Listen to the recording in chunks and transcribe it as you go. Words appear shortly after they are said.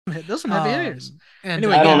Those some heavy hitters. And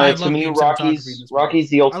Anyway, I yeah, don't I know. To love me, the cinematography in Rocky's this movie. Rocky's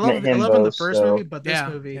the ultimate I love in the himbo. first movie, So but this yeah,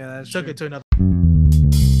 movie yeah, that's took true. it to another.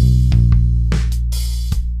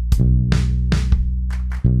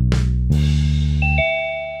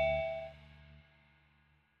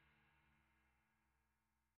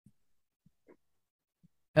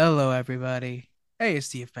 Hello, everybody. Hey, it's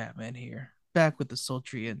Steve Batman here, back with the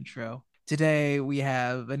sultry intro. Today we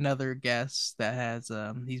have another guest that has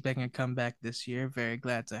he's making a comeback this year. Very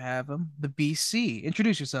glad to have him. The BC.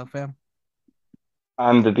 Introduce yourself, fam.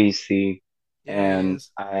 I'm the BC, Yeah, he and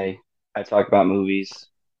is. I talk about movies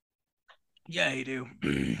Yeah, you do.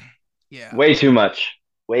 Yeah, way too much,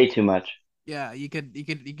 way too much. yeah. You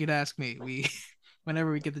could ask me. We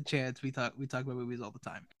whenever we get the chance, we talk about movies all the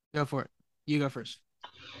time. Go for it. You go first.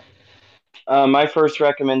 My first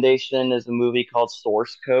recommendation is a movie called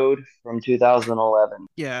Source Code from 2011.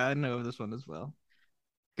 Yeah, I know this one as well.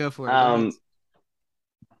 Go for it. Go ahead. Um,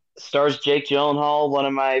 Stars Jake Gyllenhaal, one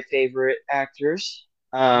of my favorite actors,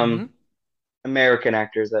 Mm-hmm. American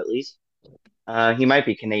actors at least. He might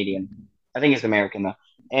be Canadian. I think he's American though.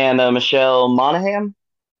 And Michelle Monaghan.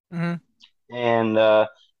 Mm-hmm. And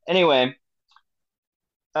anyway,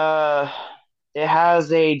 uh, it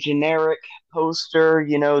has a generic poster,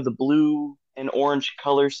 the blue and orange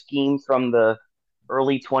color scheme from the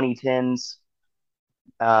early 2010s.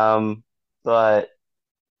 Um, but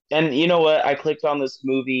and you know what? I clicked on this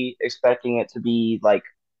movie expecting it to be like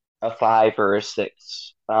a five or a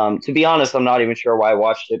six. To be honest, I'm not even sure why I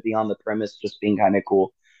watched it beyond the premise just being kind of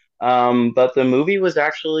cool. But the movie was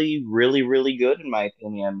actually really, really good in my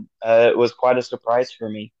opinion. It was quite a surprise for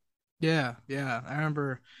me. Yeah, yeah. I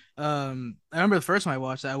remember the first time I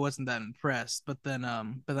watched it, I wasn't that impressed. But then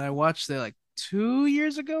I watched it like 2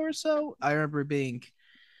 years ago or so. I remember being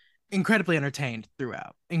incredibly entertained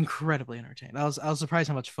throughout. Incredibly entertained. I was surprised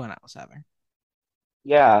how much fun I was having.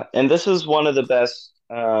 Yeah, and this is one of the best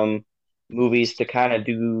movies to kind of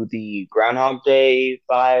do the Groundhog Day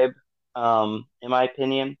vibe, in my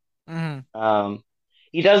opinion. Hmm. Um,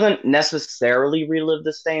 he doesn't necessarily relive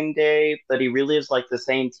the same day, but he relives like the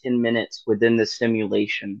same 10 minutes within the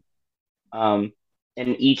simulation. Um,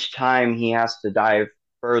 and each time he has to dive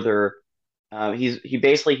further. He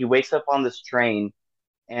basically he wakes up on this train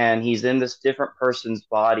and he's in this different person's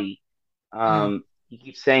body. Hmm. He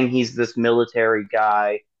keeps saying he's this military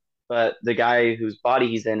guy, but the guy whose body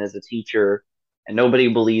he's in is a teacher, and nobody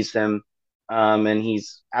believes him. And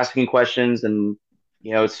he's asking questions, and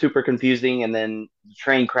it's super confusing. And then the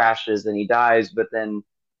train crashes, and he dies. But then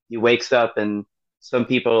he wakes up, and some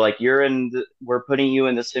people are like, we're putting you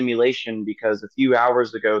in the simulation because a few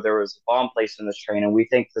hours ago there was a bomb placed in this train, and we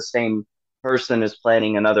think the same person is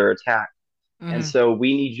planning another attack. And Hmm. so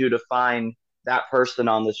we need you to find that person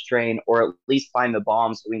on this train, or at least find the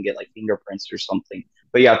bomb so we can get like fingerprints or something.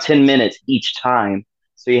 But yeah, 10 minutes each time.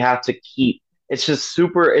 So you have to keep, it's just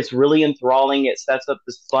super, it's really enthralling. It sets up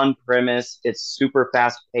this fun premise. It's super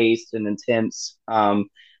fast paced and intense.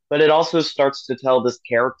 But it also starts to tell this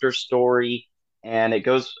character story, and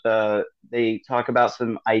they talk about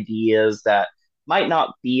some ideas that might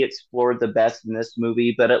not be explored the best in this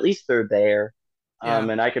movie, but at least they're there. Yeah.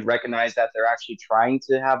 And I could recognize that they're actually trying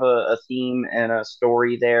to have a theme and a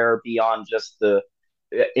story there beyond just the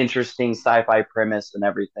interesting sci-fi premise and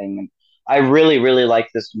everything. And I really, really like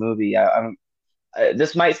this movie.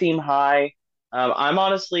 This might seem high. I'm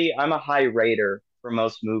a high rater for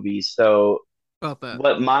most movies. So About that.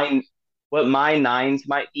 what mine, what my nines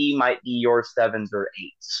might be your sevens or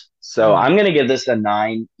eights. So Hmm. I'm gonna give this a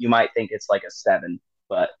nine. You might think it's like a seven,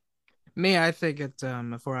 but Me, I think it's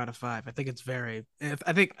a 4 out of 5. I think it's very.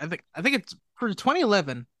 I think it's for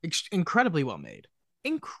 2011, incredibly well made.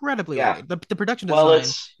 Incredibly well yeah. made. The production Well, design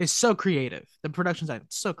it's is so creative. The production design is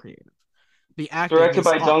so creative. The acting directed is.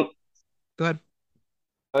 by Dunk. Go ahead.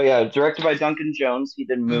 Oh yeah, directed by Duncan Jones. He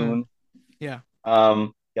did Mm, Moon. yeah.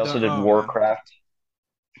 He also did Oh man. Warcraft,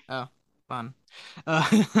 Oh, fun.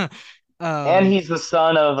 Uh, and um, he's the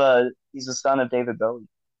son of David Bowie.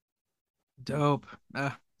 dope.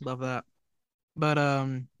 Love that. But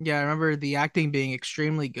yeah, I remember the acting being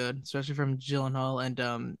extremely good, especially from Gyllenhaal and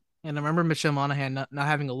I remember Michelle Monaghan not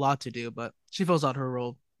having a lot to do, but she fills out her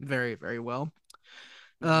role very, very well.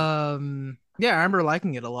 Mhm. Yeah, I remember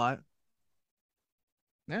liking it a lot.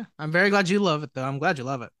 Yeah, I'm very glad you love it though. I'm glad you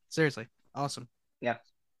love it. Seriously, awesome. Yeah.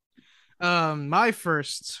 My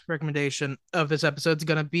first recommendation of this episode is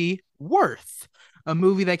gonna be Worth, a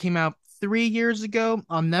movie that came out 3 years ago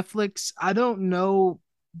on Netflix. I don't know.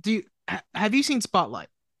 Have you seen Spotlight?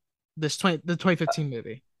 The 2015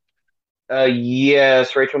 movie.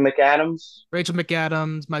 Yes, Rachel McAdams. Rachel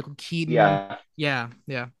McAdams, Michael Keaton. Yeah. Yeah,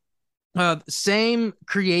 yeah. Same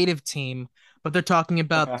creative team, but they're talking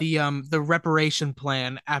about Okay. the reparation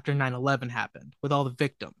plan after 9/11 happened with all the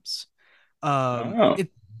victims. Oh.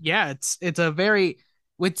 It Yeah, it's a very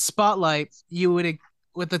with Spotlight, you would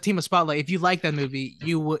with the team of Spotlight, if you like that movie,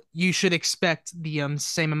 you should expect the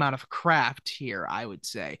same amount of craft here, I would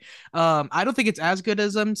say. I don't think it's as good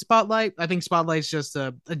as Spotlight. I think Spotlight's just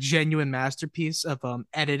a genuine masterpiece of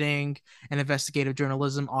editing and investigative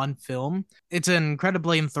journalism on film. It's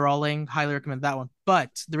incredibly enthralling. Highly recommend that one. But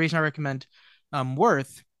the reason I recommend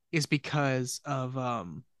Worth is because of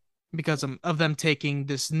them taking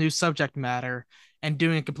this new subject matter and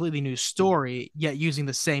doing a completely new story, yet using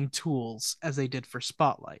the same tools as they did for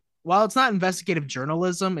Spotlight. While it's not investigative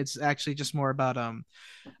journalism, it's actually just more about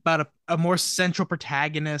a more central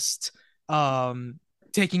protagonist um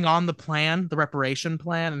taking on the plan, the reparation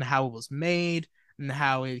plan, and how it was made and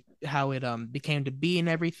how it became to be and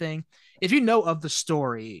everything. If you know of the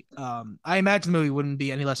story, I imagine the movie wouldn't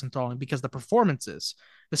be any less enthralling because the performances,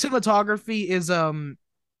 the cinematography is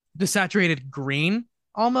desaturated green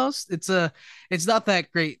almost. It's not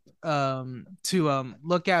that great to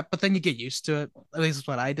look at, but then you get used to it. At least that's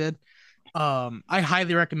what I did. I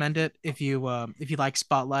highly recommend it if you like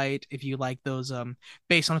Spotlight, if you like those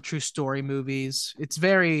based on a true story movies. It's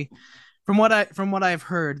very from what I've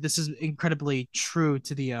heard, this is incredibly true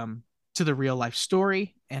to the real life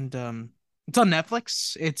story, and it's on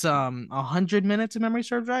Netflix. It's 100 minutes if memory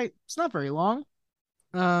serves right. It's not very long.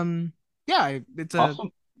 Yeah, it's a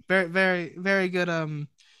Awesome. very good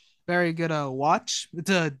very good watch. It's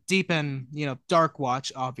a deep and dark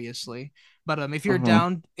watch, obviously. But Hmm. if you're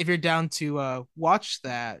down to watch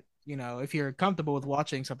that, if you're comfortable with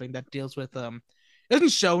watching something that deals with it doesn't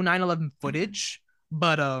show 9/11 footage,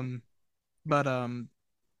 but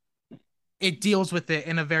it deals with it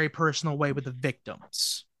in a very personal way with the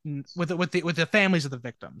victims, with the families of the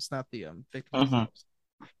victims, not the victims Hmm. themselves.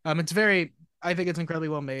 It's very I think it's incredibly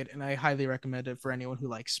well made, and I highly recommend it for anyone who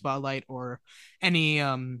likes Spotlight or any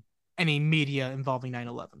um any media involving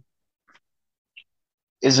 9/11.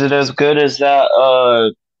 Is it as good as that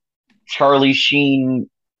Charlie Sheen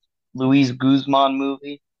Luis Guzman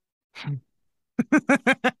movie?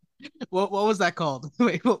 What was that called?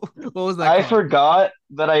 Wait, what was that I called? forgot,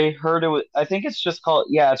 but I heard it was, I think it's just called,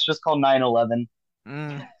 yeah, it's just called 9/11.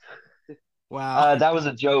 Mm, wow. That was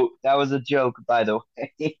a joke. That was a joke, by the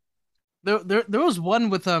way. There was one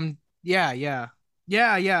with yeah.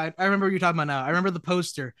 I remember what you're talking about now. I remember the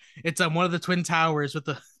poster. It's one of the twin towers with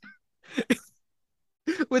the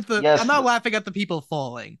with the I'm Yes. not laughing at the people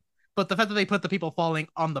falling, but the fact that they put the people falling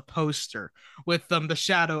on the poster with the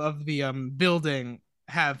shadow of the building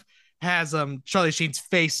have has Charlie Sheen's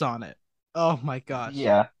face on it. Oh my gosh.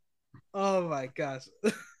 Yeah. Oh my gosh.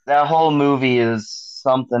 That whole movie is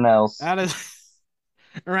something else. That is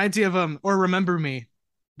reminds me of or Remember Me.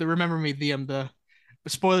 The Remember Me, the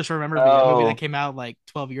spoilers for Remember Me, a movie that Oh. came out like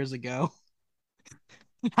 12 years ago.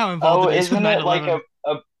 How involved Oh, it is with isn't it like 9/11.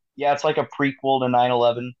 a yeah, it's like a prequel to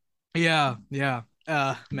 9/11. Yeah.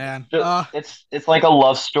 Man. It's like a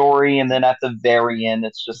love story, and then at the very end,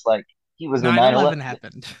 it's just like he was in 9/11. 9/11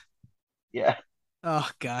 happened. Yeah. Oh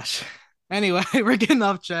gosh. Anyway, we're getting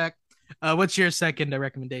off track. What's your second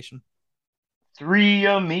recommendation? Three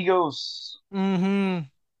Amigos. Mm-hmm.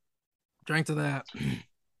 Drink to that.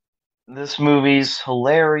 This movie's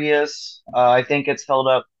hilarious. I think it's held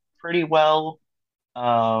up pretty well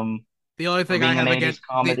The only for thing I being an have 80s against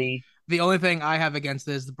comedy. the only thing I have against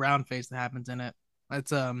it is the brown face that happens in it.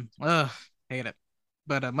 It's hate it.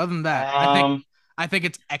 But other than that, Um, I think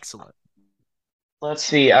it's excellent. let's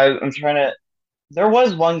see. I'm trying to. There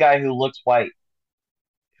was one guy who looked white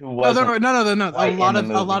who No, wasn't no. white in the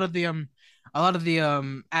A lot movie. of the a lot of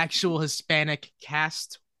the actual Hispanic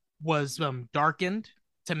cast was darkened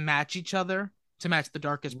to match each other, to match the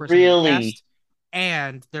darkest person in the Really, cast,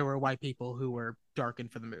 and there were white people who were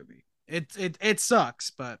darkened for the movie. It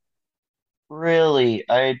sucks, but really,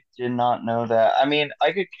 I did not know that. I mean,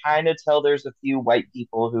 I could kind of tell there's a few white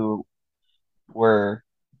people who were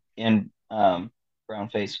in brown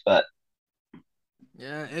face, but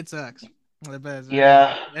yeah, it sucks.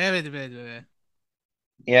 yeah,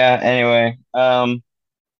 yeah. Anyway,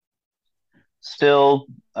 still,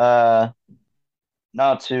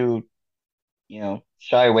 not to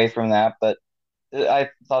shy away from that, but I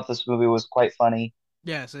thought this movie was quite funny,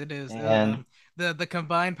 Yes, it is. and The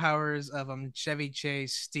combined powers of Chevy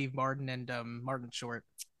Chase, Steve Martin, and Martin Short.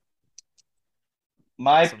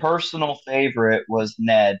 my Awesome. personal favorite was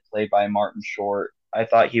Ned, played by Martin Short. I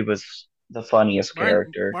thought he was the funniest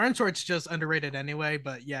character. Martin Short's just underrated anyway,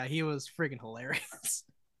 but yeah, he was freaking hilarious.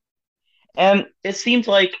 And it seems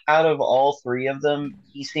like out of all three of them,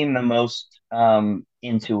 he seemed the most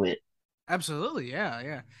into it Absolutely, yeah,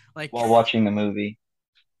 yeah. Like, while watching the movie.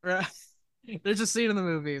 right, there's a scene in the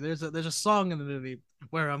movie. There's a song in the movie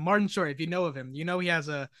where Martin Short, if you know of him, you know he has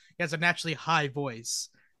a naturally high voice,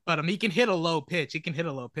 but he can hit a low pitch. He can hit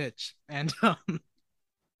a low pitch, and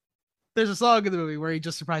there's a song in the movie where he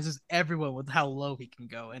just surprises everyone with how low he can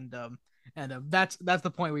go, and that's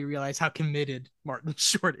the point we realize how committed Martin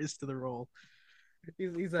Short is to the role.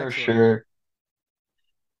 He's For excellent. sure.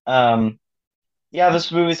 Um, yeah,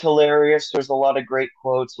 this movie's hilarious. There's a lot of great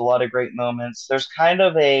quotes, a lot of great moments. There's kind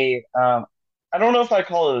of a, I don't know if I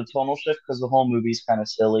call it a tonal shift because the whole movie's kind of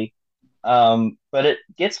silly. But it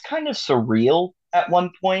gets kind of surreal at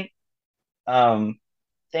one point. Um,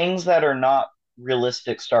 Things that are not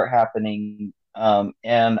realistic start happening.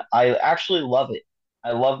 And I actually love it.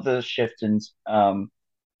 I love the shift in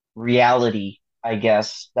reality, I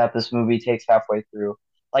guess, that this movie takes halfway through.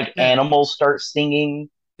 Like Yeah, animals start singing,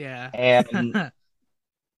 yeah. and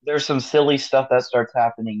there's some silly stuff that starts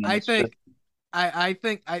happening, and I it's just think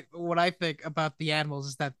I what I think about the animals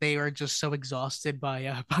is that they are just so exhausted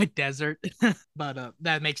by by desert, but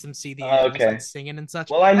that makes them see the arrows and okay. singing and such.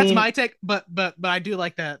 Well, I That's mean, my take, but I do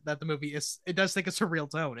like that the movie is it does take a surreal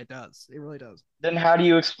tone. It does. It really does. then how do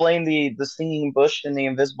you explain the singing bush and the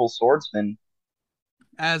invisible swordsman?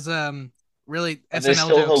 As really Are they SNL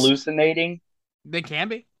still jokes. hallucinating? They can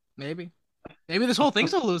be. Maybe. Maybe this whole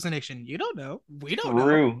thing's a hallucination. You don't know. We don't know.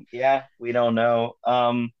 True. Yeah, we don't know.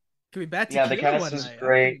 Could be bad Yeah, the tequila cast one is night. I don't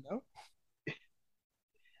great. even know.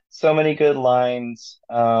 So many good lines.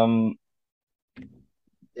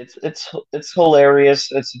 It's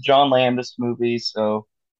hilarious. It's a John Landis movie, so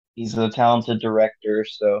he's a talented director.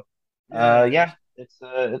 So, Yeah, yeah. yeah,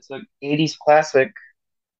 it's a '80s classic.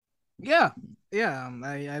 Yeah, yeah,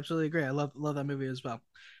 I absolutely agree. I love that movie as well.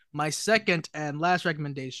 My second and last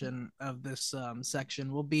recommendation of this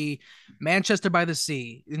section will be Manchester by the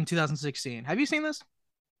Sea in 2016. Have you seen this?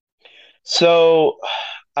 So,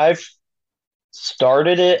 I've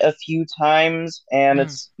started it a few times, and Mhm.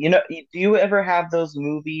 it's do you ever have those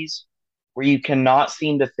movies where you cannot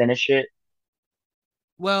seem to finish it?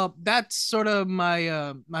 Well, that's sort of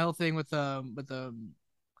my my whole thing with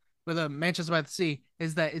Manchester by the Sea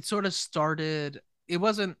is that it sort of started. It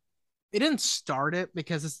didn't start it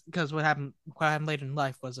because what happened later in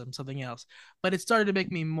life was something else, but it started to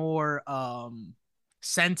make me more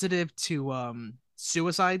sensitive to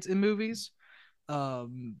suicides in movies.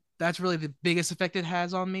 That's really the biggest effect it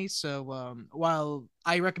has on me. So while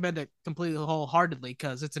I recommend it completely wholeheartedly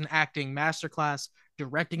because it's an acting masterclass,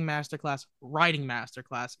 directing masterclass, writing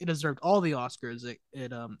masterclass, it deserved all the Oscars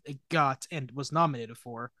it got and was nominated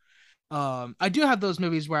for. I do have those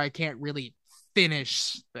movies where I can't really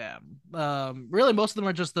finish them. Really, most of them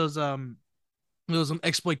are just those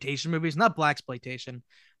exploitation movies, not black exploitation.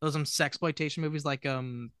 Those sexploitation movies like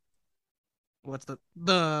what's the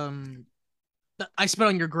I Spit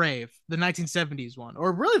on Your Grave, the 1970s one,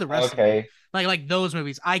 or really the rest of them. Okay. Like those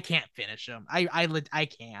movies, I can't finish them. I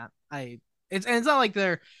can't. It's not like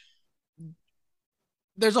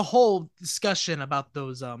there's a whole discussion about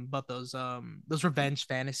those revenge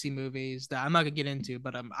fantasy movies that I'm not gonna get into,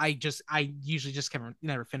 but I usually just can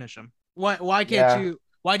never finish them. Why can't Yeah. you?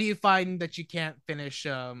 Why do you find that you can't finish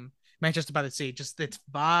Manchester by the Sea? Just its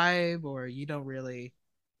vibe, or you don't really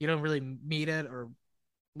meet it, or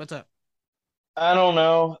what's up? I don't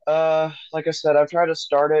know. Like I said, I've tried to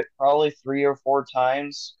start it probably 3 or 4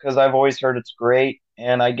 times because I've always heard it's great,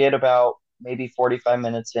 and I get about maybe 45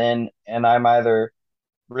 minutes in, and I'm either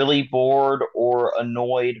really bored or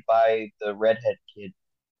annoyed by the redhead kid.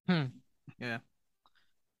 Hmm. Yeah.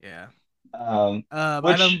 Yeah. Um,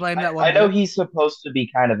 I don't which blame I, that one I know bit. he's supposed to be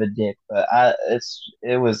kind of a dick, but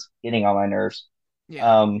it was getting on my nerves.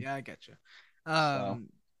 Yeah, Um, yeah, I get you. so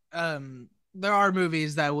Um, there are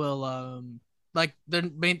movies that will like they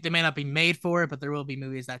may not be made for it, but there will be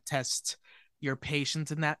movies that test your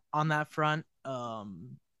patience in that on that front.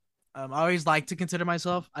 I always like to consider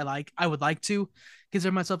myself. I would like to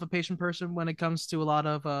consider myself a patient person when it comes to a lot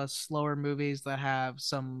of slower movies that have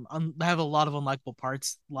that have a lot of unlikable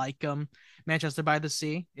parts, like Manchester by the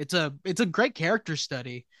Sea. It's a great character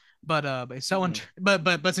study, but it's so hmm.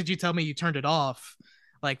 but since you tell me you turned it off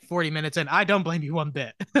like 40 minutes in, I don't blame you one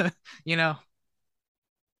bit. You know?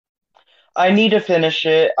 I need to finish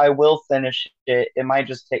it. I will finish it. It might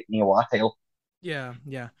just take me a while. Yeah,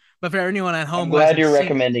 yeah. But for anyone at I'm home who glad hasn't you're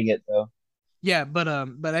seen it, recommending it though. yeah, but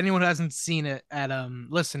anyone who hasn't seen it at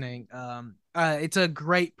listening, it's a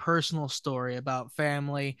great personal story about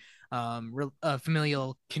family,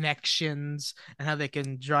 familial connections and how they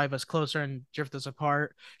can drive us closer and drift us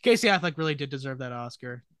apart. Casey Affleck really did deserve that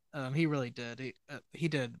Oscar. He really did. He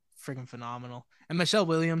did freaking phenomenal. And Michelle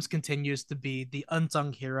Williams continues to be the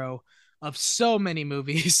unsung hero of so many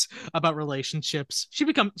movies about relationships. She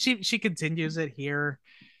continues it here.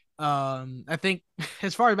 I think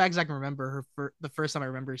as far back as I can remember, the first time I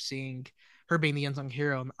remember seeing her being the unsung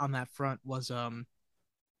hero on that front was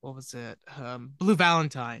what was it? Blue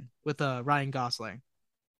Valentine with Ryan Gosling.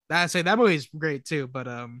 That movie is great too, but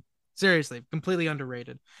seriously, completely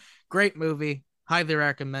underrated. Great movie. Highly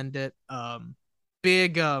recommend it.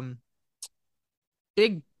 Big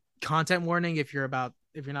big content warning if you're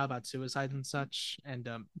not about suicide and such, and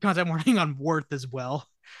content warning on Worth as well.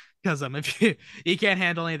 Because if you can't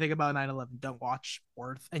handle anything about 9/11, don't watch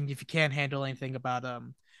Worth. And if you can't handle anything about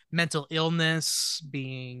mental illness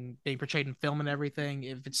being portrayed in film and everything,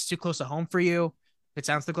 if it's too close to home for you, if it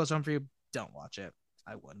sounds too close to home for you, don't watch it.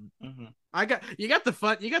 I wouldn't. Mm-hmm. You got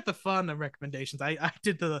the fun recommendations. I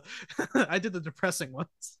did the I did the depressing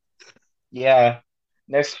ones. Yeah.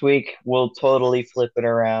 Next week we'll totally flip it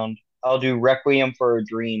around. I'll do Requiem for a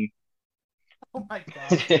Dream. Oh my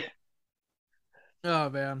god. Oh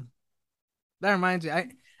man. That reminds me.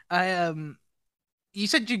 I you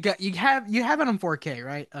said you have it on 4K,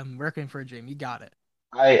 right? Working for a Dream. You got it.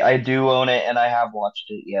 I do own it and I have watched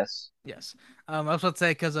it, yes. Yes. I was about to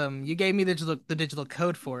say because you gave me the digital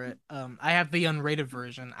code for it. I have the unrated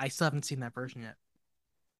version. I still haven't seen that version yet.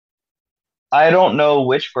 I don't know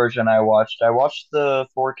which version I watched. I watched the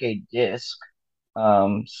 4K disc.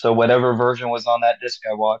 So whatever version was on that disc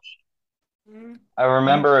I watched. I Mm.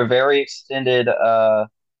 remember a very extended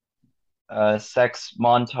sex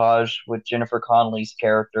montage with Jennifer Connelly's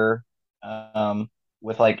character, um,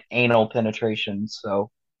 with like anal penetration. So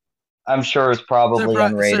I'm sure it's probably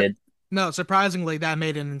Surpri- sur- unrated. no, surprisingly, that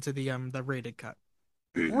made it into the rated cut.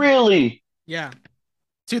 Really? Yeah,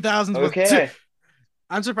 2000s was. Okay.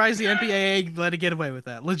 I'm surprised the MPAA let it get away with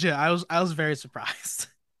that. Legit, I was very surprised.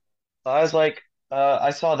 I was like,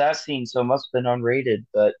 I saw that scene, so it must have been unrated.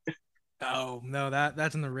 But Oh no,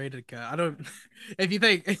 that's in the rated cut. I don't. If you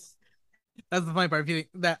think that's the funny part, if you think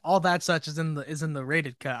that all that such is in the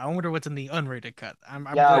rated cut, I wonder what's in the unrated cut. I'm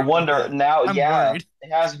yeah, I worried about wonder that. now. I'm Yeah, worried.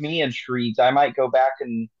 it has me intrigued. I might go back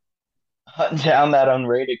and hunt down that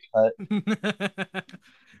unrated cut.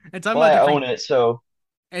 And talking Well, about I different own it, so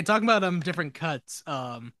different cuts.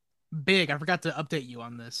 Big. I forgot to update you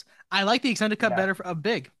on this. I like the extended cut yeah. better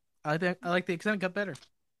Big. I like the extended cut better.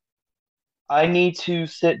 I need to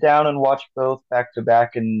sit down and watch both back to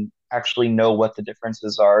back and actually know what the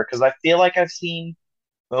differences are because I feel like I've seen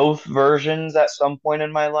both versions at some point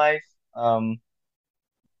in my life. Um,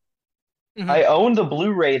 Hmm. I own the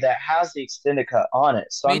Blu-ray that has the extended cut on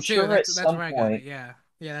it, so Me too. That's where I got it.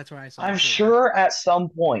 That's where I saw I'm it too. sure at some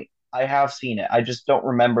point I have seen it. I just don't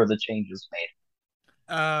remember the changes made.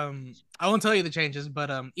 I won't tell you the changes, but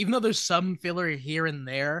even though there's some filler here and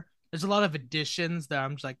there, there's a lot of additions that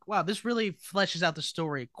I'm just like, wow, this really fleshes out the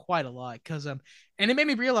story quite a lot. Cause and it made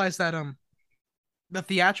me realize that the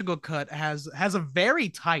theatrical cut has a very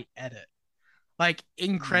tight edit, like Mhm.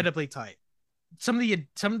 incredibly tight. Some of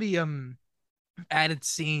the added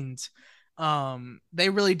scenes, they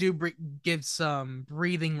really do give some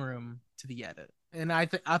breathing room to the edit, and I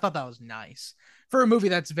thought that was nice for a movie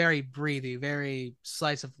that's very breathy, very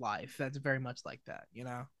slice of life. That's very much like that, you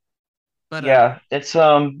know. But Yeah, it's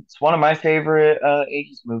one of my favorite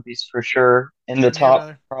 80s movies for sure. In the same here, top,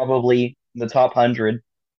 brother. probably in the top 100.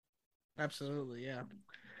 Absolutely, yeah.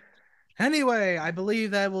 Anyway, I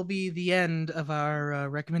believe that will be the end of our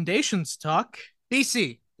recommendations talk.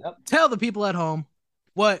 BC, Yep. tell the people at home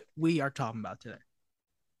what we are talking about today.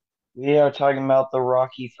 We are talking about the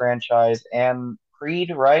Rocky franchise and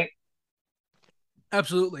Creed, right?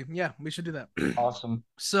 Absolutely, yeah, we should do that. Awesome.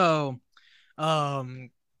 So,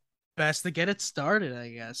 um, best to get it started,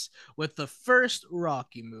 I guess, with the first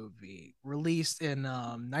Rocky movie released in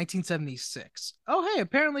 1976. Oh, hey,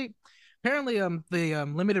 apparently the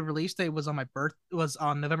limited release date was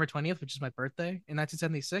on November 20th, which is my birthday in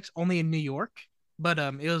 1976, only in New York, but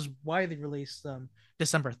it was widely released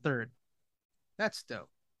December 3rd. That's dope.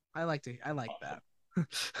 I like that.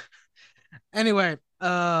 Anyway,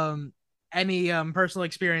 any personal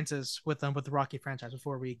experiences with the Rocky franchise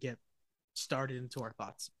before we get started into our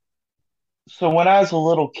thoughts? So when I was a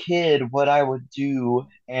little kid, what I would do,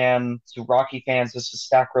 and to Rocky fans, this is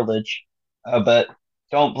sacrilege, but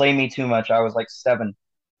don't blame me too much. I was like 7.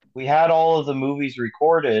 We had all of the movies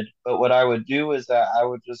recorded, but what I would do is that I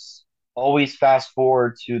would just always fast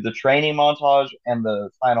forward to the training montage and the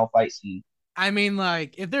final fight scene. I mean,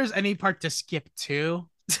 like, if there's any part to skip to,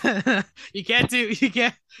 You can't do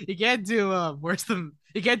worse than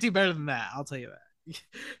you can't do better than that. I'll tell you that.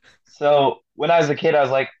 So when I was a kid, I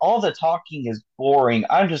was like, all the talking is boring.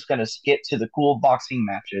 I'm just gonna skip to the cool boxing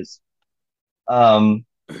matches. Um,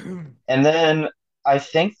 and then I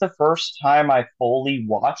think the first time I fully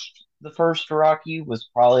watched the first Rocky was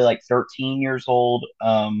probably like 13 years old.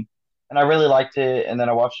 And I really liked it. And then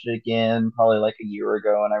I watched it again probably like a year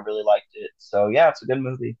ago, and I really liked it. So yeah, it's a good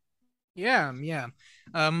movie. Yeah, yeah.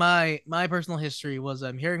 My personal history was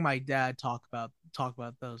hearing my dad talk about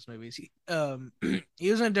those movies. He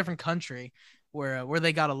was in a different country where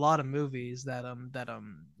they got a lot of movies that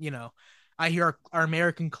I hear our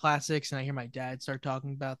American classics and I hear my dad start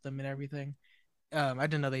talking about them and everything. I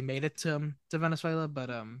didn't know they made it to Venezuela, but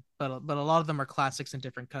a lot of them are classics in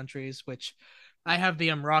different countries. Which I have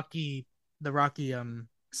the Rocky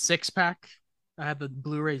six pack. I have the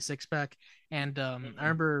Blu-ray six pack, and Mhm. I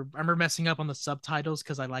remember messing up on the subtitles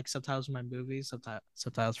because I like subtitles in my movies,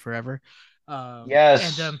 subtitles forever. And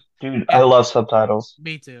Yes, dude, I and love subtitles.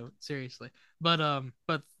 Me too, seriously. But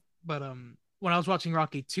when I was watching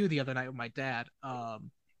Rocky 2 the other night with my dad,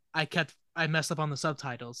 I messed up on the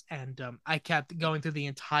subtitles and I kept going through the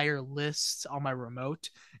entire list on my remote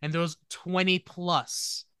and there was 20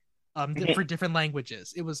 plus for different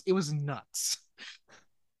languages. It was nuts.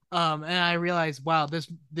 And I realized, wow, this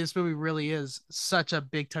movie really is such a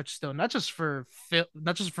big touchstone, not just for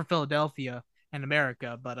Philadelphia and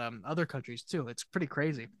America, but other countries too. It's pretty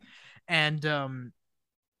crazy. And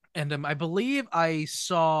I believe I'm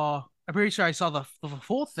pretty sure I saw the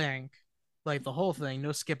full thing, like the whole thing,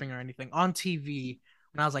 no skipping or anything, on TV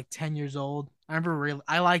when I was like 10 years old. I remember really,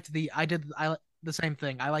 I liked the same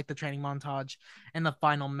thing. I liked the training montage and the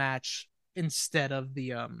final match instead of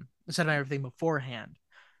everything beforehand.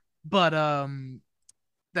 But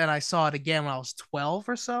then I saw it again when I was 12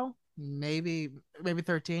 or so, maybe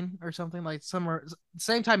 13 or something, like somewhere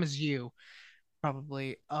same time as you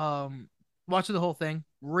probably. Watched the whole thing.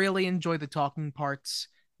 Really enjoyed the talking parts.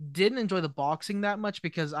 Didn't enjoy the boxing that much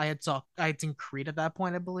because I had seen Creed at that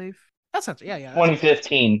point, I believe. That sounds yeah, that sounds right.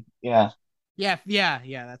 2015. Yeah. Yeah,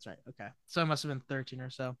 that's right. Okay. So it must have been 13 or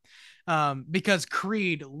so. Because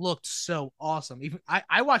Creed looked so awesome. Even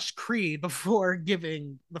I watched Creed before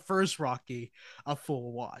giving the first Rocky a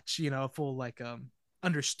full watch, a full like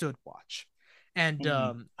understood watch. And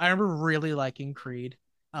Mhm. I remember really liking Creed.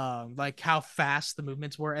 Like how fast the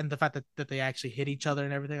movements were and the fact that they actually hit each other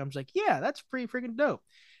and everything. I was like, yeah, that's pretty freaking dope.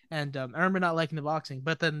 And I remember not liking the boxing,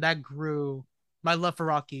 but then that grew my love for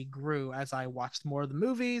Rocky grew as I watched more of the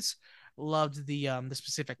movies, loved the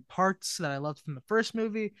specific parts that I loved from the first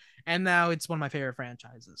movie, and now it's one of my favorite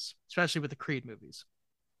franchises, especially with the Creed movies.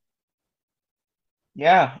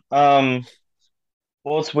 Yeah. Well,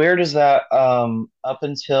 what's weird is that up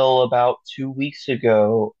until about 2 weeks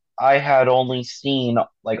ago, I had only seen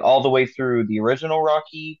like all the way through the original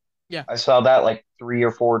Rocky. Yeah, I saw that like 3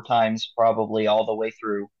 or 4 times, probably all the way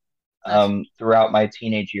through nice. throughout my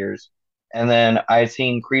teenage years. And then I had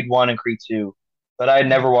seen Creed 1 and Creed 2, but I had Mm-hmm.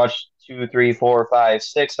 never watched 2, 3, 4, 5,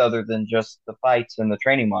 6 other than just the fights and the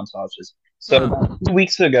training montages. So Uh-huh. about 2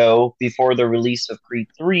 weeks ago, before the release of Creed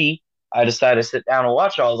 3, I decided to sit down and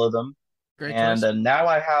watch all of them, Great and choice. now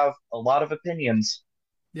I have a lot of opinions.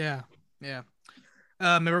 Yeah, yeah.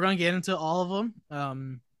 And we're gonna get into all of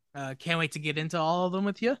them. Can't wait to get into all of them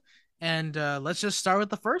with you. And let's just start with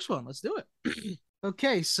the first one. Let's do it.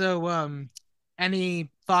 Okay, so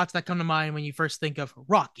any thoughts that come to mind when you first think of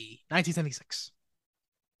Rocky, 1976?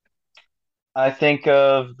 I think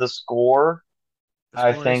of the score. The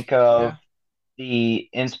I score is think of yeah. the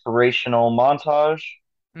inspirational montage.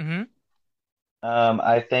 Mm-hmm.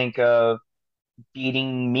 I think of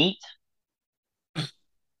beating meat.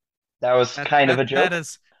 That was That kind of that a that joke.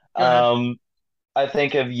 is. Go ahead. Um, I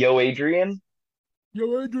think of Yo Adrian.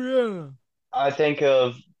 Yo, Adrian. I think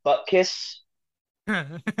of Butt Kiss.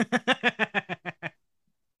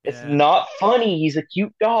 It's Yeah, not funny. He's a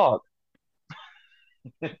cute dog.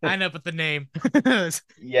 I know, but the name.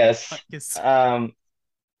 Yes. Yes. Um,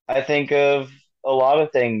 I think of a lot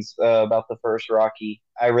of things about the first Rocky.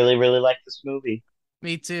 I really, really like this movie.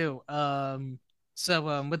 Me too.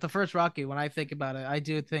 So with the first Rocky, when I think about it, I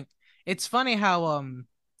do think it's funny how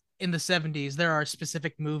in the 70s there are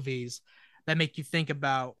specific movies that make you think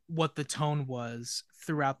about what the tone was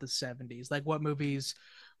throughout the 70s. Like what movies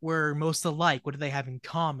were most alike, what do they have in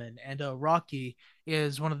common? And Rocky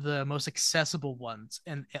is one of the most accessible ones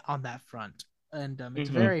and on that front. And Hmm. it's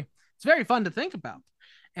very fun to think about.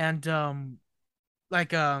 And like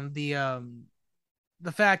the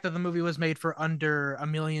fact that the movie was made for under $1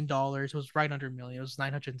 million was right under a million. It was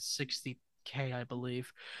 960 K, I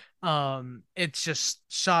believe. It's just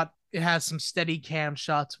shot. It has some steady cam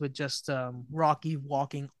shots with just Rocky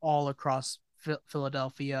walking all across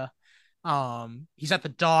Philadelphia. He's at the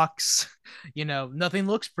docks. You know, nothing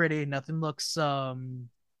looks pretty. Nothing less than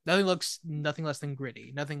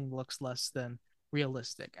gritty. Nothing looks less than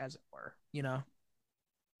realistic, as it were. You know.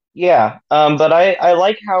 Yeah, but I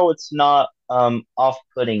like how it's not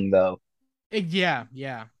off-putting though. Yeah.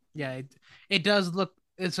 It does look.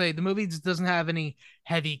 It's like the movie just doesn't have any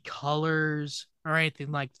heavy colors or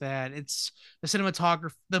anything like that. It's the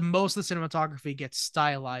cinematography. The most of the cinematography gets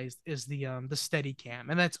stylized is the steady cam,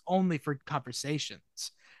 and that's only for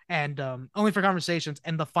conversations, and only for conversations,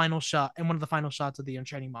 and the final shot, and one of the final shots of the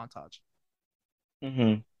training montage.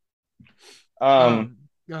 Hmm. Um,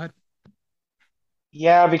 Go ahead.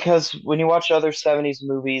 yeah, because when you watch other 70s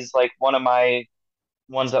movies, like one of my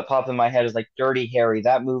ones that pop in my head is like Dirty Harry.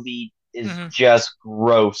 That movie is Mm-hmm. just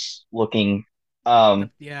gross looking.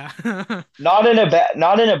 Um, Yeah. not in a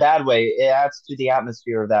bad way. It adds to the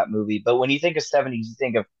atmosphere of that movie. But when you think of 70s, you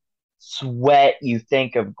think of sweat, you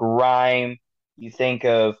think of grime, you think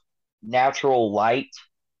of natural light.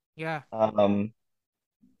 Yeah. Um,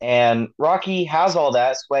 and Rocky has all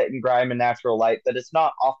that sweat and grime and natural light, but it's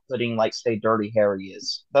not off-putting like say Dirty Harry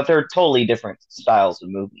is. But they're totally different styles of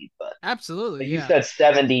movie. But Absolutely. you Yeah. said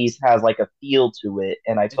 70s has like a feel to it,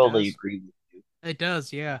 and I It totally does. agree with you. It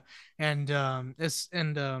does. Yeah. And it's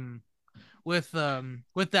and with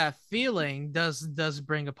that feeling does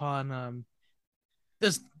bring upon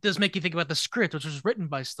does make you think about the script, which was written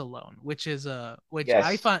by Stallone, which I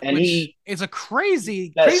Yes, find and which is a he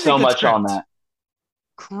crazy bet so good much on script. that.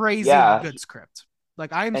 Crazy Yeah, good script.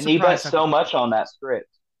 Like I am and he bet surprised at so that. much on that script.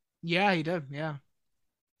 Yeah, he did. Yeah.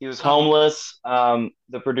 He was Uh homeless.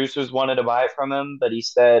 The producers wanted to buy it from him, but he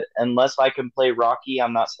said, "Unless I can play Rocky,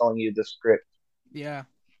 I'm not selling you the script." yeah.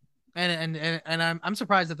 And I'm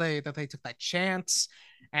surprised that they took that chance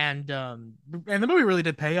and the movie really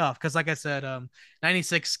did pay off because like I said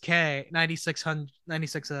 96k 9600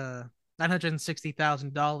 96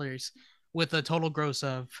 $960,000 with a total gross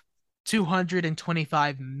of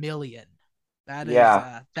 225 million.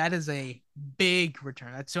 Yeah, That is a big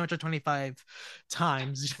return. That's 225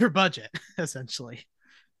 times your budget essentially.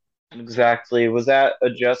 exactly. Was that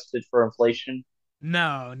adjusted for inflation?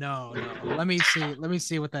 No. Let me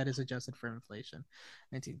see what that is adjusted for inflation.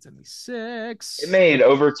 It 1976. made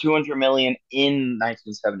over 200 million in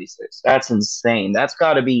 1976. That's insane. That's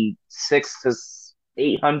got to be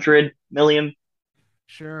 800 million.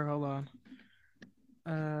 Sure, hold on.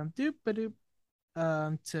 Doop a doop.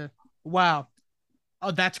 To wow.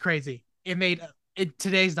 Oh, that's crazy. It made in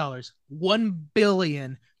today's dollars 1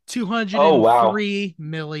 billion 200 Oh and wow. three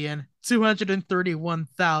million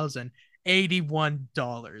 231,081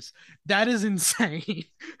 dollars. That is insane.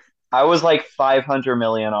 I was like 500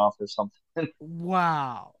 million off or something.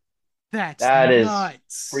 Wow. That's That is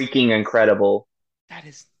nuts. freaking incredible. That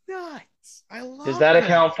is nuts. I Does love that that.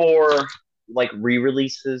 account for like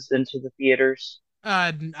re-releases into the theaters?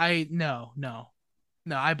 I no.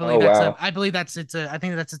 Oh wow. I believe that's it's a I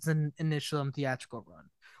think that's its an initial theatrical run,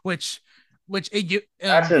 which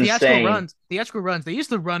That's insane. theatrical runs they used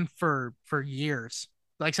to run for years.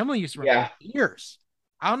 Like some of them used to run for Yeah, years.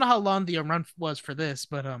 I don't know how long the run was for this,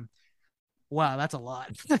 but wow, that's a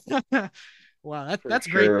lot. Wow, for that's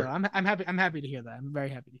great though. sure. I'm happy to hear that. I'm very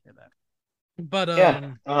happy to hear that. But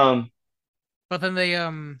Yeah. but then they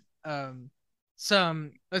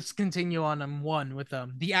some let's continue on one with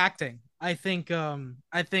the acting. I think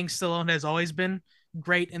Stallone has always been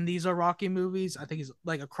great in these Rocky movies. I think he's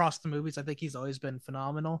like across the movies. I think he's always been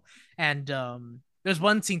phenomenal. And there's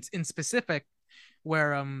one scene in specific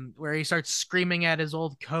where he starts screaming at his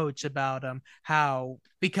old coach about how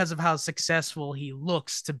because of how successful he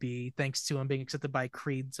looks to be thanks to him being accepted by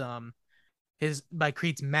Creed's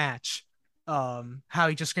match. How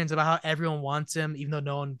he just screams about how everyone wants him, even though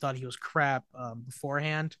no one thought he was crap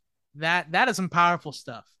beforehand. That is some powerful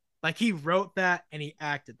stuff. Like he wrote that and he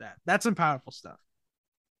acted that. That's some powerful stuff.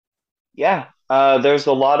 Yeah. There's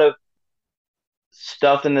a lot of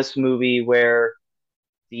stuff in this movie where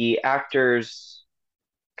the actors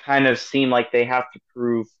kind of seem like they have to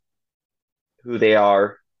prove who they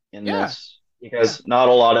are in Yeah, this yeah. because not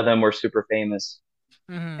a lot of them were super famous.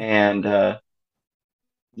 Mm-hmm. And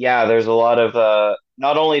yeah, there's a lot of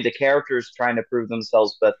not only the characters trying to prove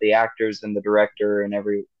themselves, but the actors and the director and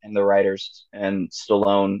the writers and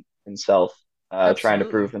Stallone himself trying to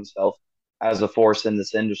prove Absolutely. himself as a force in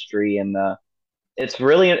this industry. And it's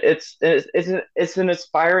really it's an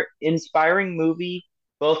inspiring movie,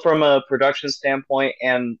 both from a production standpoint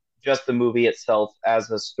and just the movie itself as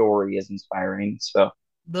a story is inspiring. So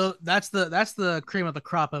That's the cream of the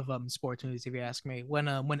crop of sports movies, if you ask me.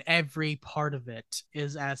 When every part of it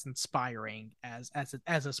is as inspiring as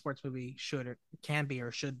a sports movie should or can be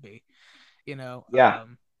or should be, you know. Yeah.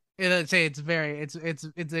 I'd say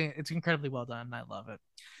it's incredibly well done, and I love it.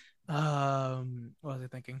 What was I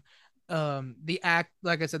thinking? The act,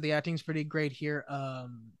 like I said, the acting's pretty great here.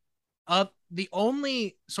 Up the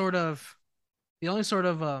only sort of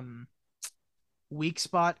weak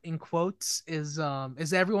spot in quotes is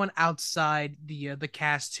everyone outside the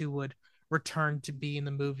cast who would return to be in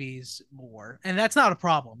the movies more, and that's not a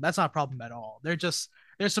problem. That's not a problem at all. They're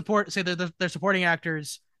supporting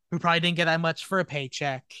actors who probably didn't get that much for a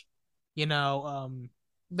paycheck, you know.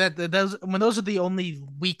 Those when those are the only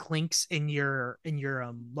weak links in your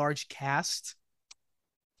large cast,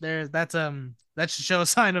 that should show a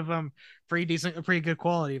sign of pretty good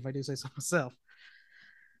quality, if I do say so myself.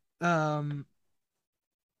 Um,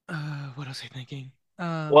 what was I thinking?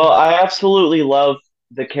 Well, I absolutely love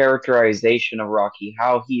the characterization of Rocky.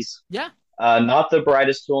 How he's Yeah, not the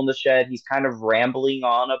brightest tool in the shed. He's kind of rambling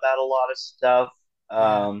on about a lot of stuff.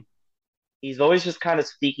 yeah. Um, he's always just kind of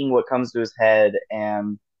speaking what comes to his head,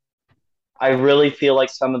 and I really feel like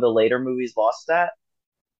some of the later movies lost that.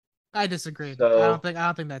 I disagree. So I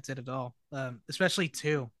don't think that's it at all. Especially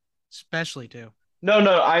two. no,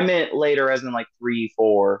 no, I meant later, as in like three,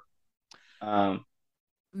 four. Um,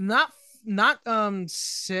 Not not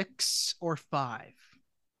six or five.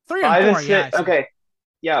 Three and Five and four, yeah, I six. see. Okay,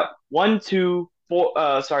 yeah, one, two, four.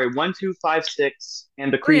 Sorry, one, two, five, six,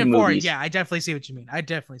 and the Three Creed and four, movies. yeah, I definitely see what you mean. I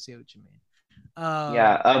definitely see what you mean.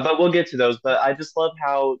 Yeah, but we'll get to those. But I just love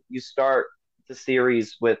how you start the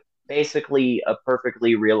series with basically a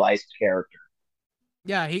perfectly realized character.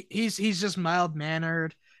 Yeah, he's just mild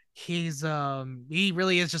mannered. He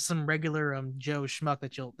really is just some regular Joe schmuck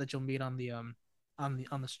that you'll meet on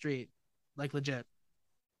the street, like legit.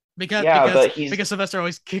 Because Yeah, because but he's because Sylvester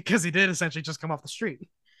always because he did essentially just come off the street.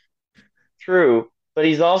 true, but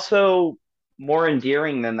he's also more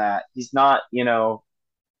endearing than that. He's not,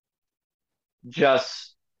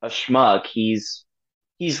 just a schmuck. He's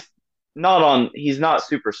he's not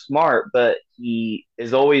super smart, but he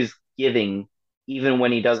is always giving even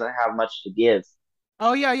when he doesn't have much to give.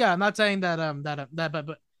 Oh yeah, yeah. I'm not saying that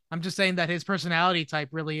but I'm just saying that his personality type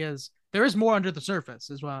really is there is more under the surface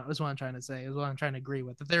is what I'm trying to say, is what I'm trying to agree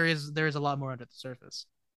with. That there is a lot more under the surface.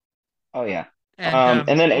 Oh yeah. And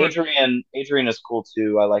And then Adrian is cool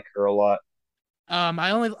too. I like her a lot.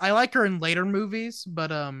 I like her in later movies,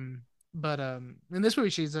 but in this movie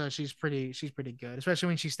she's pretty good, especially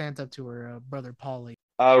when she stands up to her brother Paulie.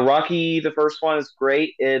 Rocky, the first one is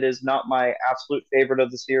great. It is not my absolute favorite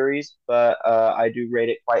of the series, but I do rate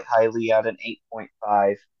it quite highly at an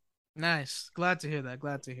 8.5. Nice. Glad to hear that.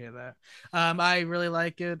 Glad to hear that. I really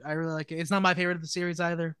like it. I really like it. It's not my favorite of the series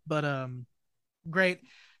either, but great,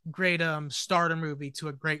 great starter movie to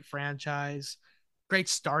a great franchise. Great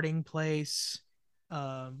starting place.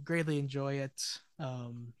 Greatly enjoy it.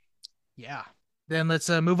 Yeah. Then let's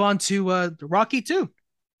move on to Rocky 2.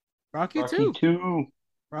 Rocky Rocky 2. 2.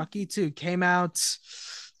 Rocky 2 came out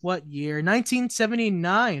what year?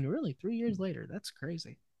 1979. Really, 3 years later. That's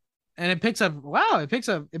crazy. And it picks up. Wow, it picks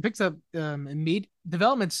up.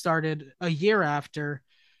 Development started a year after.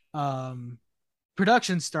 Um,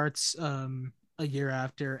 Production starts a year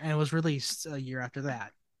after, and it was released a year after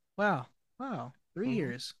that. Wow, wow, 3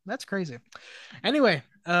 years. That's crazy. Anyway,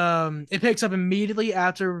 it picks up immediately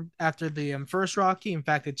after the first Rocky. In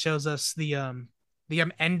fact, it shows us the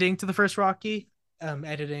ending to the first Rocky,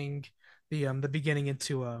 editing the beginning of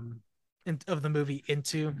the movie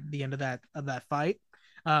into the end of that fight.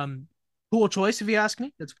 Um, cool choice, if you ask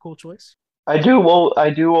me. That's a cool choice. I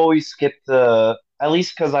do always skip at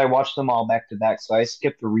least because I watch them all back to back, so I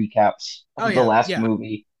skip the recaps Oh of the yeah, last yeah,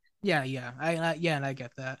 movie. yeah. And I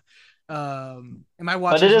get that. And my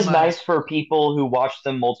But it watches is my nice for people who watch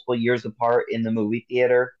them multiple years apart in the movie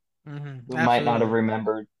theater who might not have absolutely.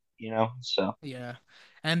 remembered, so. Yeah.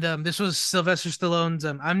 And this was Sylvester Stallone's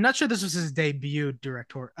I'm not sure this was his debut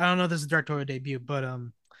director. I don't know if this is directorial debut, but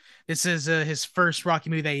this is his first Rocky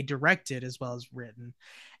movie that he directed as well as written.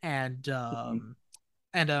 And Mhm.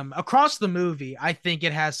 across the movie, I think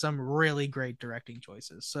it has some really great directing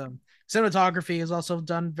choices. So cinematography is also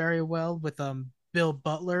done very well with Bill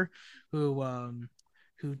Butler, who um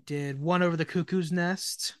who did One Over the Cuckoo's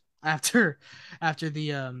Nest after after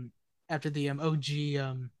the OG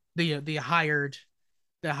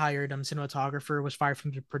the hired cinematographer was fired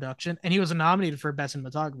from the production, and he was nominated for best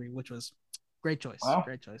cinematography, which was great choice. Wow,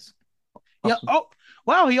 Great choice. Yeah. awesome. Oh,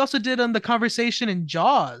 wow. He also did the conversation in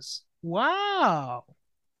Jaws. Wow.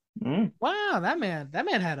 Mm. Wow. That man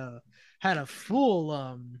had a full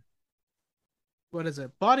what is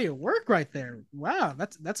it, body of work right there. Wow,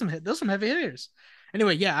 that's some heavy hitters.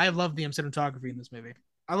 Anyway, yeah, I love the cinematography in this movie.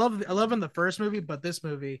 I love in the first movie, but this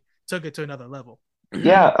movie took it to another level.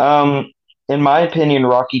 Yeah, in my opinion,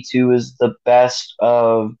 Rocky 2 is the best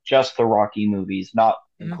of just the Rocky movies, not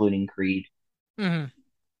Hmm. including Creed. Hmm.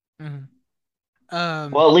 Hmm.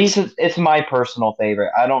 Well, Um, at least it's my personal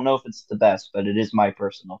favorite. I don't know if it's the best, but it is my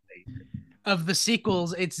personal favorite. of the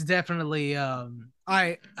sequels, it's definitely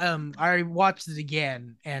I watched it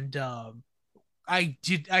again and I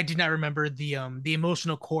did not remember the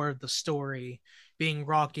emotional core of the story being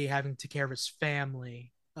Rocky having to take care of his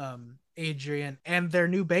family, Adrian, and their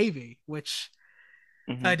new baby, which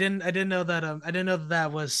Hmm. I didn't know that I didn't know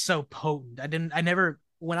that was so potent. I never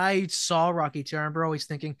when I saw Rocky 2, I remember always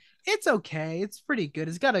thinking it's okay, it's pretty good.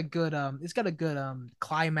 It's got a good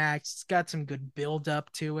climax. It's got some good build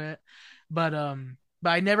up to it. But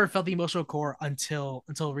I never felt the emotional core until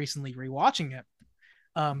recently rewatching it.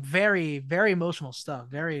 Very emotional stuff.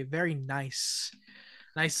 Very nice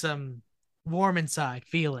warm inside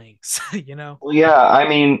feelings, you know. Well, yeah, I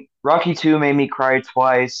mean, Rocky 2 made me cry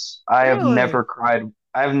twice. Really? I have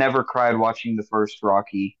never cried watching the first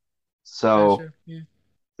Rocky. So Gotcha. Yeah.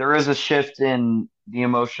 there is a shift in the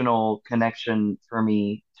emotional connection for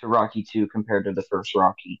me to Rocky 2 compared to the first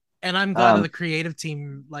Rocky. And I'm glad that Um, the creative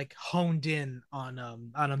team like honed in on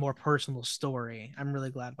a more personal story. I'm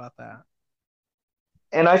really glad about that.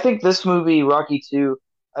 and I think this movie, Rocky 2,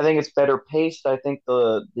 I think it's better paced. I think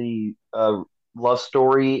the love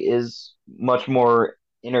story is much more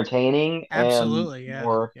entertaining and Absolutely. Yeah.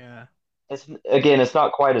 more. Yeah. It's again, it's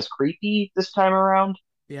not quite as creepy this time around.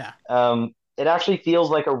 Yeah. It actually feels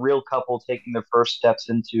like a real couple taking their first steps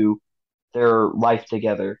into their life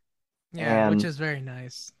together, Yeah, which and is very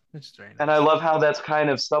nice. Which is very I nice. love how that's kind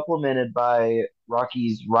of supplemented by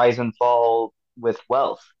Rocky's rise and fall with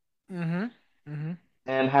wealth, Mm-hmm. Mm-hmm.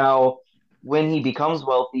 and how when he becomes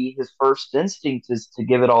wealthy, his first instinct is to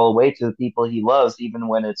give it all away to the people he loves, even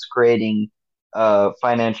when it's creating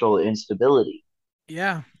financial instability.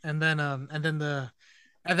 Yeah. And then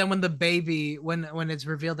when the baby when it's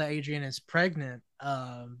revealed that Adrian is pregnant,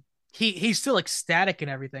 he's still ecstatic and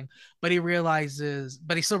everything, but he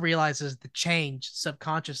still realizes the change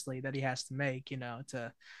subconsciously that he has to make,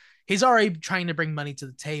 to he's already trying to bring money to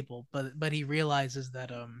the table, but he realizes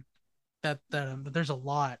that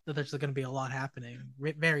there's going to be a lot happening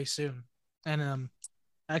very soon, and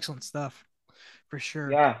excellent stuff for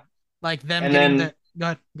sure. Yeah, Like them and getting then the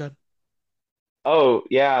good good. oh,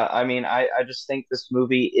 yeah. I mean, I just think this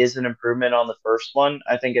movie is an improvement on the first one.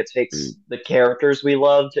 I think it takes the characters we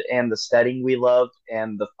loved and the setting we loved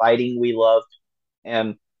and the fighting we loved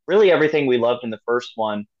and really everything we loved in the first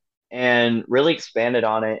one and really expanded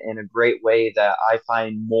on it in a great way that I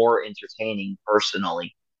find more entertaining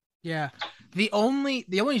personally. Yeah. The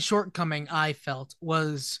only shortcoming I felt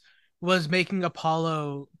was making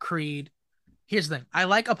Apollo Creed. Here's the thing. I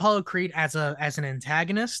like Apollo Creed as an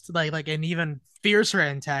antagonist, like an even fiercer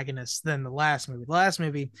antagonist than the last movie. The last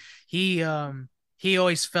movie, he um he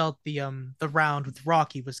always felt the round with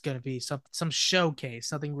Rocky was gonna be some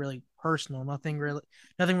showcase, nothing really personal, nothing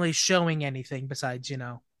really showing anything besides,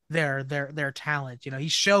 their talent.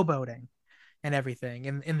 He's showboating and everything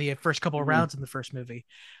in the first couple of Hmm. rounds in the first movie.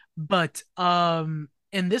 But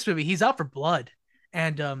in this movie, he's out for blood.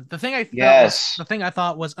 And Yes. the thing I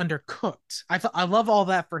thought was undercooked. I love all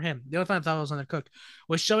that for him. The only thing I thought was undercooked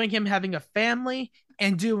was showing him having a family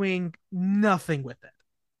and doing nothing with it.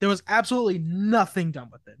 There was absolutely nothing done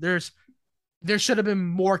with it. There should have been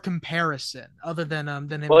more comparison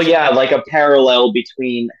than him Well, yeah, showing. like a parallel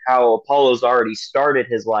between how Apollo's already started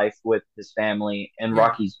his life with his family and Yeah.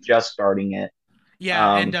 Rocky's just starting it.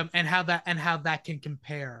 Yeah, Um, and how that can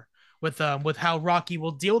compare with how Rocky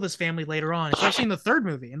will deal with his family later on, especially in the third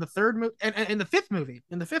movie, and in the fifth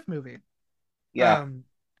movie, yeah. um,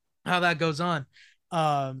 how that goes on.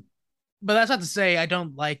 Um, but that's not to say I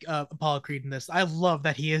don't like Apollo Creed in this. I love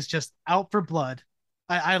that he is just out for blood.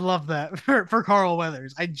 I love that for Carl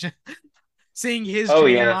Weathers. Seeing his Oh,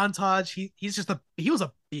 training yeah. montage, he was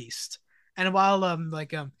a beast. And while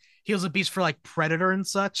he was a beast for like Predator and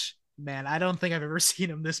such, man, I don't think I've ever seen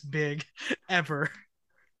him this big ever.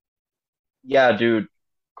 Yeah, dude.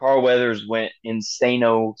 Carl Weathers went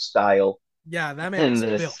insano style Yeah, that man in was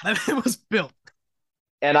built. this. That man was built.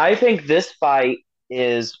 And I think this fight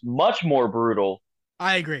is much more brutal.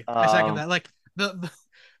 I agree. I second Um, that. Like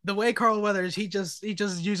the way Carl Weathers, he just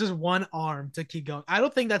uses one arm to keep going. I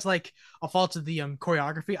don't think that's like a fault of the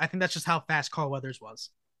choreography. I think that's just how fast Carl Weathers was.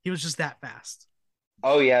 He was just that fast.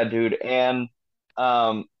 oh yeah, dude. And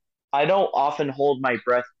um I don't often hold my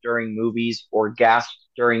breath during movies or gasp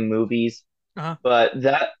during movies, Uh-huh. but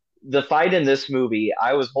that the fight in this movie,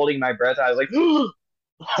 I was holding my breath. I was like,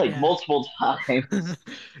 like Yeah. multiple times.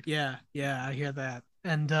 Yeah, yeah, I hear that.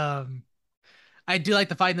 And I do like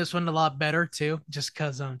the fight in this one a lot better too, just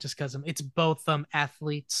because it's both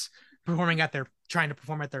athletes performing at their trying to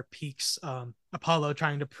perform at their peaks. Apollo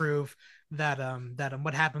trying to prove that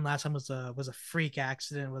what happened last time was a freak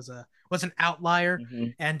accident, was an outlier, Hmm.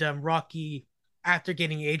 and Rocky, after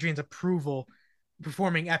getting Adrian's approval,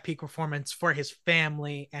 performing at peak performance for his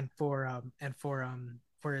family and for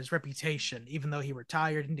his reputation, even though he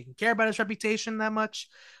retired and didn't care about his reputation that much,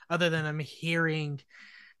 other than I'm hearing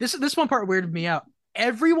this one part weirded me out.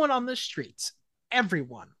 Everyone on the streets,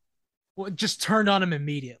 everyone just turned on him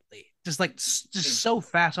immediately, just so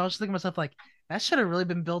fast. I was just thinking to myself like that should have really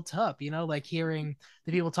been built up, like hearing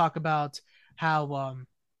the people talk about how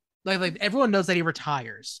like everyone knows that he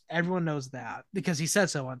retires. Everyone knows that because he said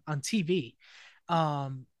so on TV.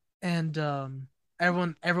 Um and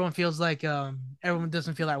everyone feels like everyone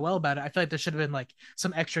doesn't feel that well about it. I feel like there should have been like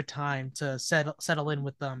some extra time to settle in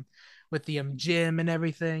with the gym and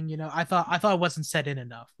everything. I thought it wasn't set in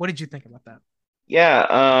enough. What did you think about that? Yeah,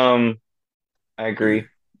 I agree.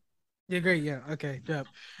 You agree? Yeah. Okay. Yep.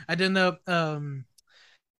 I didn't know.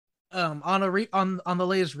 On the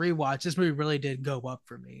latest rewatch, this movie really did go up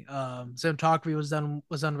for me. Cinematography was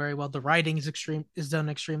done very well. The writing is done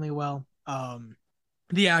extremely well.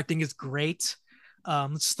 The acting is great.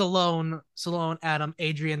 Stallone, Adam,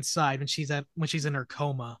 Adrian's side when she's in her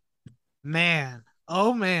coma. Man,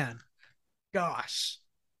 oh man, gosh,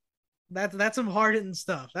 that's some hard hitting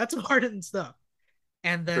stuff. That's some hard hitting stuff.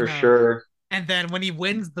 And For then sure. and then when he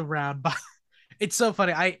wins the round, it's so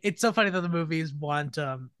funny. It's so funny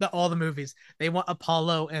that all the movies they want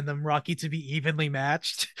Apollo and then Rocky to be evenly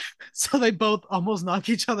matched, so they both almost knock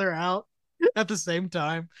each other out at the same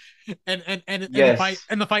time, and Yes,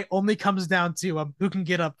 the fight only comes down to who can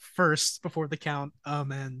get up first before the count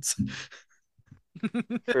ends.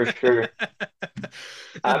 for sure.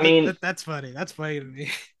 I mean, That's funny. That's funny to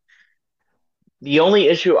me. the only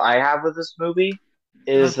issue I have with this movie Uh,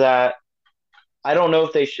 is that I don't know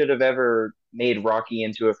if they should have ever made Rocky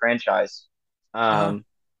into a franchise. uh, Um,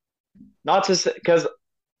 not to say because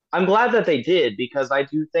I'm glad that they did because I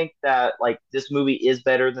do think that like this movie is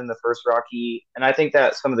better than the first Rocky, and I think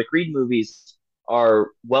that some of the Creed movies are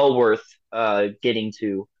well worth getting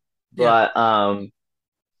to. yeah, But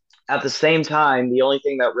at the same time, the only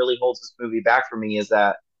thing that really holds this movie back for me is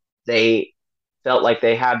that they felt like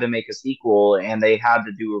they had to make a sequel and they had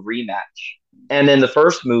to do a rematch. And in the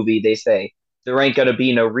first movie, they say there ain't gonna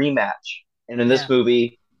be no rematch, and in this yeah.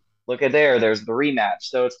 movie, look at there's the rematch.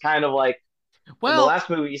 So it's kind of like in the Well, last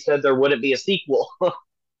movie, you said there wouldn't be a sequel,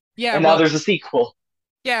 yeah. and now Well, there's a sequel.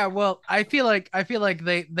 yeah, well, I feel like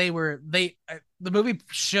the movie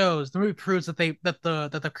proves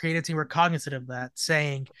that the creative team were cognizant of that,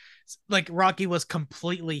 saying like Rocky was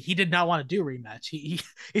completely he did not want to do a rematch.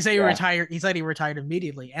 He said he Yeah. retired. He said he retired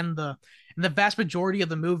immediately, and the vast majority of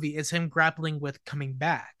the movie is him grappling with coming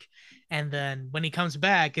back. And then when he comes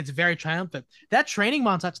back, it's very triumphant. That training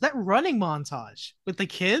montage, that running montage with the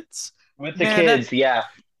kids, With the man, that kids, yeah,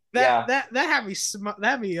 that yeah, that that had me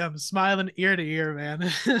smiling ear to ear, man.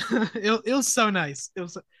 It was so nice. It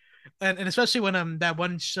was, and especially when that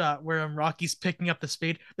one shot where Rocky's picking up the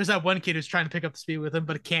speed. There's that one kid who's trying to pick up the speed with him,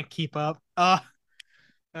 but it can't keep up. Uh,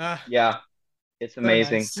 yeah. It's so amazing.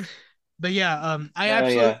 nice. But yeah, No,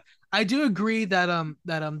 yeah, I do agree that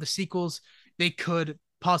the sequels they could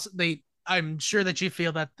possibly. I'm sure that you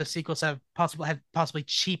feel that the sequels have possibly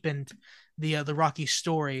cheapened the Rocky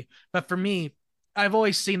story, but for me, I've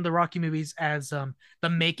always seen the Rocky movies as the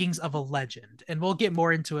makings of a legend, and we'll get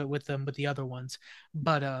more into it with them with the other ones.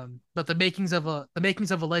 But the makings of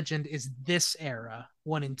a legend is this era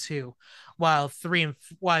 1 and 2, while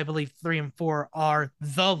I believe 3 and 4 are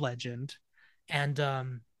the legend, and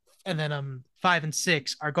then 5 and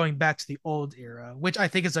 6 are going back to the old era, which I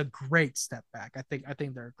think is a great step back. I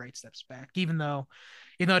think they're great steps back, even though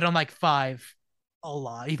I don't like 5 a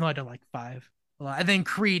lot, even though I don't like 5 a lot. I think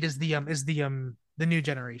Creed is the new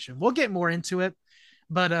generation. We'll get more into it,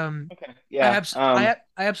 but okay, I yeah. I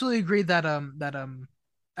absolutely agree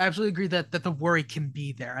I absolutely agree that the worry can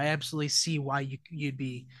be there. I absolutely see why you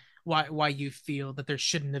feel that there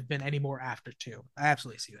shouldn't have been any more after 2. I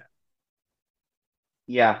absolutely see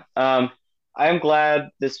Yeah. I am glad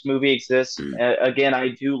this movie exists. that. Again, I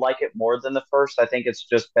do like it more than the first. I think it's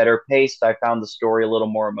just better paced. I found the story a little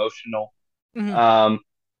more emotional. Mhm. Um,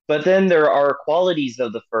 but then there are qualities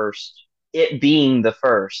of the first, it being the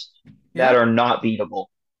first, that Yeah, are not beatable,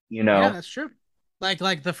 you yeah, know. that's true.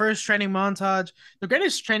 like the first training montage, the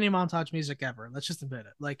greatest training montage music ever. Let's just admit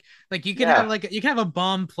it. Like you can have Yeah. like you can have a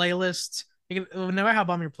bomb playlist. No matter how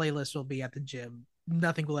bomb your playlist will be at the gym,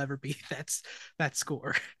 nothing will ever be that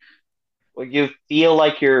score. Well, you feel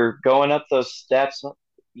like you're going up those steps,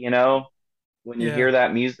 you know, when you Yeah, hear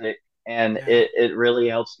that music, and yeah. it really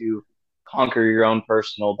helps you conquer your own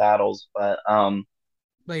personal battles. But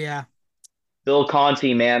But yeah, Bill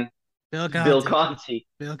Conti, man, Bill Bill Conti. Conti.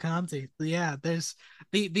 Bill Conti. Yeah, there's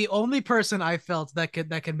the only person I felt that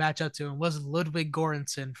could match up to him was Ludwig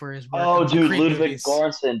Göransson for his work Oh, on the dude, Creed Ludwig movies.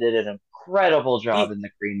 Göransson did an incredible job He in the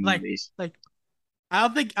Creed like movies. like I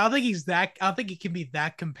don't think he can be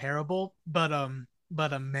that comparable, but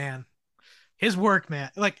man, his work,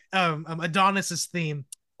 man, Adonis's theme.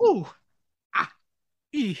 Ooh, ah,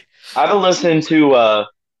 ee. I've been listening to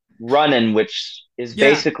Runnin', which is Yeah,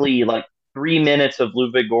 basically like 3 minutes of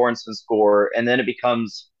Ludwig Göransson's score, and then it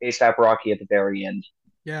becomes ASAP Rocky at the very end.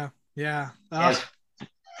 yeah, yeah. And it's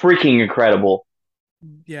freaking incredible.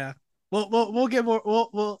 Yeah. We'll get more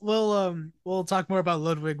we'll talk more about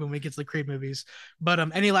Ludwig when we get to the Creed movies. But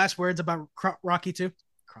any last words about Rocky 2?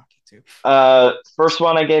 Rocky 2. First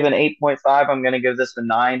one I gave an 8.5. I'm gonna give this a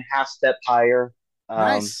 9, half step higher. Um,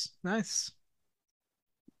 Nice. Nice.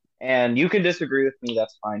 and you can disagree with me,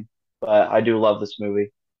 that's fine. But I do love this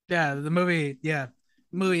movie. Yeah, the movie, yeah.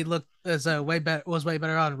 Movie looked as way better was way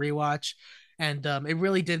better on rewatch. And it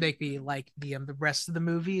really did make me like the rest of the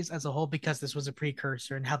movies as a whole because this was a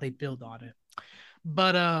precursor and how they build on it.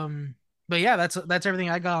 But but yeah, that's everything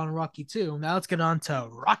I got on Rocky 2. Now let's get on to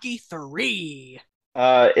Rocky 3.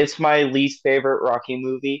 It's my least favorite Rocky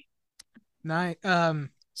movie. Nice.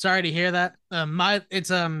 Sorry to hear that. It's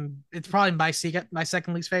probably my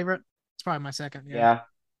second least favorite. It's probably my second. Yeah.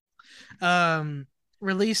 Yeah. Um,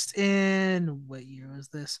 released in what year was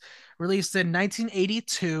this? Released in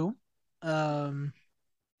 1982. Um,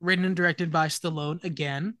 written and directed by Stallone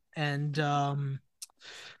again. And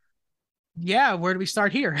yeah, where do we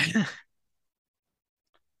start here?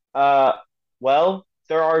 Uh, well,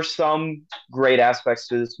 there are some great aspects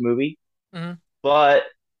to this movie, Mhm, but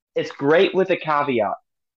it's great with a caveat.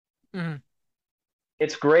 mhm.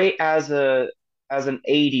 It's great as an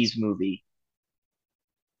 80s movie.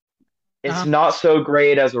 It's Uh-huh. not so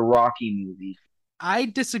great as a Rocky movie. I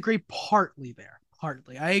disagree partly there.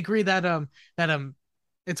 Partly. I agree that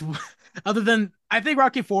it's other than I think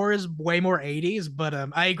Rocky 4 is way more 80s, but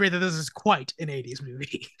I agree that this is quite an 80s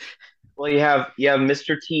movie. Well, you have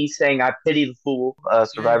Mr. T saying "I pity the fool," Yeah, you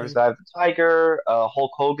Survivor's do. Eye of the Tiger,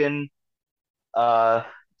 Hulk Hogan, uh,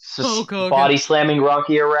 Hulk just Hogan. body slamming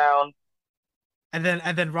Rocky around. And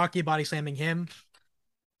then Rocky body slamming him.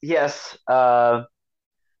 Yes,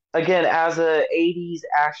 again, as a 80s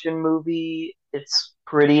action movie, it's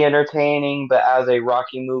pretty entertaining, but as a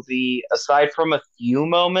Rocky movie, aside from a few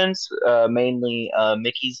moments, mainly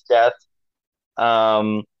Mickey's death,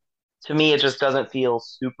 um, to me, it just doesn't feel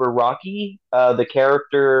super Rocky. The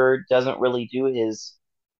character doesn't really do his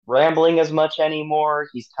rambling as much anymore.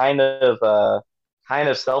 He's kind of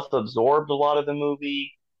self-absorbed a lot of the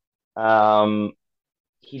movie. Um,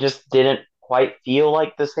 he just didn't quite feel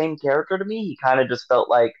like the same character to me. He kind of just felt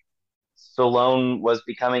like Stallone was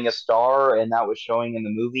becoming a star, and that was showing in the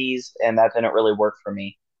movies, and that didn't really work for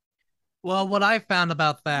me. Well, what I found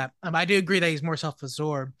about that, I do agree that he's more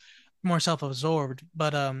self-absorbed,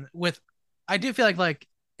 but with I do feel like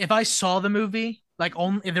if I saw the movie, like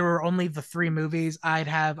only if there were only the three movies, I'd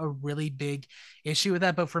have a really big issue with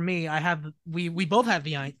that. But for me, we both have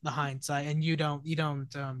the hindsight, and you don't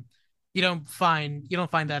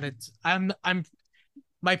find that it's I'm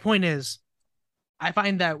my point is I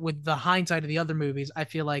find that with the hindsight of the other movies, I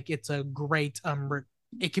feel like it's a great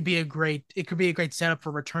it could be a great setup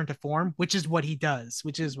for return to form, which is what he does.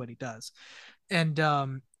 And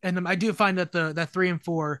I do find that the that 3 and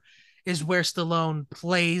 4 is where Stallone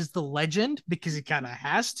plays the legend because he kind of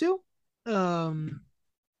has to. Um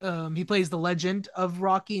he plays the legend of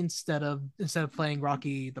Rocky instead of playing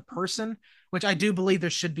Rocky the person, which I do believe there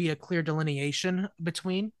should be a clear delineation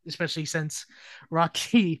between, especially since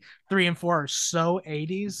Rocky 3 and 4 are so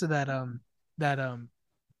 80s that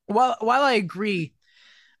while I agree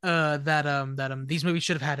that these movies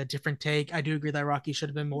should have had a different take, I do agree that Rocky should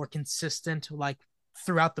have been more consistent like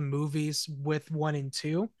throughout the movies with 1 and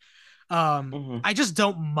 2. Hmm. I just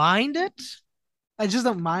don't mind it. I just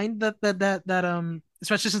don't mind that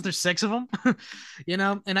especially since there's 6 of them,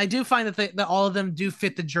 and I do find that all of them do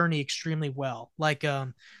fit the journey extremely well.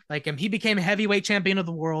 He became heavyweight champion of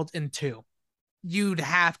the world in 2. You'd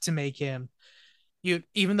have to make him you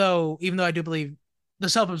even though I do believe the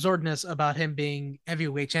self-absorbedness about him being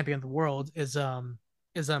heavyweight champion of the world is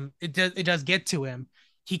is it does get to him.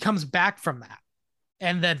 He comes back from that,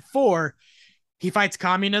 and then 4 he fights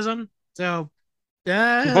communism. So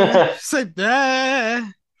it's like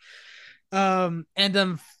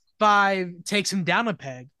and 5 takes him down a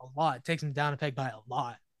peg a lot. Takes him down a peg by a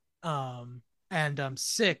lot. And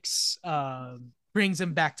 6 brings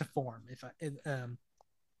him back to form. If I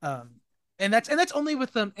um and that's only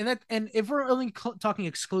with them and if we're only talking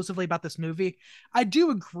exclusively about this movie, I do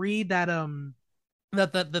agree that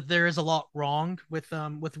that there is a lot wrong with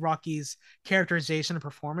Rocky's characterization and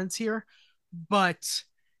performance here, but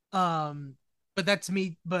um but that's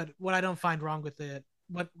me. But what I don't find wrong with it,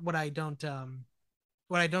 what I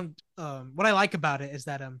like about it is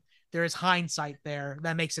that there is hindsight there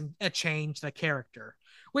that makes him a change the character,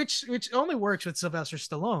 which only works with Sylvester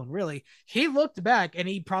Stallone. Really, he looked back and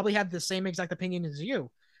he probably had the same exact opinion as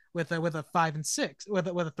you with a 5 and 6, with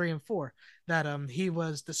a 3 and 4, that he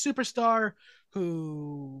was the superstar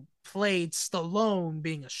who played Stallone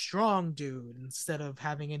being a strong dude instead of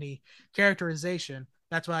having any characterization.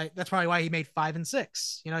 That's probably why he made 5 and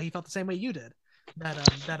 6. He felt the same way you did.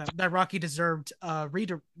 That Rocky deserved a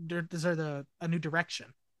new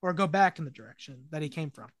direction, or go back in the direction that he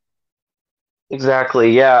came from.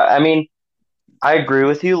 Exactly. Yeah. I mean, I agree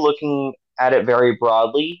with you looking at it very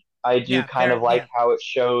broadly. I do Yeah, kind of very like yeah. how it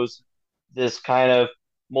shows this kind of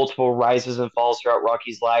multiple rises and falls throughout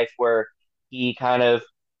Rocky's life where he kind of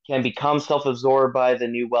can become self-absorbed by the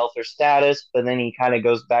new wealth or status, but then he kind of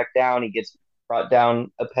goes back down. He gets brought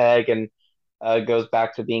down a peg and goes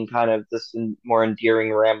back to being kind of this more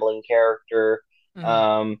endearing, rambling character. Mhm.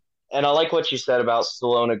 Um, and I like what you said about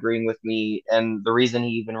Stallone agreeing with me. And the reason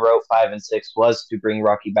he even wrote 5 and 6 was to bring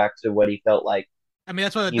Rocky back to what he felt like I mean,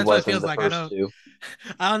 he that's what it was in feels the like. I first don't two.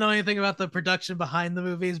 I don't know anything about the production behind the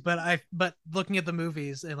movies, but looking at the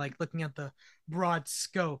movies and like looking at the broad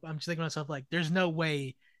scope, I'm just thinking to myself like, there's no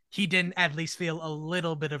way he didn't at least feel a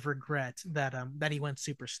little bit of regret that he went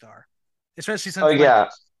superstar, especially Oh since like yeah,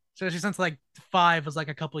 especially since like 5 was like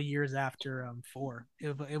a couple years after 4.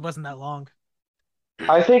 It wasn't that long.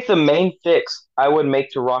 I think the main fix I would make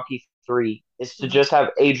to Rocky 3 is to Mhm. just have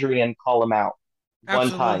Adrian call him out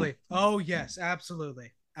one time. Absolutely. Oh yes,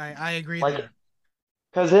 absolutely. I agree Like, there.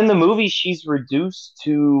 because in the movie she's reduced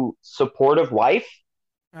to supportive wife.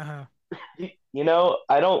 Uh huh.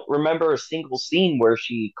 I don't remember a single scene where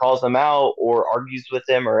she calls him out or argues with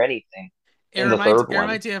him or anything It in the reminds third it one.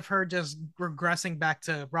 reminds me of her just regressing back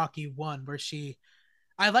to Rocky 1, where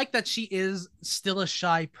I like that she is still a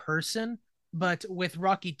shy person, but with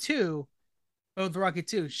Rocky 2,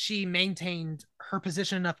 she maintained her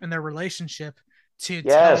position enough in their relationship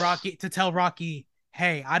Yes. To tell Rocky,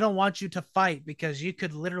 "Hey, I don't want you to fight because you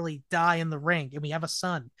could literally die in the ring, and we have a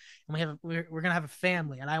son, and we're gonna have a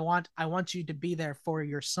family, and I want you to be there for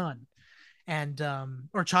your son and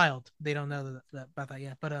or child. They don't know about that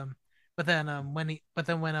yet, but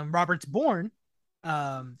then when Robert's born,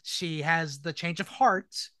 she has the change of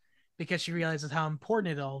heart because she realizes how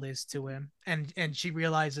important it all is to him, and she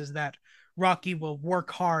realizes that Rocky will work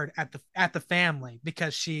hard at the family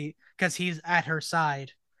because he's at her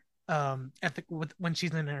side at the when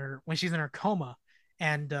she's in her coma,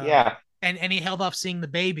 and Yeah. and he held off seeing the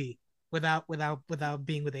baby without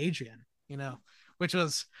being with Adrian, which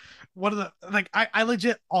was one of the like I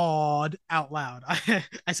legit awed out loud.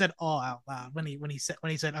 I said awe out loud when he said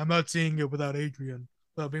I'm not seeing it without Adrian,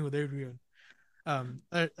 without being with Adrian.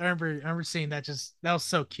 I remember seeing that, just that was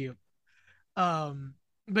so cute. Um,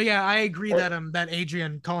 but yeah, I agree Uh, that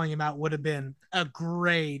Adrian calling him out would have been a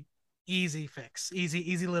great easy fix,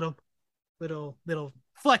 easy little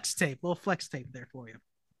flex tape there for you.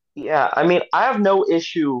 Yeah, I mean, I have no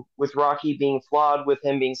issue with Rocky being flawed, with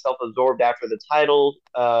him being self-absorbed after the title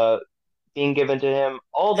being given to him.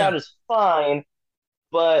 All Yeah, that is fine,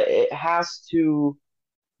 but it has to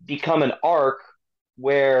become an arc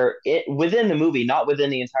where it within the movie, not within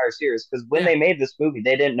the entire series. Because when yeah, they made this movie,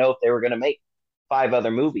 they didn't know if they were going to make 5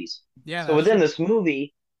 other movies. yeah. So That's within true. this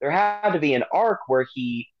movie, there had to be an arc where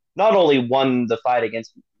he not only won the fight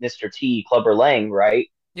against Mr. T, Clubber Lang, right,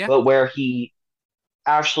 Yeah, but where he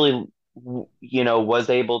actually, was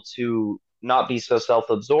able to not be so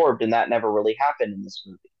self-absorbed, and that never really happened in this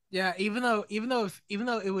movie. yeah. Even though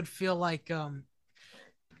it would feel like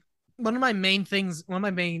one of my main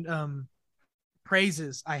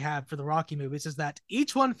praises I have for the Rocky movies is that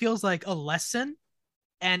each one feels like a lesson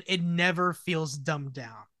and it never feels dumbed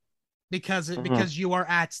down Mm-hmm. because you are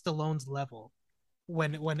at Stallone's level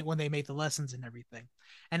when they make the lessons and everything.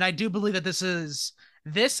 And I do believe that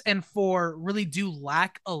this and 4 really do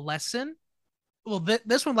lack a lesson. Well,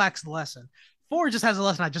 this one lacks the lesson. 4 just has a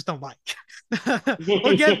lesson I just don't like.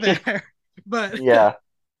 We'll get there. but Yeah,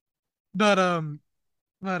 but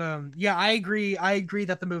yeah, I agree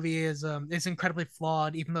that the movie is incredibly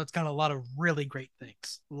flawed, even though it's got a lot of really great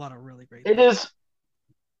things. A lot of really great it things. is.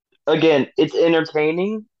 Again, it's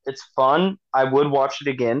entertaining. It's fun. I would watch it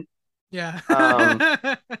again. Yeah. Um,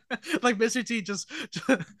 Like Mr. T just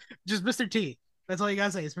Mr. T. That's all you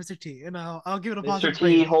gotta say is Mr. T. And I'll give it a Mr. positive T,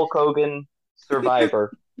 rating. Hulk Hogan,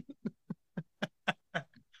 Survivor.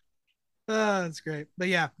 That's great. But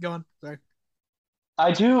yeah, go on. Sorry.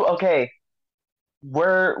 I do okay.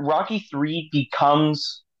 Where Rocky 3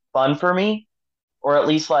 becomes fun for me, or at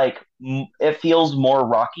least like it feels more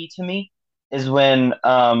Rocky to me, is when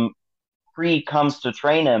Creed comes to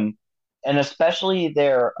train him, and especially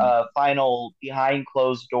their final behind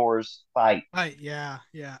closed doors fight. Yeah,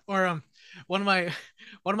 yeah. Or one of my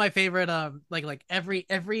one of my favorite like every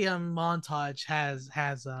montage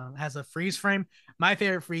has a freeze frame. My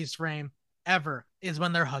favorite freeze frame ever is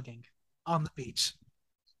when they're hugging on the beach.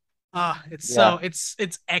 Ah, Yeah,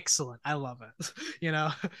 it's excellent. I love it. You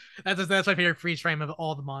know, that's my favorite freeze frame of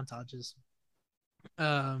all the montages.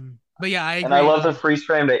 But yeah, I and I agree. love the freeze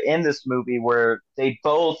frame to end this movie where they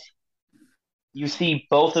both you see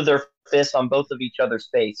both of their fists on both of each other's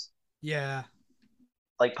face, Yeah,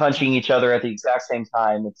 like uh, punching each other at the exact same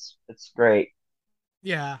time. It's great.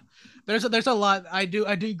 yeah. There's a lot. I do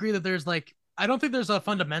agree that there's like I don't think there's a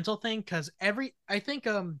fundamental thing because every I think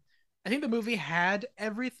the movie had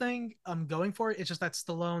everything going for it. It's just that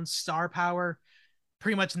Stallone's star power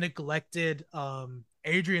pretty much neglected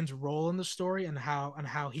Adrian's role in the story and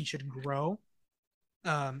how he should grow.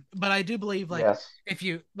 But I do believe like Yes. if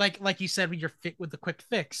you like you said with your fit with the quick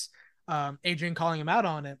fix, Adrian calling him out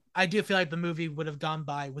on it, I do feel like the movie would have gone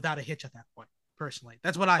by without a hitch at that point. Personally,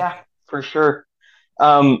 that's what I Yeah, feel. for sure.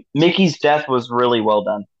 Mickey's death was really well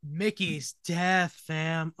done. Mickey's death,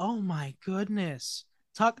 fam. Oh my goodness.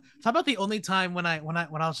 Talk about the only time when I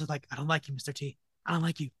was just like, I don't like you, Mr. T. I don't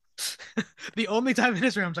like you. The only time in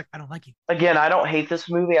history I was like, I don't like you. Again, I don't hate this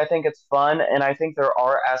movie. I think it's fun, and I think there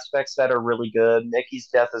are aspects that are really good. Mickey's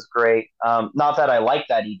death is great. Not that I like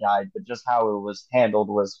that he died, but just how it was handled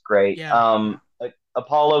was great. Yeah, yeah. Like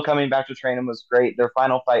Apollo coming back to train him was great. Their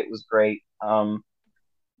final fight was great.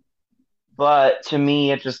 But to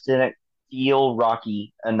me, it just didn't feel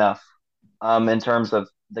Rocky enough. In terms of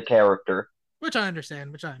the character. Which I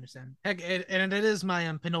understand, which I understand. Heck, and it is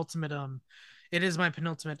my penultimate it is my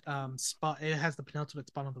penultimate spot. It has the penultimate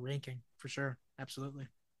spot on the ranking for sure. Absolutely.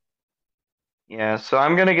 Yeah, so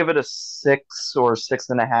I'm gonna give it a 6 or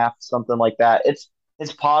 6.5, something like that. It's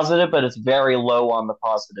positive, but it's very low on the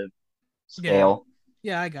positive Yeah. scale.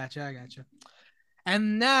 Yeah, I got you. I got you.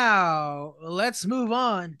 And now let's move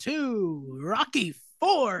on to Rocky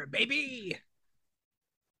 4, baby.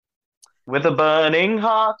 With a burning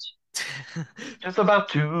heart, just about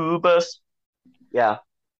to burst. Yeah,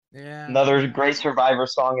 Yeah. another great Survivor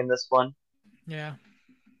song in this one. Yeah.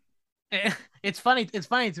 It's funny. It's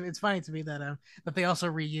funny to me that they also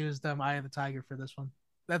reused Eye of the Tiger for this one.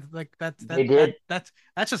 That's like They did. that's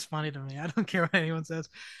just funny to me. I don't care what anyone says.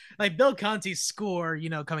 Like Bill Conti's score,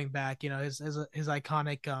 coming back, his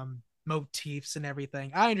iconic motifs and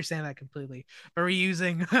everything. I understand that completely. But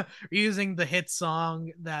reusing reusing the hit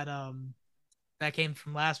song that came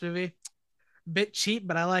from last movie, bit cheap,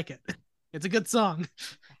 but I like it. It's a good song.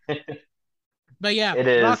 But yeah, It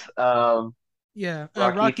is. Rocky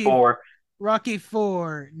Rocky 4. Rocky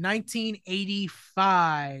 4,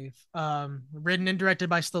 1985, written and directed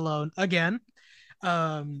by Stallone again.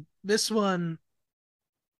 This one,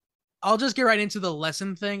 I'll just get right into the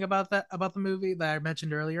lesson thing about the movie that I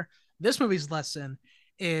mentioned earlier. This movie's lesson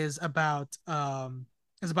is about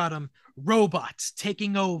robots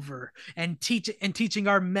taking over and teaching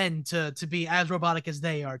our men to be as robotic as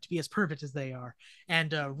they are, to be as perfect as they are.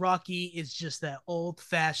 And Rocky is just that old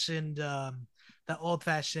fashioned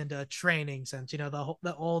training sense,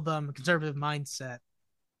 the old conservative mindset.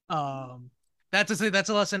 That to say that's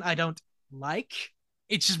a lesson I don't like.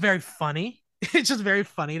 It's just very funny. It's just very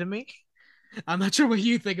funny to me. I'm not sure what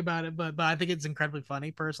you think about it, but I think it's incredibly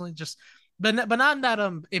funny personally. Just but not in that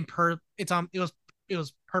it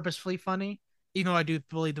was purposefully funny. Even though I do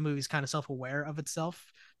believe the movie's kind of self aware of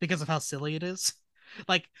itself because of how silly it is.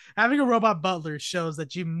 Like having a robot butler shows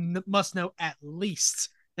that you must know at least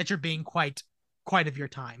that you're being quite of your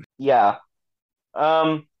time. Yeah.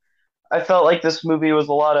 Um, I felt like this movie was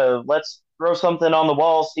a lot of let's throw something on the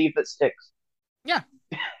wall, see if it sticks. Yeah,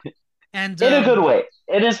 and In a good way.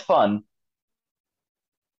 It is fun.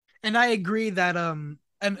 I agree that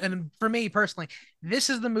and for me personally, this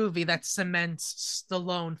is the movie that cements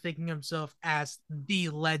Stallone thinking of himself as the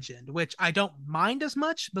legend, which I don't mind as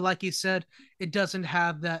much, but like you said, it doesn't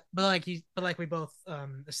have that. But like we both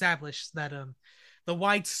established that the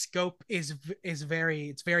wide scope is very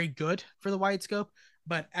it's very good for the wide scope,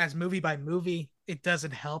 but as movie by movie, it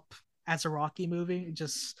doesn't help as a Rocky movie. It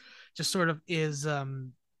just sort of is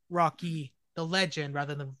Rocky the legend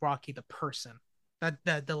rather than Rocky the person.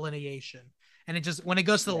 That delineation. And it just when it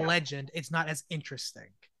goes to the Yeah. legend, it's not as interesting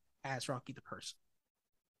as Rocky the person.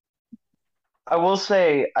 I will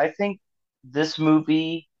say, I think this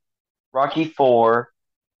movie, Rocky 4,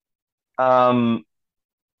 um,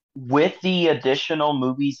 with the additional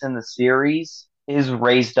movies in the series, is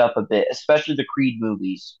raised up a bit, especially the Creed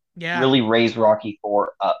movies. Yeah, Really raised Rocky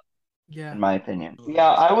 4 up, yeah, in my opinion. Yeah,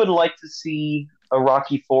 I would like to see a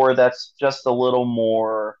Rocky 4 that's just a little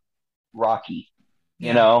more Rocky, you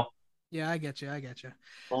yeah, know? yeah. I get you. I get you.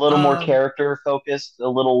 A little more Um. character focused, a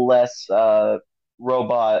little less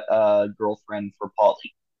robot girlfriend for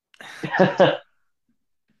Polly. That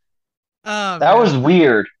Oh was man,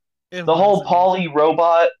 weird. it The was. whole It was. Polly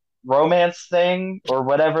robot romance thing, or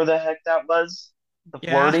whatever the heck that was, the Yeah.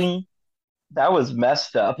 flirting, that was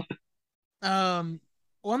messed up. Um.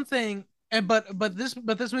 One thing, and but this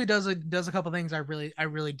movie does a couple things I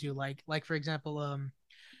really do like. Like for example,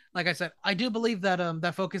 like I said, I do believe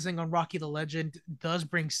that focusing on Rocky the Legend does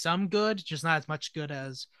bring some good, just not as much good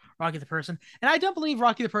as Rocky the Person. And I don't believe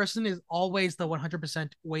Rocky the Person is always the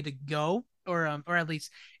 100% way to go, or at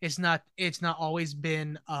least it's not always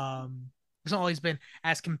been it's not always been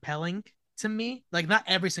as compelling to me. Like not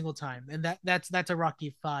every single time, and that's a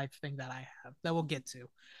Rocky 5 thing that I have that we'll get to.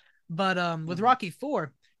 But with Mhm. Rocky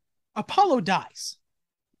 4, Apollo dies,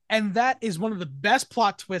 and that is one of the best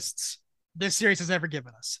plot twists this series has ever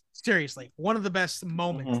given us. Seriously, one of the best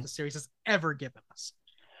moments Mhm. the series has ever given us.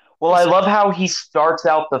 Well, I So, love how he starts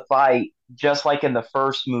out the fight just like in the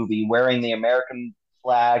first movie, wearing the American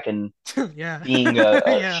flag and yeah, being a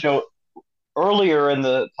yeah, show. Earlier in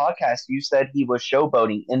the podcast, you said he was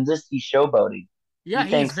showboating. In this, he's showboating. yeah. He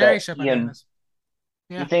He is thinks very that shut in this.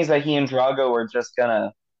 he Yeah, thinks that he and Drago are just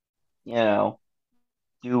gonna, you know,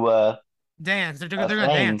 do dance. They're a gonna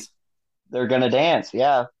thing. dance, They're gonna dance,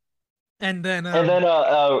 yeah. and then And then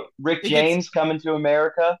Rick it gets. James coming to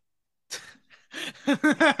America.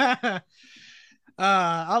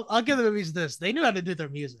 I'll give the movies this. They knew how to do their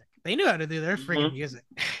music. They knew how to do their freaking Hmm. music.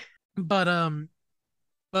 But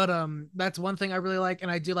that's one thing I really like,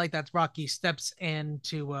 and I do like that Rocky steps in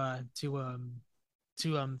to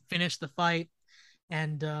finish the fight,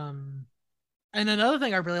 and another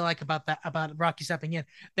thing I really like about that about Rocky stepping in,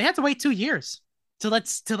 they had to wait 2 years to let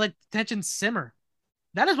tension simmer.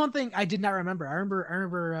 That is one thing I did not remember. I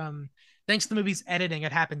remember thanks to the movie's editing,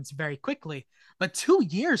 it happens very quickly, but 2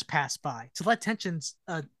 years passed by to let tensions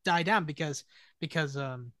die down because because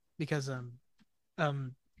um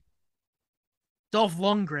Dolph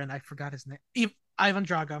Lundgren, I forgot his name. Ivan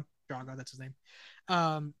Drago. Drago, that's his name.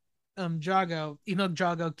 Um, Drago,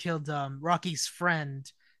 Drago killed Rocky's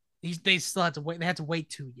friend. They still had to wait. They had to wait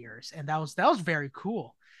 2 years, and that was very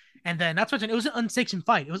cool. And then that's what it was an unsanctioned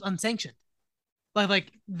fight. It was unsanctioned.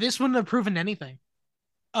 Like this wouldn't have proven anything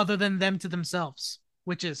other than them to themselves,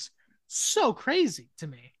 which is so crazy to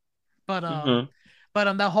me. But Hmm.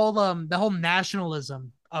 the whole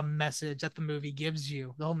nationalism message that the movie gives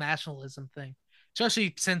you, the whole nationalism thing,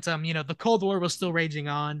 especially since the Cold War was still raging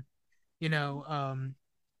on, you know,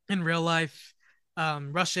 in real life,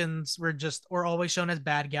 Russians were always shown as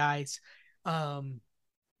bad guys. Um,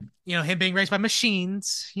 him being raised by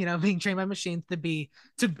machines, being trained by machines to be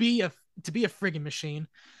a to be a friggin' machine.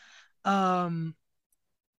 Um,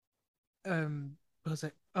 what was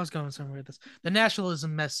it? I was going somewhere with this. The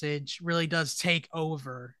nationalism message really does take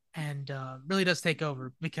over, and really does take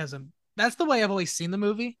over because that's the way I've always seen the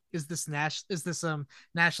movie. Is this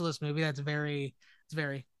nationalist movie that's very it's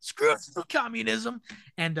very screw communism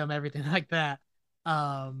and everything like that.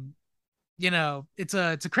 Um, it's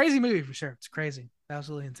a crazy movie for sure. It's crazy,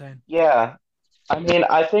 absolutely insane. Yeah, I mean,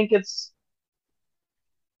 I think it's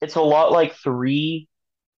a lot like three,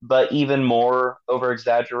 but even more over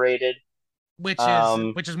exaggerated. Which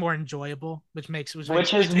is more enjoyable,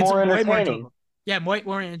 Which is it's more way more entertaining. enjoyable. Yeah, way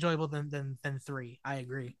more enjoyable than three. I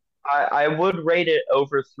agree. I would rate it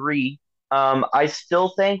over three. I still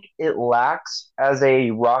think it lacks as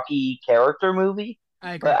a Rocky character movie,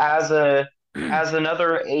 I but agree. as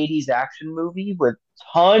another '80s action movie with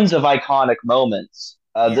tons of iconic moments,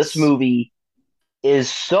 this Yes, movie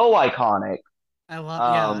is so iconic. I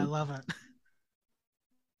Um, love it.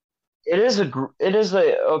 it is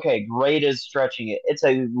a okay, great is stretching it. It's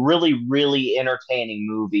a really really entertaining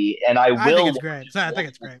movie, and I think it's great. I think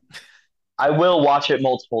it's great. I will watch it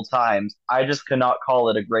multiple times. I just cannot call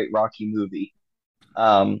it a great Rocky movie.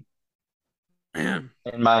 Um,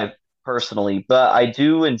 in my personally, but I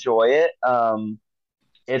do enjoy it.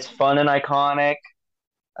 It's fun and iconic.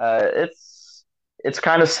 It's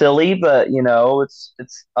kind of silly, but you know, it's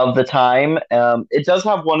of the time. It does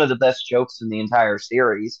have one of the best jokes in the entire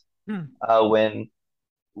series. Hmm. When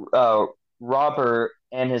uh, Robert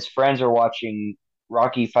and his friends are watching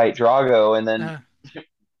Rocky fight Drago, and then Uh,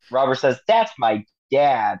 Robert says, "That's my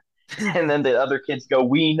dad," and then the other kids go,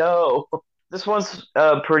 "We know." This one's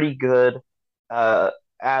pretty good uh,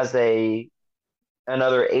 as a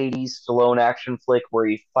another 80s Stallone action flick where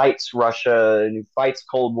he fights Russia and he fights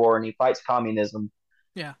Cold War and he fights communism.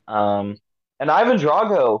 yeah. Um, and Ivan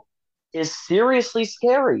Drago is seriously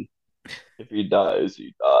scary. If he dies,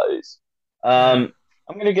 he dies. Yeah.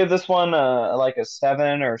 I'm gonna give this one like a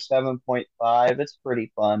 7 or 7.5. It's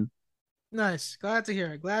pretty fun. Nice. Glad to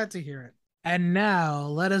hear it. Glad to hear it. And now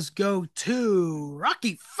let us go to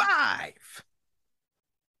Rocky 5.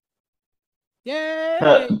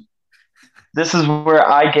 Yay! This is where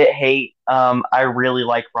I get hate. I really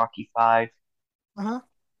like Rocky 5. Uh-huh.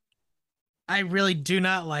 I really do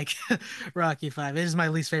not like Rocky 5. It is my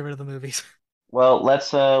least favorite of the movies. Well,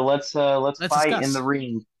 let's Let's fight in the discuss.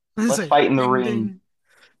 ring. Let's Let's say fight in the ding ring. ding.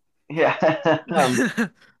 Yeah.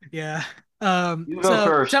 Yeah. You go So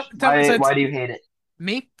first. so Why it's do you hate it?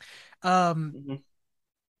 me. Um Mhm.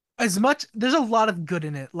 as much there's a lot of good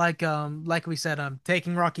in it. Like we said,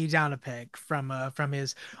 taking Rocky down a peg from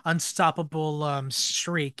his unstoppable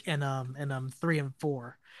streak in 3 and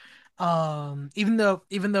 4. Even though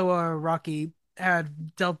Rocky had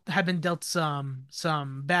been dealt some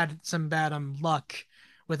bad luck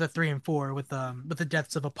with a 3 and 4 with the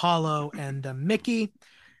deaths of Apollo and Mickey,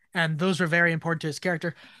 and those were very important to his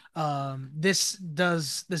character. This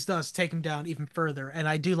does take him down even further, and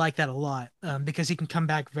I do like that a lot, because he can come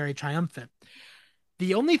back very triumphant.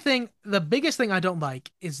 The biggest thing I don't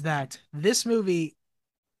like is that this movie,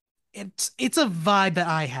 it's a vibe that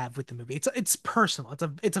I have with the movie. It's personal.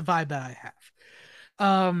 It's a vibe that I have.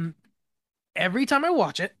 Um, every time I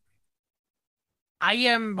watch it, I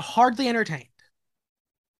am hardly entertained,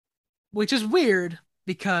 which is weird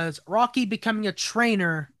because Rocky becoming a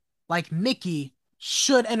trainer like Mickey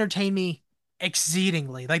should entertain me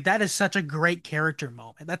exceedingly. Like that is such a great character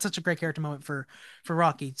moment. That's such a great character moment for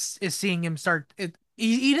Rocky. Is seeing him start it.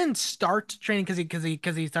 He didn't start training because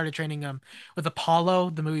he started training with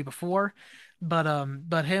Apollo the movie before, but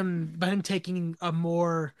him taking a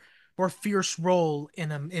more fierce role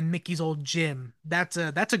in Mickey's old gym. That's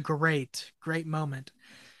a great moment.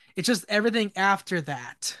 It's just everything after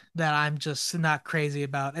that I'm just not crazy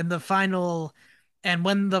about. And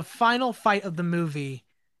when the final fight of the movie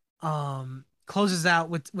closes out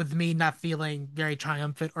with me not feeling very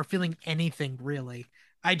triumphant or feeling anything really.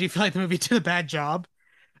 I do feel like the movie did a bad job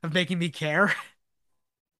of making me care.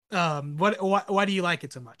 Why do you like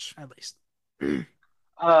it so much, at least?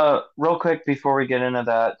 Real quick before we get into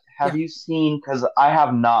that, have Yeah. you seen? Because I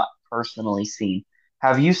have not personally seen.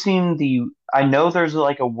 Have you seen the? I know there's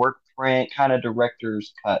like a work print kind of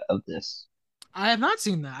director's cut of this. I have not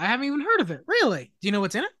seen that. I haven't even heard of it. Really? Do you know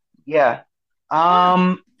what's in it? Yeah. Yeah.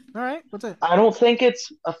 Um, All right. What's it? I don't think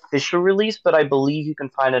it's official release, but I believe you can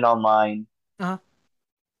find it online. Uh-huh.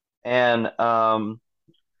 And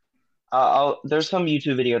there's some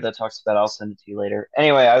YouTube video that talks about it. I'll send it to you later.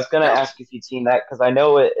 Anyway, I was gonna Yeah. ask if you'd seen that because I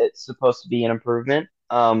know it's supposed to be an improvement.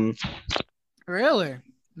 Really?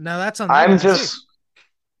 No, that's something I I'm gotta see. just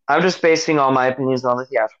I'm just basing all my opinions on the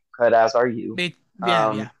theatrical cut, as are you.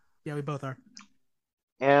 Yeah, Um, yeah. Yeah, we both are.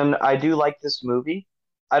 and I do like this movie.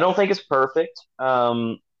 I don't think it's perfect.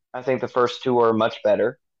 I think the first two are much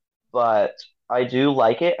better, but I do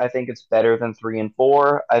like it. I think it's better than 3 and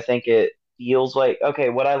 4. I think it feels like okay.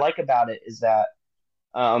 What I like about it is that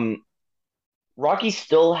um, Rocky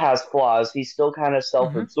still has flaws. He's still kind of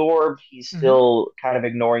Mm-hmm. self-absorbed. He's Mm-hmm. still kind of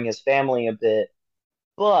ignoring his family a bit,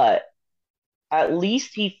 but at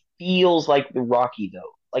least he feels like the Rocky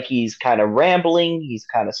though. Like he's kind of rambling, he's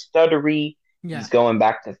kind of stuttery, he's Yeah. going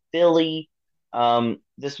back to Philly.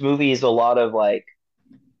 This movie is a lot of like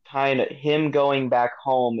kind of him going back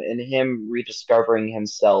home and him rediscovering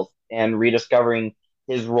himself and rediscovering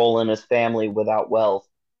his role in his family without wealth.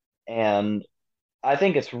 And I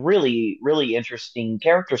think it's really, really interesting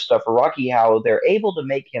character stuff for Rocky, how they're able to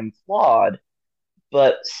make him flawed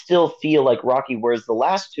but still feel like Rocky. Whereas the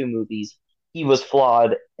last two movies, he was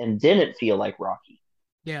flawed and didn't feel like Rocky.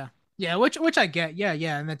 Yeah. Yeah, which I get. Yeah,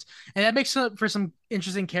 yeah, and that makes up for some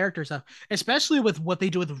interesting character stuff, especially with what they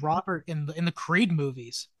do with Robert in the Creed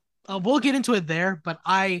movies. We'll get into it there, but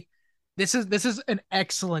I this is an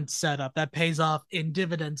excellent setup that pays off in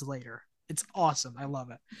dividends later. It's awesome. I love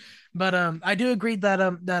it. But I do agree that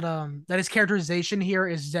that his characterization here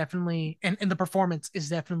is definitely and the performance is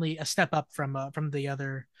definitely a step up from the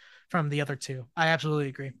other two. I absolutely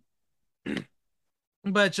agree.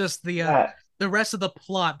 But just Yeah, the rest of the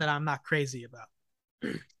plot that I'm not crazy about.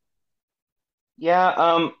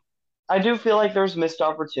 yeah. I do feel like there's missed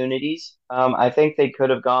opportunities. I think they could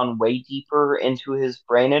have gone way deeper into his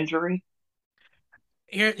brain injury.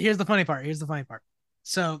 Here's the funny part. Here's the funny part.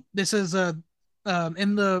 So this is a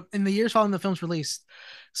in the years following the film's release,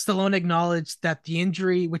 Stallone acknowledged that the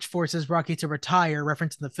injury which forces Rocky to retire,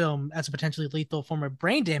 referenced in the film as a potentially lethal form of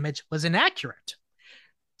brain damage, was inaccurate.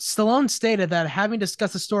 Stallone stated that having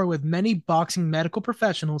discussed the story with many boxing medical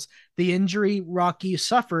professionals, the injury Rocky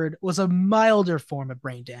suffered was a milder form of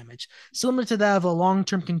brain damage, similar to that of a long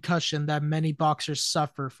term concussion that many boxers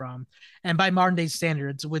suffer from, and by modern day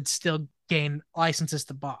standards would still gain licenses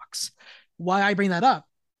to box. Why I bring that up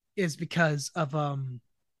is because of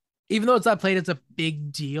even though it's not played as a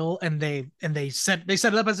big deal and they set it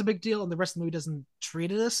up as a big deal and the rest of the movie doesn't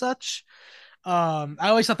treat it as such. I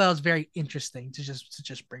always thought that was very interesting to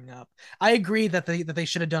just bring up. I agree that they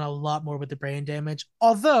should have done a lot more with the brain damage.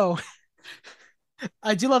 Although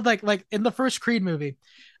I do love like in the first Creed movie,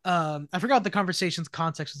 I forgot what the conversation's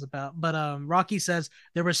context was about, but Rocky says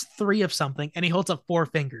there was three of something and he holds up four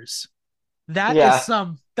fingers. Yeah, That's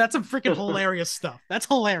some freaking hilarious stuff. That's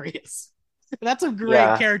hilarious. That's a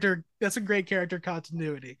great yeah. character. That's a great character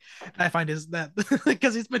continuity. I find is that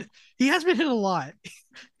because he has been hit a lot.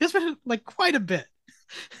 He's been hit like quite a bit.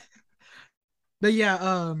 But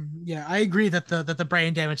yeah, yeah, I agree that the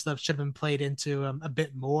brain damage stuff should have been played into a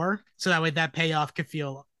bit more, so that way that payoff could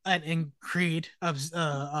feel an in Creed of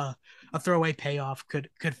a throwaway payoff could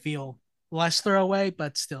feel less throwaway,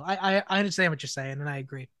 but still, I understand what you're saying, and I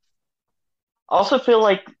agree. Also feel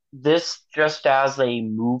like this just as a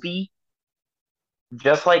movie,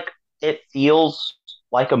 just like it feels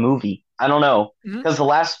like a movie. I don't know, Mhm. because the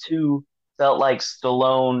last two felt like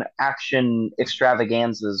Stallone action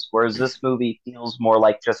extravaganzas, whereas this movie feels more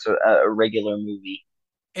like just a regular movie.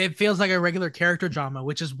 It feels like a regular character drama,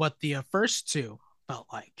 which is what the first two felt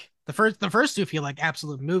like. The first two feel like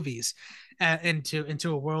absolute movies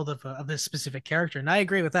into a world of this specific character, and I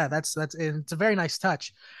agree with that. That's it's a very nice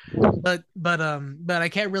touch, but I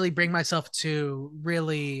can't really bring myself to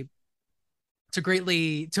really to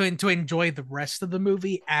greatly to enjoy the rest of the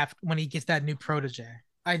movie after when he gets that new protege.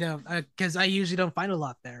 I don't because I usually don't find a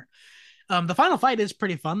lot there. The final fight is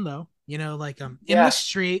pretty fun though. You know, like Yeah,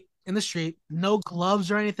 in the street, no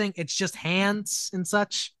gloves or anything. It's just hands and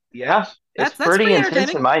such. yeah, it's That's pretty pretty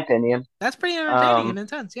intense entertaining. in my opinion. That's pretty entertaining and Um,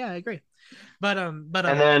 intense. Yeah, I agree.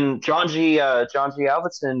 and then John G.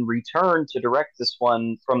 Avildsen returned to direct this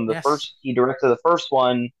one from the yes, first. He directed the first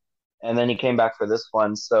one, and then he came back for this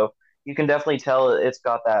one. So you can definitely tell it's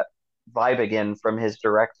got that vibe again from his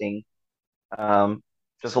directing. Um,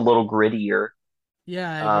 just a little grittier.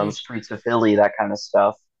 yeah, I agree. Streets of Philly, that kind of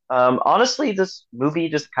stuff. Honestly, this movie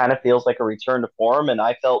just kind of feels like a return to form, and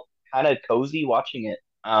I felt kind of cozy watching it.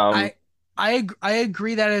 I I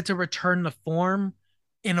agree that it's a return to form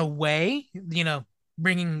in a way. You know,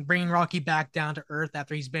 bringing Rocky back down to earth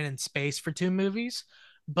after he's been in space for two movies,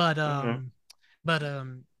 but Mhm.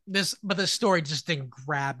 but the story just didn't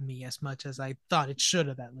grab me as much as I thought it should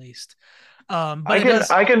have at least. But I it can does.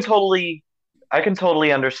 I can totally I can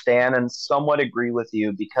totally understand and somewhat agree with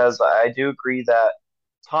you because I do agree that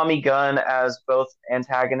Tommy Gunn as both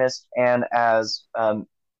antagonist and as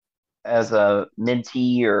a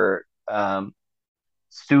mentee or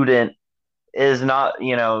student is not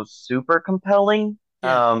super compelling.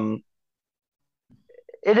 Yeah,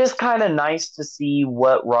 It is kind of nice to see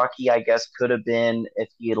what Rocky, I guess, could have been if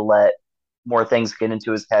he had let more things get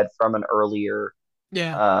into his head from an earlier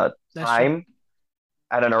yeah, uh, that's true. time,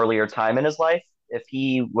 at an earlier time in his life. If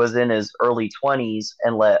he was in his early 20s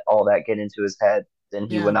and let all that get into his head, then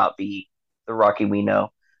he would Yeah, not be the Rocky we know.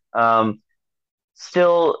 Um,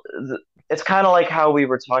 Still, it's kind of like how we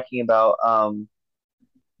were talking about.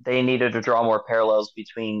 They needed to draw more parallels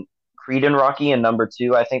between Creed and Rocky, and number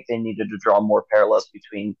two, I think they needed to draw more parallels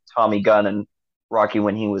between Tommy Gunn and Rocky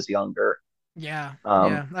when he was younger. yeah,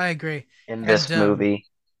 Um, yeah. I agree. in And this movie,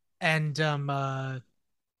 and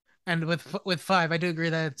and with five, I do agree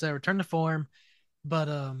that it's a return to form, but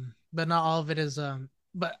not all of it is.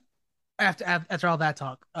 But after all that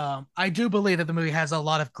talk, I do believe that the movie has a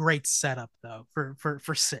lot of great setup though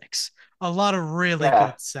for six. A lot of really Yeah.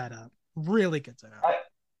 good setup, really good setup. I,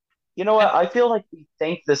 you know And what? I feel like we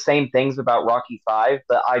think the same things about Rocky 5,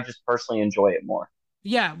 but I just personally enjoy it more.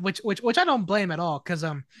 yeah, which I don't blame at all, because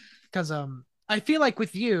I feel like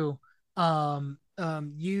with you,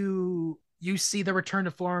 you see the return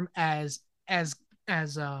to form as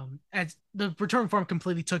the return to form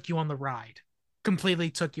completely took you on the ride, completely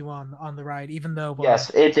took you on the ride, even though Yes,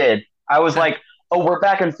 it did. I was yeah, like, oh, we're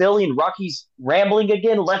back in Philly and Rocky's rambling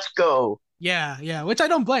again. Let's go. yeah, which I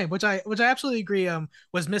don't blame, which I absolutely agree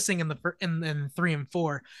was missing in in 3 and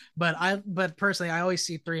 4, but personally I always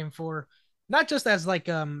see 3 and 4 not just as like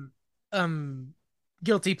um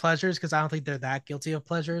guilty pleasures, because I don't think they're that guilty of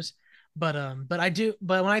pleasures, but I do,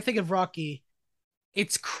 but when I think of Rocky,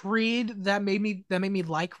 it's Creed that made me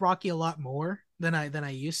like Rocky a lot more than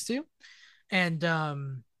I used to, and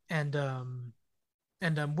and um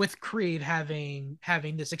with Creed having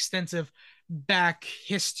this extensive back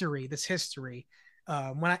history, this history.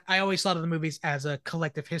 When I always thought of the movies as a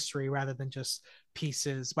collective history rather than just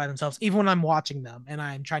pieces by themselves, even when I'm watching them and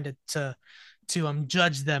I'm trying to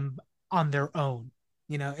judge them on their own.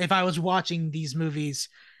 You know, if I was watching these movies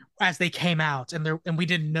as they came out and we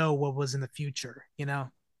didn't know what was in the future, you know,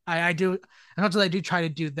 I do, as much as I do try to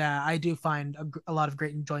do that, I do find a lot of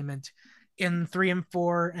great enjoyment in 3 and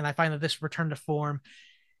 4, and I find that this return to form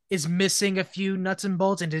is missing a few nuts and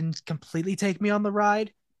bolts and didn't completely take me on the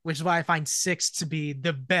ride, which is why I find 6 to be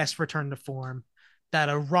the best return to form that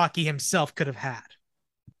a Rocky himself could have had,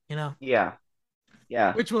 you know, Yeah,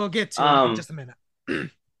 yeah. which we'll get to in Um, just a minute.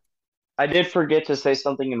 I did forget to say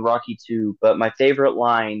something in Rocky 2, but my favorite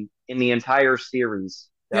line in the entire series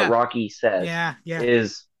that Yeah, Rocky says yeah.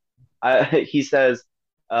 is he says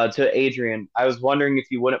to Adrian, I was wondering if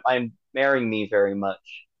you wouldn't mind marrying me very much.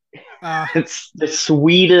 Uh, It's the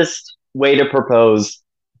sweetest way to propose,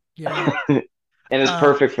 yeah. and it's Uh,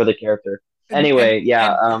 perfect for the character. and Anyway,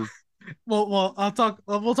 yeah, well,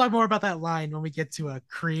 we'll talk more about that line when we get to a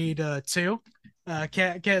Creed 2.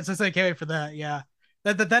 Can't since I can't wait for that. Yeah,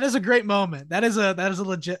 that is a great moment. That is a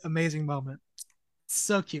legit amazing moment.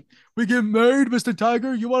 So cute. We get married, Mr.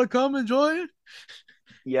 Tiger. You want to come enjoy it?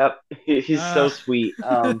 yep, he's so Uh, sweet.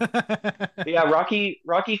 Yeah, Rocky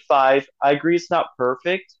 5, I agree it's not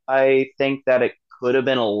perfect. I think that it could have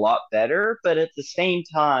been a lot better, but at the same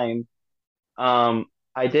time,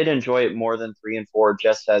 I did enjoy it more than 3 and 4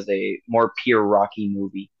 just as a more pure Rocky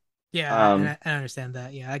movie. yeah, and Um, I understand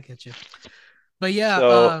that. Yeah, I get you. But yeah,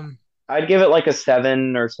 so I'd give it like a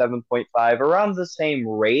 7 or 7.5, around the same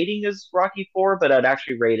rating as Rocky 4, but I'd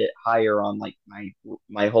actually rate it higher on like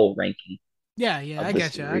my whole ranking yeah, of I the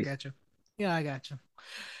get you. I series. get you. Yeah, I got you.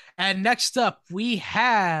 And next up, we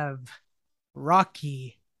have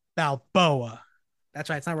Rocky Balboa. That's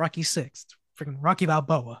right. It's not Rocky Six. It's freaking Rocky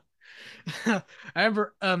Balboa. I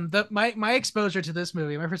remember my exposure to this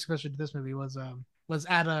movie, my first exposure to this movie was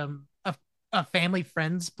at a family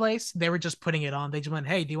friend's place. They were just putting it on. They just went,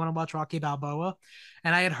 "Hey, do you want to watch Rocky Balboa?"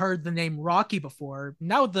 And I had heard the name Rocky before,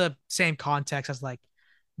 not with the same context as like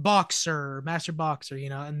boxer, master boxer, you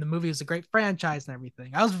know. And the movie was a great franchise and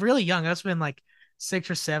everything. I was really young. I was been like 6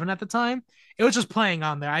 or 7 at the time. It was just playing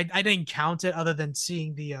on there. I didn't count it other than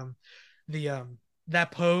seeing the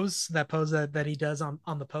that pose that he does on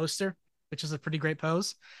the poster, which is a pretty great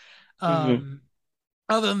pose. Hmm. Um,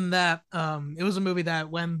 other than that, it was a movie that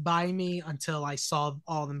went by me until I saw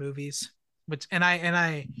all the movies. Which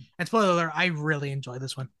and spoiler alert, I really enjoy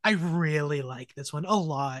this one. I really like this one a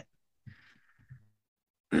lot.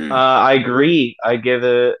 Yeah, I agree. I give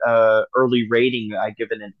it early rating. I give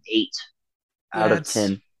it an 8 out of it's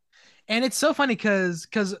 10. and it's so funny because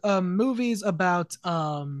movies about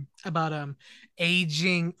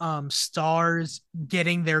aging stars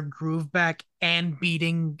getting their groove back and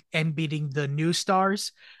beating the new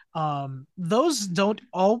stars, those don't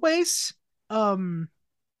always um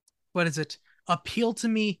what is it, appeal to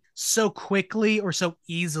me so quickly or so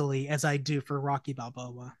easily as I do for Rocky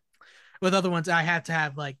Balboa. With other ones, I have to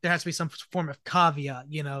have like there has to be some form of caveat,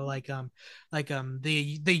 you know,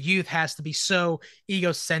 the youth has to be so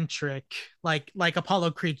egocentric, like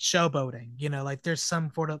Apollo Creed showboating, you know, like there's some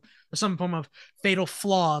form of fatal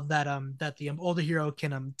flaw that the older hero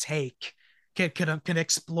can take can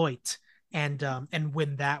exploit and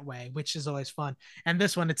win that way, which is always fun. And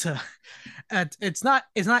this one, it's not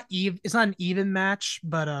an even match,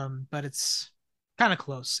 but it's kind of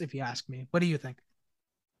close if you ask me. What do you think?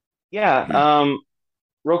 Yeah,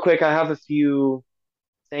 real quick, I have a few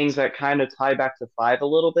things that kind of tie back to 5 a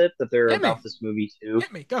little bit, but they're Hit about me. this movie too.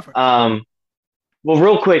 Hit me. Go for it. Um, Well,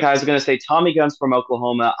 real quick, I was gonna say Tommy Gunn's from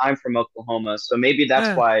Oklahoma. I'm from Oklahoma, so maybe that's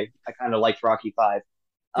Eh, why I kind of liked Rocky Five.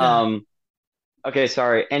 yeah, Um, okay,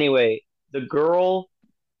 sorry. Anyway, the girl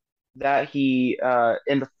that he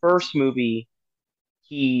in the first movie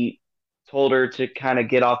he told her to kind of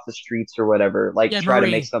get off the streets or whatever, like yeah, try to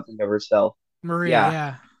make Marie, something of herself. Marie, Yeah,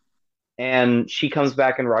 yeah, and she comes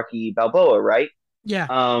back in Rocky Balboa, right? yeah,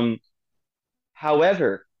 Um,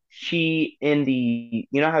 however, she in the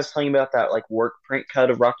you know how I was telling you about that like work print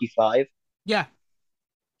cut of Rocky Five? yeah.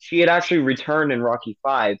 She had actually returned in Rocky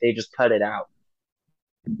Five. They just cut it out.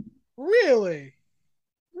 Really?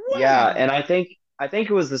 Yeah, and Wow, I think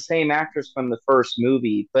it was the same actress from the first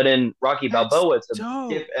movie, but in Rocky that's Balboa, it's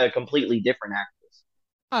dope. a completely different actress.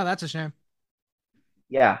 Oh, that's a shame.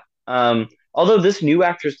 Yeah. Although this new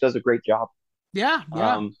actress does a great job. Yeah,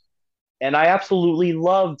 yeah, Um, and I absolutely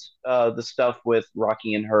loved the stuff with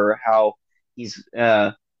Rocky and her, how he's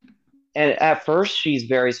and at first she's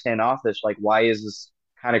very standoffish, like why is this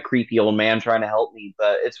kind of creepy old man trying to help me?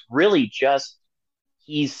 But it's really just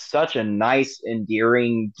he's such a nice,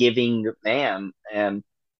 endearing, giving man, and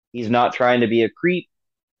he's not trying to be a creep.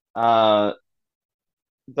 Uh,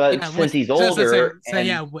 but yeah. since With he's just to say, older, so and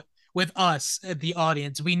yeah, with us, the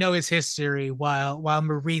audience, we know his history while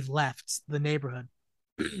Marie left the neighborhood.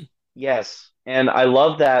 yes, and I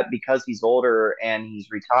love that because he's older and he's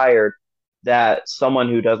retired, that someone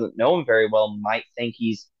who doesn't know him very well might think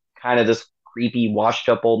he's kind of this creepy, washed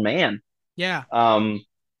up old man. Yeah, Um,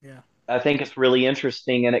 yeah, I think it's really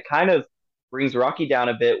interesting, and it kind of brings Rocky down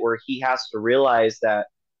a bit where he has to realize that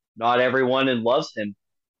not everyone loves him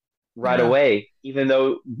right yeah. away, even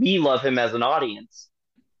though we love him as an audience.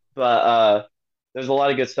 But there's a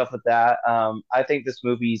lot of good stuff with that. I think this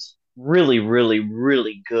movie's really, really,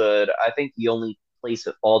 really good. I think the only place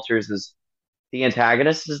it falters is the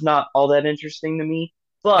antagonist is not all that interesting to me,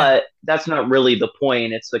 Yeah. but that's not really the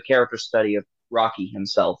point. It's the character study of Rocky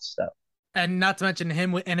himself. So, And not to mention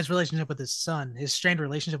him and his relationship with his son, his strained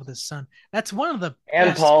relationship with his son. That's one of the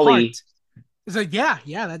and best Paulie, parts. It's like, yeah,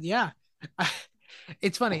 yeah, that, yeah.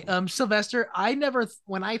 It's funny. Sylvester, I never,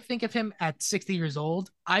 when I think of him at 60 years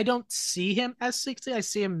old, I don't see him as 60. I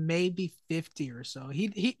see him maybe 50 or so.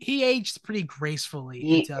 He aged pretty gracefully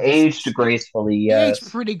in he aged 2006. gracefully. He aged Yes,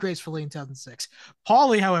 pretty gracefully in 2006.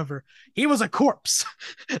 Paulie, however, he was a corpse.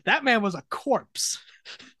 That man was a corpse.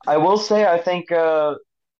 I will say I think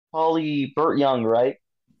Paulie Burt Young, right?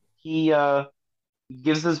 He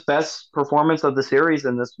gives his best performance of the series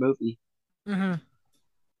in this movie. Mm-hmm.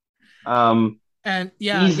 Um, And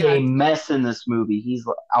yeah, he's yeah, a mess in this movie. He's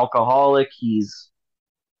alcoholic. He's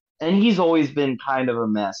always been kind of a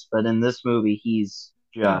mess, but in this movie, he's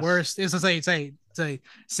the just worst is to say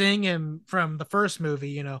seeing him from the first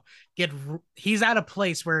movie, get he's at a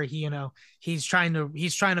place where he's trying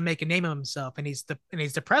to make a name of himself, and he's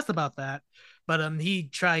depressed about that, but he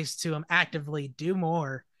tries to actively do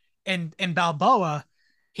more. And in Balboa,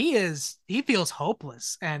 he feels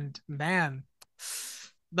hopeless, and man,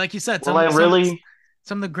 like you said, well, I some really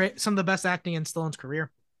some of the best acting in Stallone's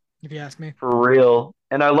career, if you ask me. for real,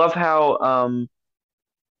 and I love how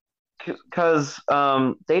because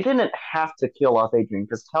they didn't have to kill off Adrian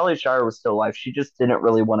because Talia Shire was still alive. She just didn't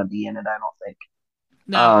really want to be in it. I don't think.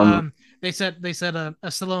 No, Um, they said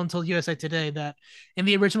Stallone told USA Today that in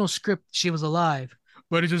the original script she was alive,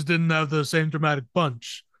 but it just didn't have the same dramatic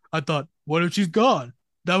punch. I thought, what if she's gone?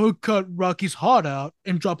 That would cut Rocky's heart out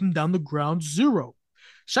and drop him down to ground zero.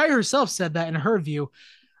 Shire herself said that in her view,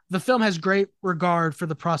 the film has great regard for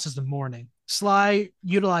the process of mourning. Sly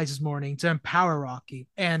utilizes mourning to empower Rocky,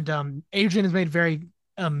 and Adrian is made very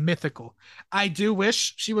mythical. I do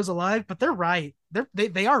wish she was alive, but they're right.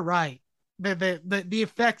 They are right. The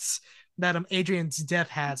effects that Adrian's death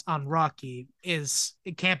has on Rocky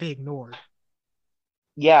it can't be ignored.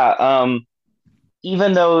 yeah.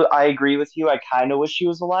 Even though I agree with you, I kind of wish she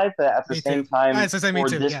was alive, but at the Me same too. time, As I say, me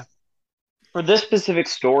too. Yeah. for this specific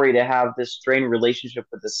story to have this strained relationship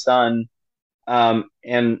with the son,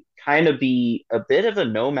 and kind of be a bit of a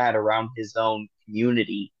nomad around his own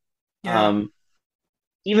community. Yeah. Um,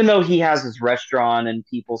 even though he has his restaurant and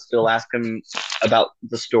people still ask him about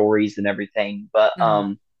the stories and everything, but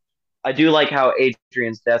Mm-hmm. I do like how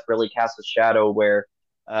Adrian's death really casts a shadow where,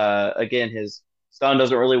 again, his son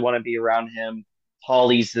doesn't really want to be around him.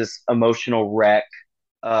 Paulie's this emotional wreck.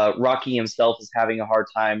 Rocky himself is having a hard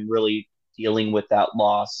time really dealing with that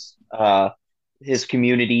loss. His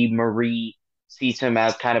community, Marie, sees him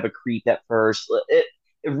as kind of a creep at first. It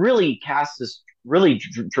really casts this really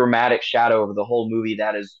dramatic shadow over the whole movie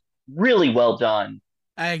that is really well done.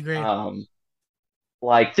 I agree. Um,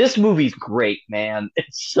 like this movie's great, man.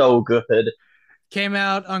 It's so good. came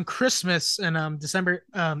out on Christmas in December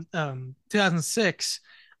 2006.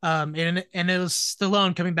 And it was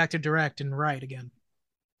Stallone coming back to direct and write again.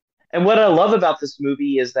 And what I love about this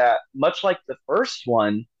movie is that, much like the first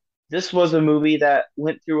one, this was a movie that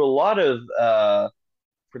went through a lot of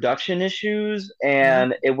production issues, Yeah.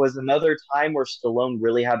 and it was another time where Stallone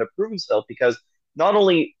really had to prove himself because not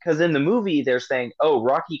only because in the movie they're saying, "Oh,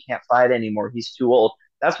 Rocky can't fight anymore; he's too old."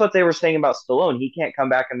 That's what they were saying about Stallone. He can't come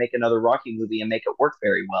back and make another Rocky movie and make it work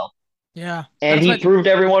very well, Yeah. Not and to he mention, proved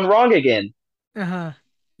everyone wrong again. uh-huh.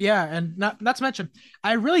 Yeah, and not to mention,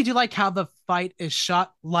 I really do like how the fight is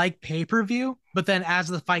shot like pay-per-view, but then as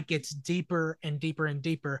the fight gets deeper and deeper and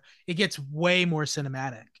deeper, it gets way more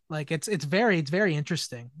cinematic. Like it's very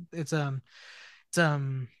interesting. It's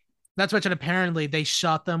not to mention apparently they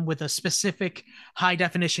shot them with a specific high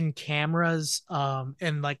definition cameras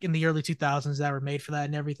and like in the early 2000s that were made for that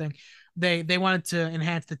and everything. They wanted to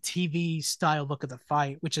enhance the TV style look of the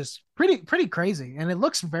fight, which is pretty crazy, and it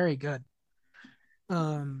looks very good.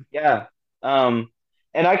 Um, Yeah, um,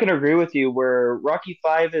 and I can agree with you. Where Rocky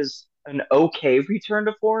Five is an okay return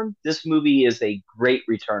to form, this movie is a great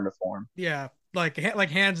return to form. yeah, like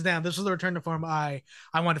hands down, this was the return to form I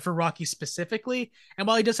wanted for Rocky specifically. And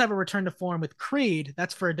while he does have a return to form with Creed,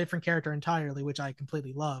 that's for a different character entirely, which I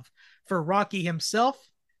completely love. For Rocky himself,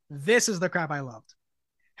 this is the crap I loved.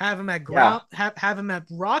 Have him at Yeah, ground, have him at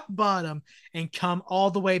rock bottom, and come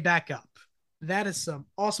all the way back up. That is some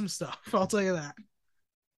awesome stuff. I'll tell you that.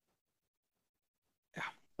 Yeah,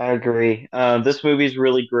 I agree. This movie's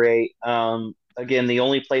really great. Again, the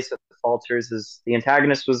only place that falters is the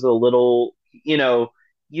antagonist was a little, you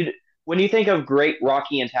when you think of great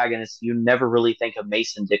Rocky antagonists, you never really think of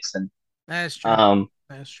Mason Dixon. that is true. Um,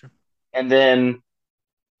 That is true. and then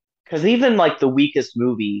because even like the weakest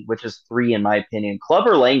movie, which is three in my opinion,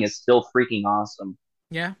 Clubber Lang is still freaking awesome.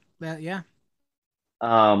 Yeah, that yeah.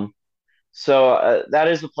 Um, that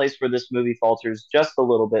is a place where this movie falters just a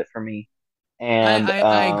little bit for me. I, And I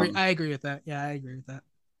I agree. I agree with that. Yeah, I agree with that.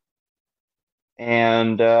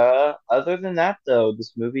 other than that, though,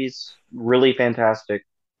 this movie's really fantastic.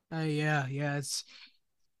 Yeah. It's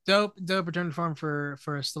dope return to form for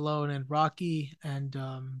Stallone and Rocky, and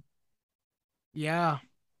yeah,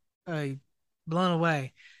 I blown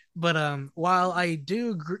away. But while I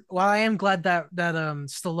am glad that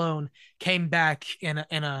Stallone came back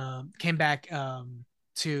came back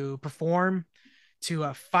to perform,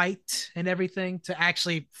 to fight and everything, to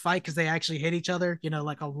actually fight because they actually hit each other,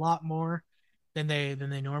 like a lot more than they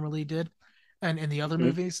normally did, and in the other Mhm.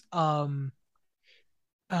 movies.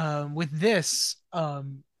 With this,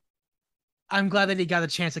 I'm glad that he got a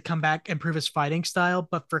chance to come back and prove his fighting style.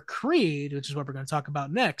 But for Creed, which is what we're going to talk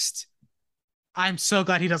about next, I'm so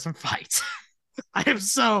glad he doesn't fight. I am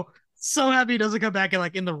so happy he doesn't come back and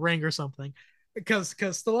like in the ring or something. Because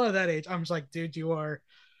still at that age, I'm just like, dude, you are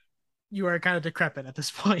kind of decrepit at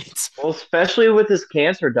this point. Well, especially with his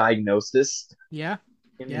cancer diagnosis Yeah,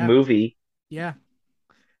 in the yeah, movie. yeah.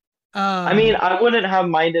 I mean, Um, I wouldn't have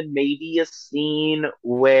minded maybe a scene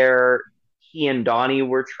where he and Donnie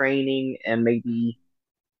were training, and maybe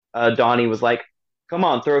Donnie was like, "Come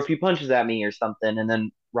on, throw a few punches at me" or something, and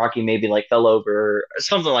then Rocky maybe like fell over or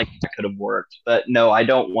something like that could have worked. But no, I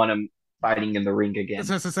don't want him fighting in the ring again.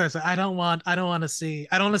 so I don't want to see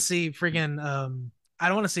freaking I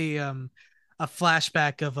don't want to see a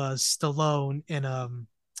flashback of Stallone in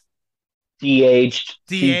De-aged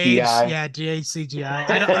DH, CGI. yeah, DH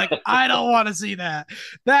CGI. I don't want to see that.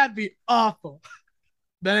 That'd be awful.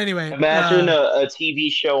 But anyway, Imagine a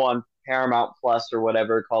TV show on Paramount Plus or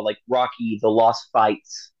whatever called like Rocky: The Lost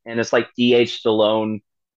Fights, and it's like DH Stallone.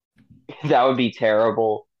 That would be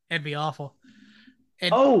terrible. it'd be awful.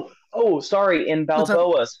 It Oh, sorry. In What's up?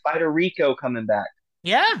 Balboa, Spider Rico coming back,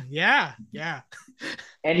 Yeah.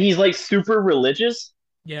 and he's like super religious.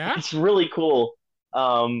 Yeah. It's really cool.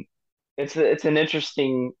 Um, it's an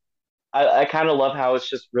interesting. I kind of love how it's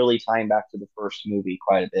just really tying back to the first movie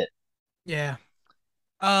quite a bit. Yeah.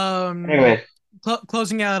 Um Anyway,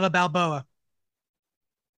 Closing out of Balboa.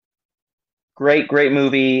 great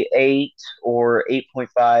movie. 8 or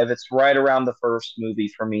 8.5. It's right around the first movie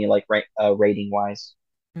for me, like rating wise.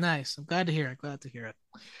 Nice. I'm glad to hear it. Glad to hear it.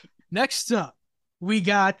 Next up, we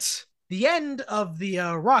got the end of the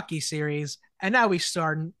Rocky series, and now we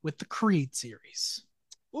starting with the Creed series.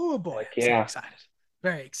 Oh boy, Like, I'm so yeah. excited.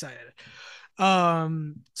 Very excited.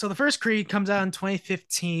 So the first Creed comes out in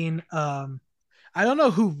 2015. I don't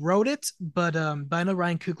know who wrote it, but I know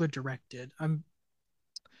Ryan Coogler directed.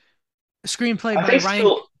 Screenplay I by think Ryan.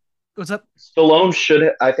 still What's up? Stallone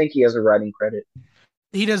should. I think he has a writing credit.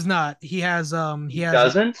 He does not. He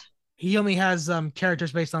doesn't. He only has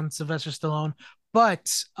characters based on Sylvester Stallone,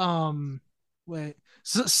 but wait,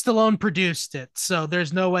 Stallone produced it, so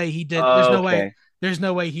there's no way he did. Okay. There's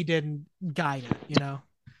no way he didn't guide it. You know.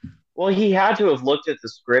 Well, he had to have looked at the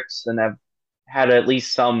scripts and have had at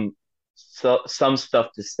least some stuff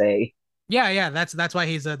to say. Yeah, yeah, that's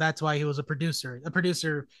why that's why he was a producer. A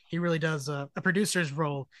producer, he really does a producer's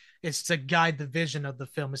role is to guide the vision of the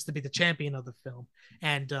film, is to be the champion of the film.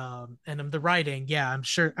 And the writing, yeah, I'm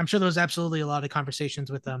sure there was absolutely a lot of conversations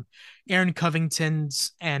with Aaron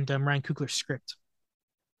Covington's and Ryan Coogler's script.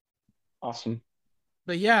 Awesome.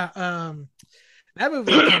 But yeah, that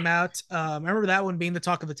movie came out. I remember that one being the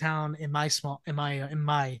talk of the town in my small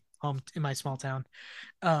town.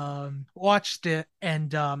 Watched it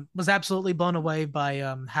and was absolutely blown away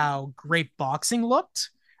by how great boxing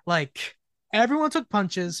looked. Like everyone took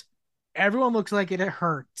punches, everyone looked like it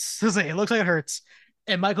hurts. It looks like it hurts,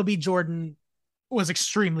 and Michael B. Jordan was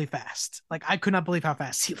extremely fast. Like I could not believe how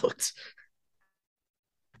fast he looked.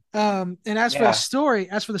 And Yeah. as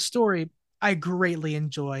for the story, I greatly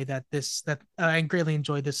enjoy that I greatly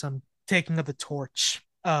enjoy this taking of the torch.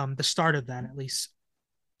 The start of that at least.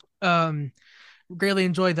 Um, Greatly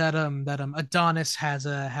enjoy that Adonis has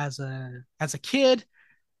a kid,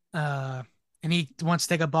 uh, and he wants to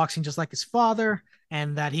take up boxing just like his father,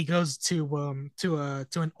 and that he goes to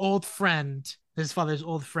an old friend, his father's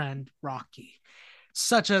old friend Rocky.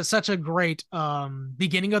 Such a great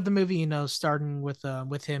beginning of the movie, you know, starting with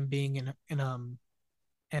him being in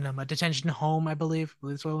a detention home, I believe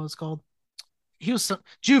that's what it was called. He was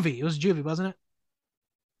juvie. It was juvie, wasn't it?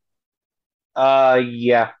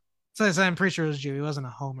 Yeah. So I'm pretty sure it was juvie. It wasn't a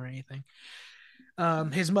home or anything.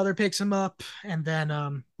 His mother picks him up and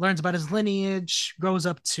then learns about his lineage, grows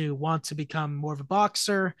up to want to become more of a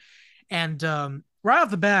boxer. And right off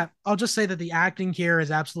the bat, I'll just say that the acting here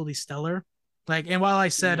is absolutely stellar. Like, and while I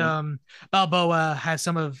said Mhm. Balboa has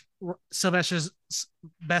some of Sylvester's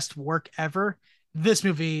best work ever, this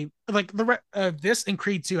movie, like this and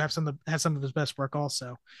Creed 2 have some of his best work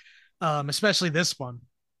also. Especially this one.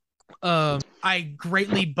 I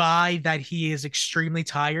greatly buy that he is extremely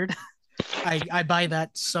tired. I buy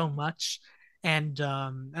that so much, and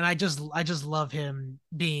I just love him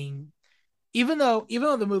being, even though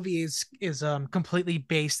the movie is completely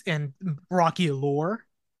based in Rocky lore,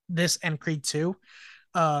 this and Creed 2,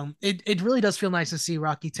 it really does feel nice to see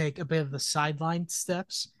Rocky take a bit of the sideline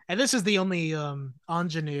steps. And this is the only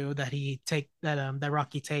ingenue that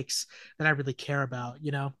Rocky takes that I really care about,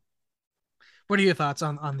 you know. What are your thoughts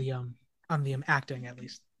on the acting at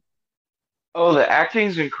least? Oh, the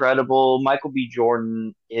acting's incredible. Michael B.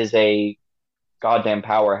 Jordan is a goddamn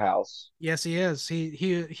powerhouse. Yes, he is.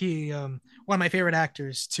 He one of my favorite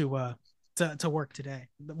actors to work today.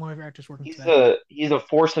 One of my favorite actors working today. He's a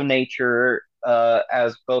force of nature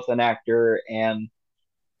as both an actor and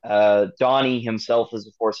Donnie himself is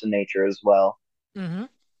a force of nature as well. Mm-hmm.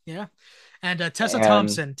 Yeah, and And Tessa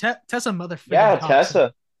motherfucking yeah, Thompson.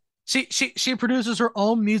 Tessa. She produces her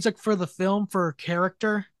own music for the film for her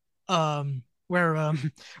character, where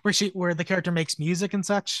where the character makes music and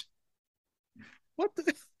such. What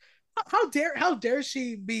the? How dare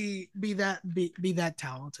she be that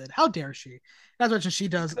talented? How dare she? That's what she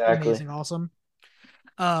does. Exactly. Amazing, awesome.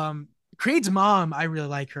 Um, Creed's mom, I really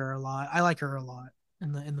like her a lot. I like her a lot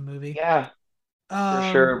in the movie. Yeah, for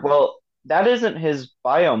Um, sure. Well, that isn't his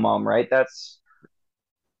bio mom, right? That's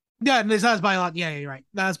yeah, this that's biological. Yeah, yeah, you're right.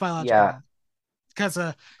 That's biological yeah. mom because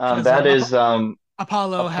That is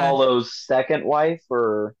Apollo had, Apollo's second wife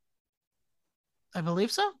or I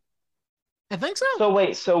believe so. I think so. so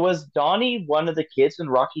wait, so was Donnie one of the kids in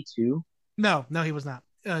Rocky 2? No, no, he was not.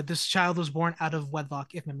 This child was born out of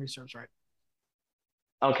wedlock, if memory serves right.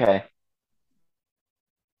 Okay,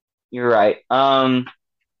 you're right.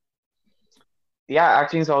 Yeah,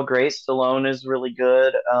 acting's all great. Stallone is really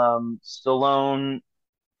good. Stallone,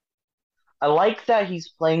 I like that he's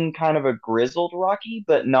playing kind of a grizzled Rocky,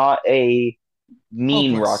 but not a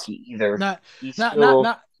mean Hopeless. Rocky either. Not, He's still,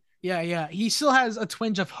 not. Yeah, yeah. He still has a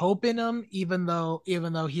twinge of hope in him, even though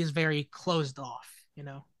he is very closed off. You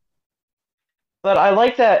know. but I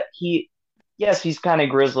like that yes, he's kind of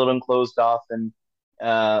grizzled and closed off, and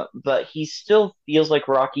but he still feels like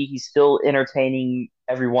Rocky. He's still entertaining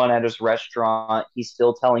everyone at his restaurant. He's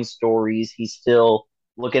still telling stories. He's still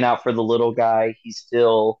looking out for the little guy. He's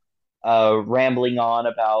still rambling on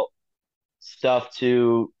about stuff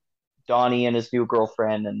to Donnie and his new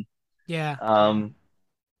girlfriend, and Yeah, yeah. um,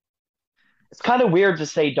 it's kind of weird to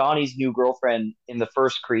say Donnie's new girlfriend in the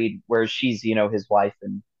first Creed, where she's his wife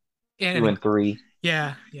in two And and three.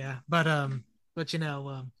 yeah, yeah. But you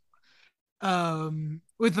know,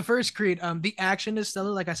 with the first Creed, the action is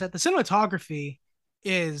stellar. Like I said, the cinematography.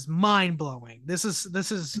 is mind blowing. This is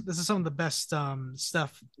some of the best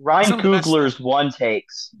stuff. Ryan Some of the best stuff. Coogler's one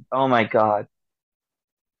takes. Oh my god.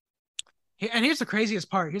 And here's the craziest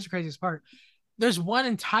part. Here's the craziest part. There's one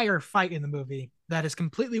entire fight in the movie that's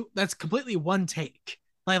completely one take.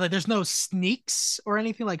 Like there's no sneaks or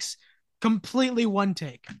anything like completely one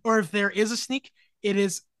take. Or if there is a sneak, it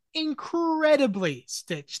is incredibly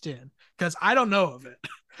stitched in because I don't know of it.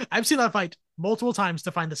 I've seen that fight multiple times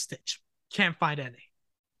to find the stitch. Can't find any.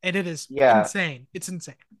 And it is Yeah, insane. It's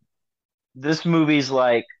insane. this movie's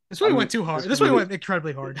like This movie I'm went too hard. this This movie movie went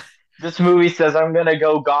incredibly hard. this movie says I'm gonna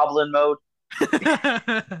go goblin mode.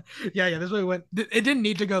 Yeah. This movie went. It didn't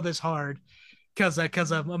need to go this hard because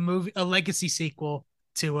of a movie, a legacy sequel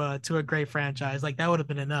to a great franchise. Like that would have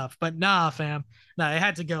been enough. But nah, fam, nah, it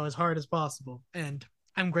had to go as hard as possible. And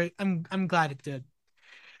I'm great. I'm glad it did.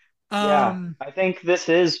 Yeah, Um, I think this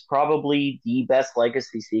is probably the best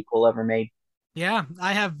legacy sequel ever made. yeah,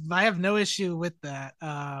 I have no issue with that.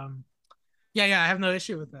 Yeah, I have no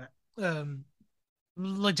issue with that.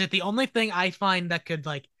 Legit, the only thing I find that could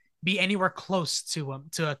like be anywhere close to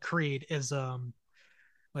a Creed is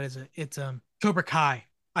what is it? It's Cobra Kai.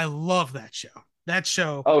 I love that show. That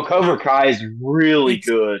show, Oh, uh, Cobra Kai is really it's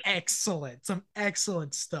good. excellent. Some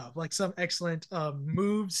excellent stuff. Like some excellent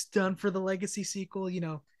moves done for the Legacy sequel.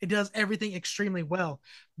 It does everything extremely well.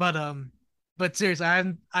 But seriously,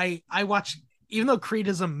 I watch, even though Creed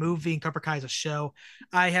is a movie and Cobra Kai is a show,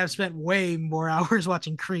 I have spent way more hours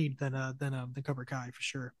watching Creed than Cobra Kai for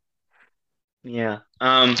sure. Yeah.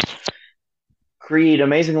 Creed,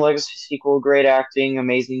 amazing legacy sequel, great acting,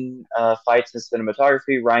 amazing fights and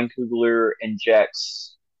cinematography. Ryan Coogler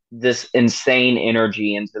injects this insane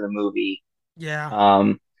energy into the movie. Yeah,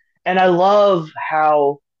 Um, and I love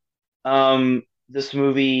how this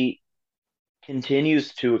movie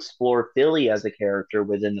continues to explore Philly as a character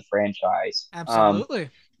within the franchise. absolutely.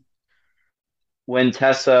 When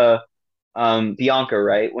Tessa, Bianca,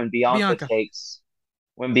 right? Bianca.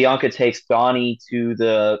 When Bianca takes Donnie to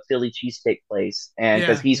the Philly cheesesteak place, and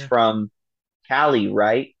because Yeah, he's yeah. from Cali,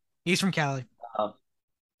 right? He's from Cali. Um,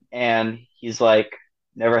 and he's like,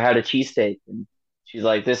 never had a cheesesteak, and she's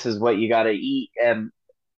like, this is what you got to eat, and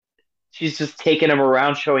she's just taking him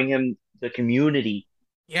around, showing him the community,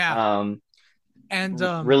 Yeah. um, And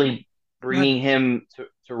really but bringing him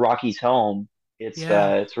to Rocky's home.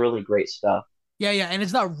 yeah. It's really great stuff. Yeah, and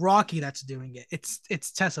it's not Rocky that's doing it.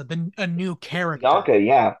 It's Tessa, a new It's character. Bianca,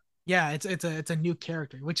 yeah. Yeah, it's a new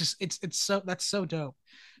character, which is it's so that's so dope.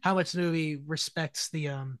 How much the movie respects the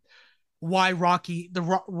why Rocky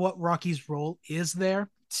what Rocky's role is there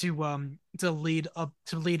to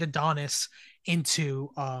lead Adonis into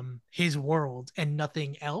his world and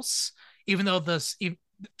nothing else. Even though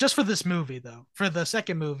just for this movie though, for the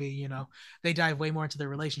second movie, they dive way more into their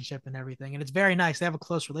relationship and everything, and it's very nice. They have a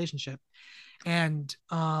close relationship. And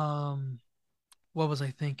what was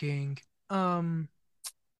I thinking? Um,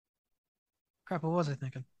 Crap, what was I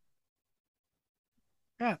thinking?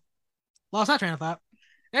 Yeah, lost that train of thought.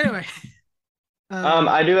 Anyway, uh,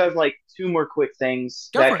 I do have like two more quick things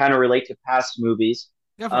go that for it. kind of relate to past movies.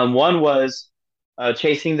 Go for it. One was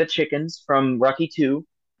chasing the chickens from Rocky Two.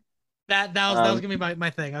 That was Um, gonna be my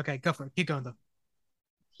thing. Okay, go for it. Keep going though.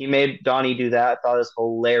 he made Donnie do that. I thought it was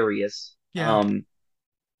hilarious. Yeah.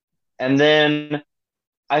 And then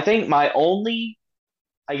I think my only,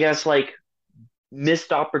 I guess, like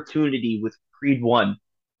missed opportunity with Creed One,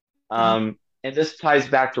 Uh-huh. and this ties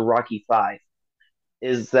back to Rocky Five,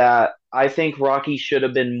 is that I think Rocky should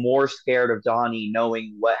have been more scared of Donnie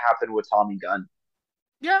knowing what happened with Tommy Gunn.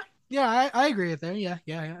 Yeah. Yeah, I agree with there.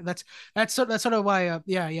 Yeah. That's sort of why.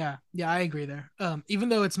 Yeah. I agree there. Even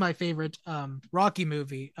though it's my favorite Rocky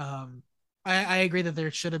movie, I agree that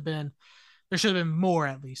there should have been more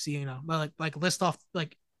at least. Like list off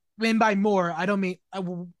like. And by more, I don't mean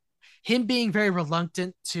him being very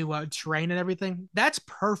reluctant to train and everything. That's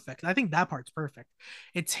perfect. I think that part's perfect.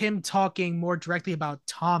 It's him talking more directly about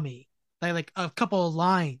Tommy. Like a couple of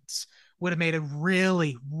lines would have made it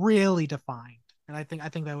really, really defined. And I think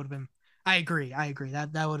that would have been. I agree.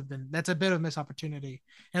 That would have been. That's a bit of a missed opportunity,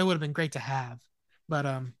 and it would have been great to have. But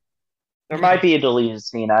There yeah, might be a deleted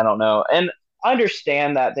scene, I don't know. And I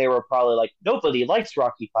understand that they were probably like, nobody likes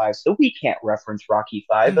Rocky Five, so we can't reference Rocky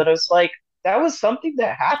Five. But it's like that was something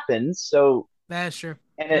that happened, so that's true.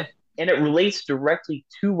 and Yeah, it relates directly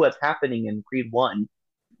to what's happening in Creed One.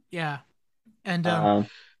 yeah. And Um,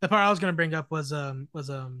 the part I was gonna bring up was the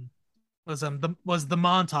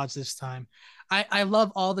montage this time. I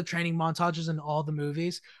love all the training montages in all the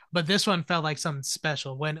movies, but this one felt like something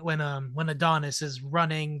special when Adonis is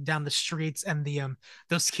running down the streets and the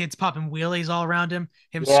those kids popping wheelies all around him,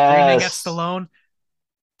 screaming at yes, Stallone.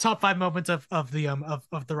 top five moments of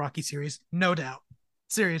the Rocky series, no doubt.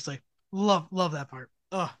 Seriously, love that part.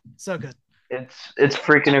 Oh, so good. It's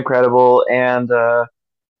freaking incredible, and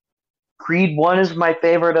Creed One is my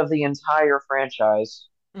favorite of the entire franchise.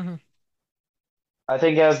 Hmm. I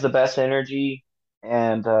think it has the best energy,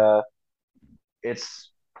 and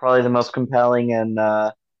it's probably the most compelling. And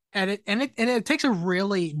And it takes a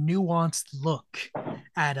really nuanced look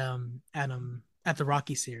at the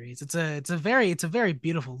Rocky series. It's a very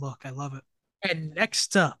beautiful look. I love it. And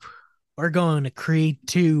next up, we're going to Creed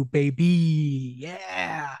 2, baby.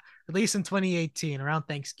 Yeah. Released in 2018 around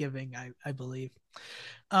Thanksgiving, I believe.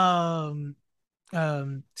 Um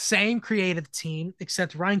Same creative team,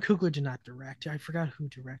 except Ryan Coogler did not direct. I forgot who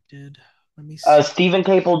directed. Let me see. Stephen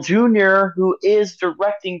Caple Jr., who is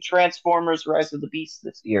directing Transformers: Rise of the Beast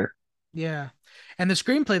this year. Yeah. And the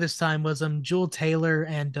screenplay this time was Jewel Taylor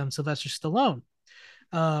and Sylvester Stallone.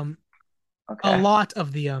 Um a Okay. lot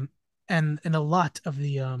of the and a lot of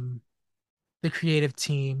the creative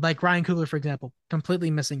team, like Ryan Coogler, for example,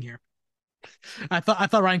 completely missing here. I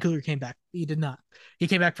thought Ryan Coogler came back. He did not. He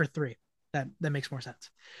came back for three. That makes more sense.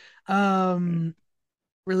 Um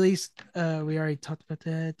Released, we already talked about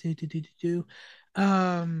that.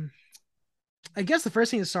 Um I guess the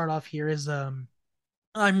first thing to start off here is I'm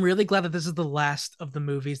really glad that this is the last of the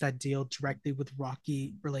movies that deal directly with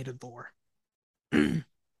Rocky related lore.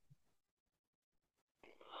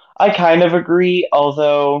 I kind of agree,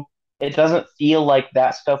 although it doesn't feel like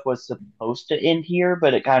that stuff was supposed to end here,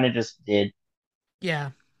 but it kind of just did.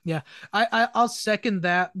 Yeah, yeah. I'll second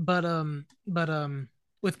that, but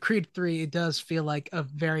with Creed 3, it does feel like a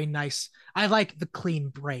very nice. I like the clean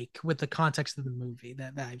break with the context of the movie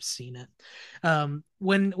that I've seen it.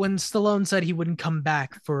 When Stallone said he wouldn't come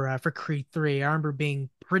back for Creed 3, I remember being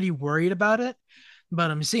pretty worried about it. But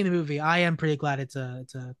I'm seeing the movie. I am pretty glad it's a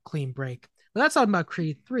clean break. But that's talking about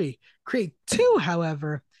Creed 3. Creed 2,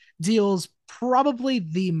 however, deals probably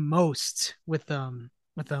the most with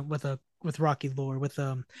Rocky lore, with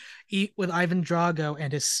Ivan Drago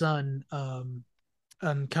and his son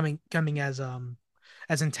coming as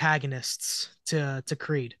antagonists to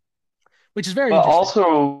Creed, which is very But interesting.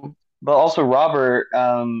 also, but also Robert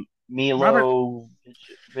Robert, Milo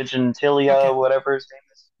okay, Vigintilia, whatever his name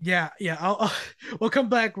is. yeah, yeah, we'll come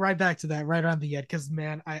back to that right around the end because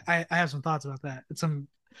man, I have some thoughts about that. It's some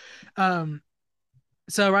um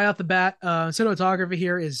so right off the bat, cinematography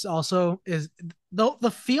here is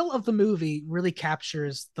the feel of the movie really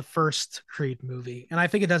captures the first Creed movie, and I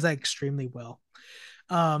think it does that extremely well.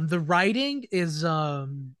 The writing is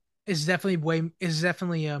definitely way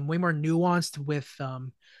more nuanced with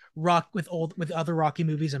other Rocky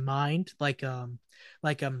movies in mind, like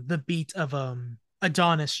the beat of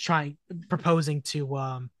Adonis trying proposing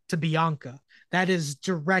to Bianca. That is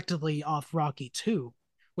directly off Rocky 2.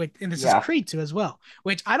 And this is Yeah, Creed 2 as well,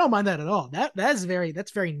 which I don't mind that at all. That's very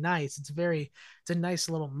nice. It's a nice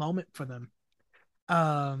little moment for them.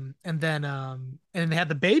 And they had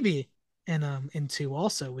the baby in 2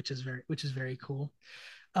 also, which is very cool.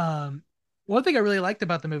 Um One thing I really liked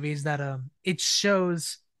about the movie is that it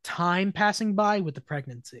shows time passing by with the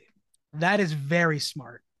pregnancy. That is very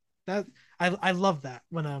smart. That I love that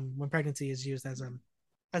when pregnancy is used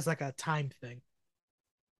as like a time thing.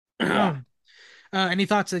 yeah. Any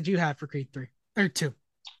thoughts that you have for Creed 3 or 2?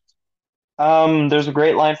 There's a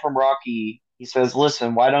great line from Rocky. He says,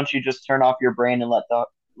 "Listen, why don't you just turn off your brain and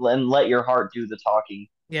let your heart do the talking?"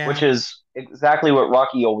 Which Yeah. is exactly what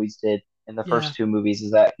Rocky always did in the Yeah. first two movies.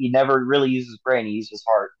 Is that he never really used his brain; he used his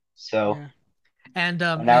heart. So, Yeah. And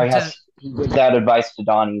and now and to he gives that advice to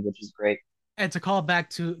Donnie, which is great. and to call back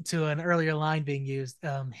to an earlier line being used,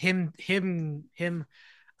 him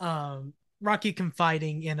um Rocky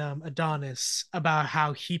confiding in Adonis about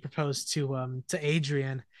how he proposed to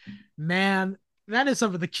Adrian. Man, that is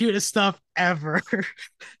some of the cutest stuff ever.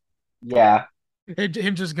 Yeah,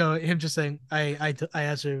 Him just saying, I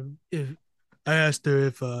asked her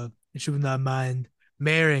if she would not mind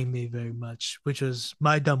marrying me very much, which was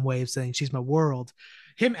my dumb way of saying she's my world.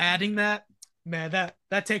 Him adding that, man,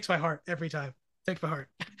 that takes my heart every time. Takes my heart.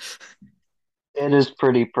 it is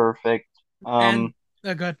pretty perfect. And Um,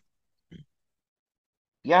 good.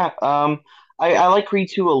 yeah, I like Creed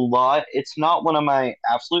 2 a lot. It's not one of my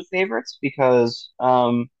absolute favorites because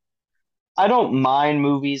I don't mind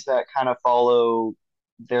movies that kind of follow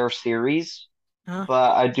their series, Huh?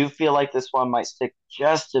 but I do feel like this one might stick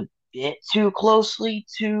just a bit too closely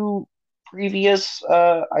to previous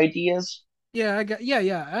ideas. Yeah,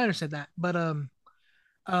 I understand that. But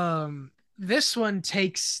this one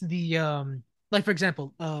takes the like for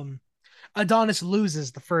example, Adonis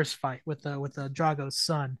loses the first fight with the Drago's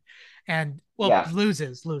son, and well, Yeah.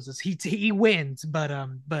 loses. He wins, but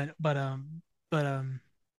but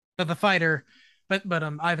the fighter,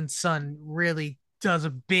 Ivan's son really does a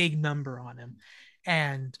big number on him,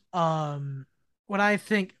 and what I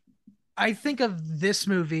think of this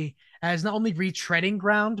movie as not only retreading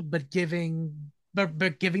ground, but giving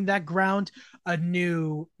that ground a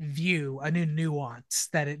new view, a new nuance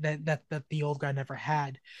that the old guy never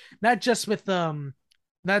had. Not just with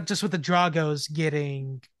not just with the Dragos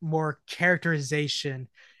getting more characterization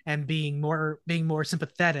and being more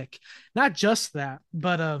sympathetic. Not just that,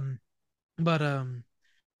 but but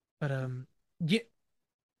get,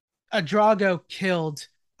 a Drago killed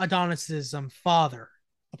Adonis's father,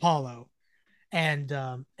 Apollo, and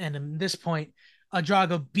at this point,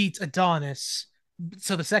 Drago beats Adonis.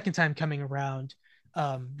 So the second time coming around,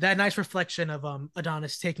 that nice reflection of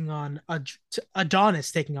Adonis taking on a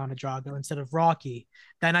Drago instead of Rocky.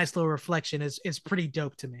 That nice little reflection is pretty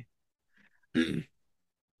dope to me.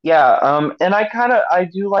 Yeah, and I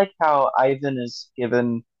do like how Ivan is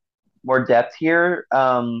given more depth here.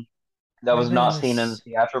 That was not Ivan seen in the is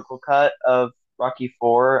theatrical cut of Rocky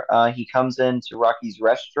Four. He comes into Rocky's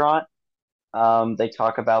restaurant. They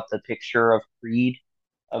talk about the picture of Creed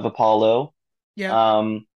of Apollo. yeah,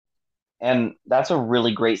 Um, and that's a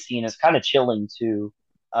really great scene. It's kind of chilling too.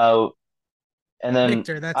 Uh, and then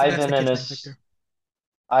Victor. That's the Ivan and kid's name, his Victor.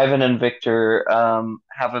 Ivan and Victor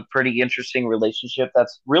have a pretty interesting relationship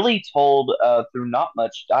that's really told through not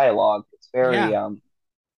much dialogue. It's very Yeah,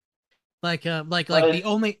 but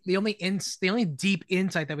it the only deep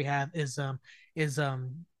insight that we have is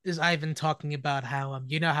Ivan talking about how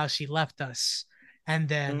you know how she left us,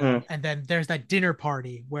 mhm. and then there's that dinner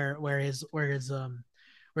party where his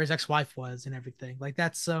ex-wife was and everything. Like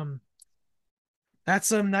that's some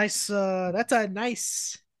nice that's a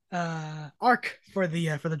nice arc for the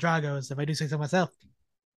Dragos, if I do say so myself.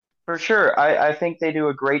 For sure. I think they do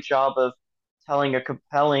a great job of telling a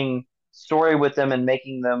compelling story with them and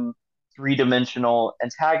making them three-dimensional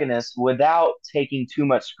antagonists without taking too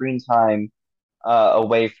much screen time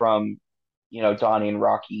away from, Donnie and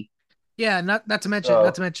Rocky. Yeah, not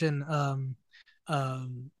So, to mention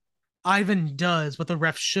Ivan does what the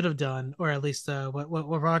ref should have done, or at least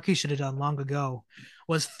what Rocky should have done long ago,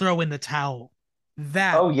 was throw in the towel.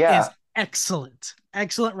 That oh is yeah. excellent,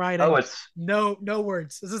 excellent Oh, writing. it's No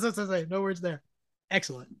words. This is no words there.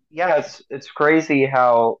 Excellent. yeah, it's crazy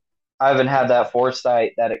how Ivan had that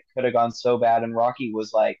foresight that it could have gone so bad, and Rocky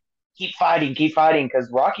was like, keep fighting," because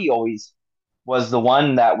Rocky always was the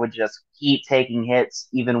one that would just keep taking hits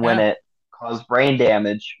even when Yeah, it caused brain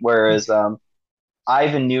damage. Whereas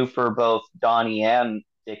Ivan knew for both Donnie and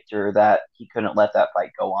Victor that he couldn't let that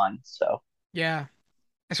fight go on. So, yeah.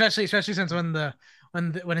 Especially since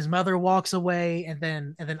when his mother walks away and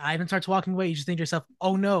then Ivan starts walking away, you just think to yourself,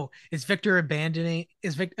 oh no, is Victor abandoning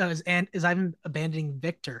is Ivan abandoning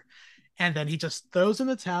Victor? And then he just throws in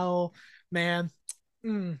the towel, man.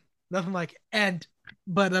 Mm, nothing like and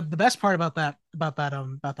but the best part about that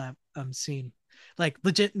scene, like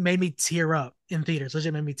legit made me tear up in theaters.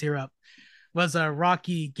 Legit made me tear up. Was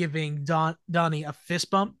Rocky giving Donnie a fist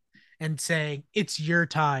bump and saying, "It's your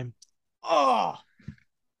time." Oh,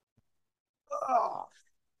 oh,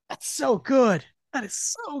 that's so good. That is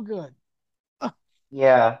so good. Oh,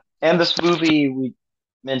 yeah. And this movie, we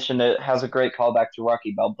mentioned it, has a great callback to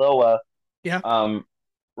Rocky Balboa. yeah, Um,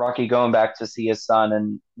 Rocky going back to see his son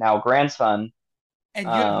and now grandson. and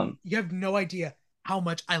Um, you have no idea how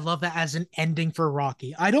much I love that as an ending for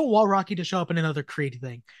Rocky. I don't want Rocky to show up in another Creed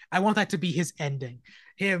thing. I want that to be his ending.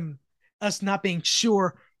 Him, us not being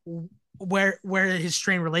sure where his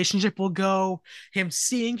strained relationship will go. Him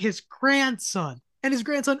seeing his grandson and his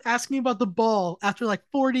grandson asking about the ball after like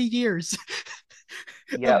 40 years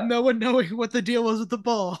of yeah, no one knowing what the deal was with the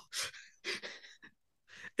ball.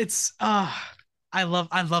 It's I love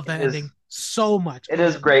it that is. ending so much. It Oh is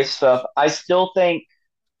my god. great stuff. I still think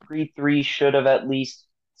Creed 3 should have at least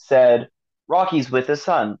said Rocky's with his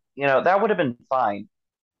son. That would have been fine.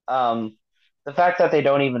 Um, the fact that they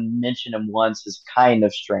don't even mention him once is kind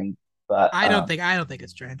of strange. But I don't think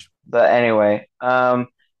it's strange. anyway,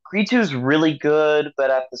 Creed 2 is really good,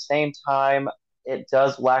 but at the same time, it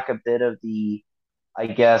does lack a bit of the, I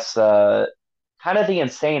guess, kind of the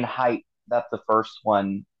insane hype that the first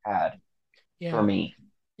one had for Yeah. me.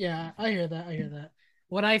 Yeah, I hear that. I hear that.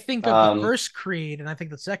 When I think of the Um, first Creed and I think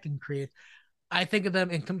the second Creed, I think of them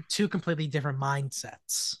in two completely different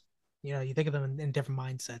mindsets. You know, you think of them in different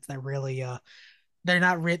mindsets that really they're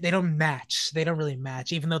not they don't match. They don't really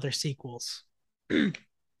match even though they're sequels.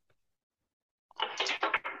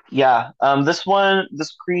 Yeah. This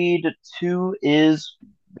Creed 2 is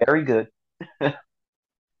very good.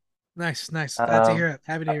 Nice, nice. Glad to Um, hear it.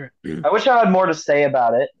 Happy to hear it. I wish I had more to say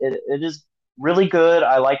about it. It is really good.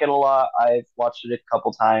 I like it a lot. I've watched it a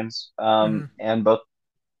couple times. Mhm. And both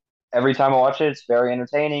every time I watch it, it's very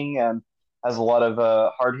entertaining and has a lot of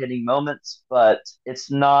hard hitting moments. But it's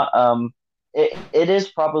not. It is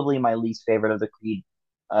probably my least favorite of the Creed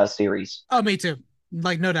series. Oh, me too.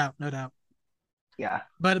 Like no doubt, no doubt. Yeah,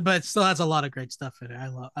 But it still has a lot of great stuff in it.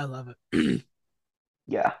 I love it.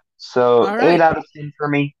 yeah. So All eight right. out of 10 for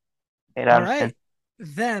me. Eight All out of right. 10.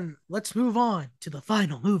 Then let's move on to the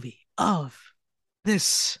final movie of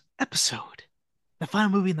this episode. The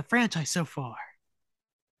final movie in the franchise so far.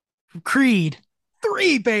 Creed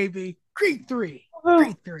 3, baby. Creed 3. Woohoo.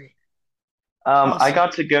 Creed 3. I Awesome.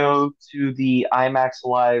 got to go to the IMAX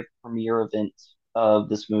Live premiere event of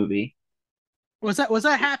this movie. Was that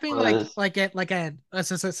happening Was at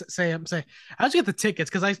say how'd you get the tickets?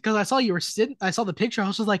 Because I saw you were sitting, I saw the picture. I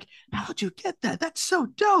was just like, how'd you get that? That's so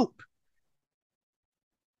dope.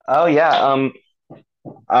 Oh yeah,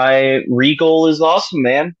 I Regal is awesome,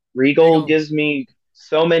 man. Regal Regal. gives me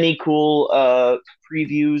so many cool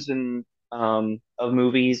previews and of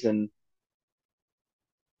movies and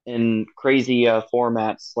in crazy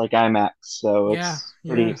formats like IMAX, so Yeah, it's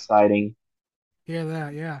pretty yeah. exciting. Hear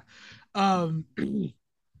that, yeah. Um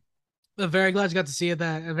I'm very glad you got to see it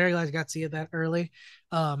that I'm very glad you got to see it that early.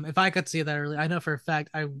 If I got to see it that early, I know for a fact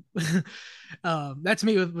I that's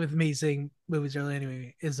me with me seeing movies early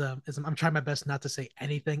anyway, is I'm trying my best not to say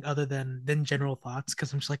anything other than general thoughts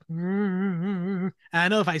because I'm just like and I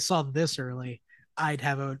know if I saw this early, I'd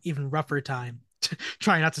have an even rougher time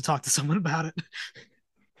trying not to talk to someone about it.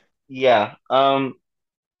 Yeah,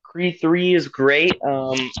 Creed 3 is great.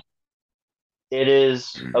 It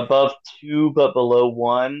is above 2 but below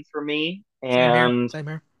 1 for me, Same here. and Same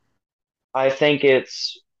here. I think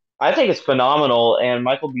it's I think it's phenomenal. And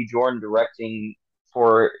Michael B. Jordan directing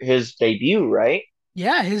for his debut, right?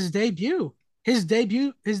 Yeah, his directorial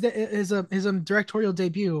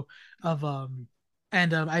debut of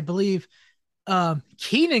and I believe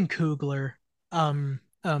Keenan Coogler,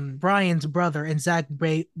 Brian's brother,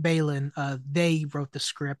 and Balin, they wrote the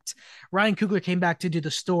script. Ryan Coogler came back to do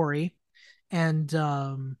the story, and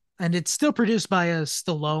it's still produced by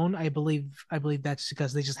Stallone. I believe that's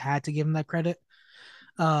because they just had to give him that credit.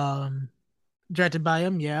 Um, Directed by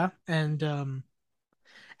him, yeah, and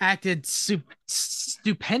acted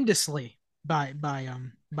stupendously by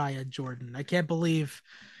Jordan. I can't believe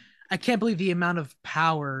the amount of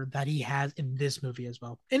power that he has in this movie as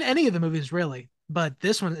well. In any of the movies, really, but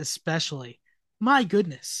this one especially. My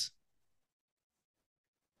goodness.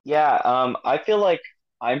 Yeah, I feel like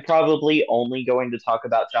I'm probably only going to talk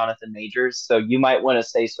about Jonathan Majors, so you might want to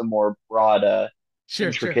say some more broad,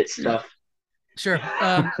 Sure, sure. intricate stuff. Sure.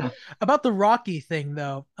 About the Rocky thing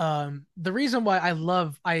though, the reason why I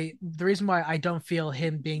don't feel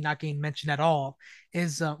him being not getting mentioned at all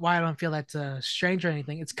is why I don't feel that strange or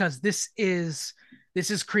anything. It's because this is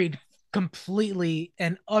Creed completely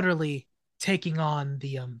and utterly taking on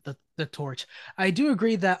the torch. I do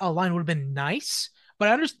agree that a line would have been nice, but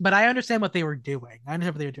I understand what they were doing. I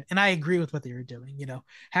understand what they were doing, and I agree with what they were doing.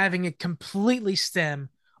 Having it completely stem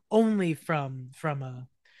only from a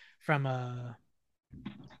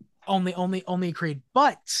only Creed.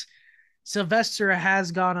 But Sylvester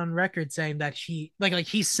has gone on record saying that he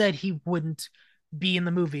said he wouldn't be in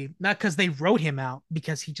the movie, not because they wrote him out,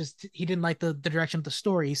 because he didn't like the direction of the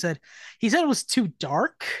story. He said it was too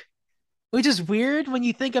dark, which is weird when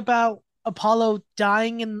you think about Apollo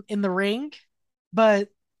dying in the ring. But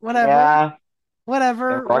whatever, Yeah,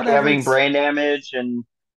 and whatever, Rocky whatever. having It's brain damage, and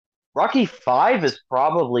Rocky 5 is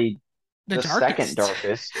probably the the second darkest.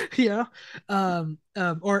 darkest. Yeah.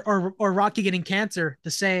 Or Rocky getting cancer,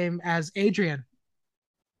 the same as Adrian.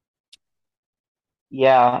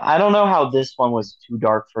 Yeah, I don't know how this one was too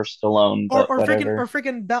dark for Stallone, or but or freaking or whatever.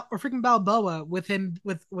 freaking or freaking Balboa with him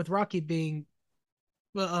with Rocky being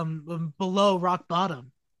below rock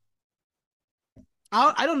bottom.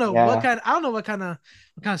 I don't know Yeah, what kind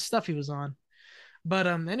of stuff he was on, but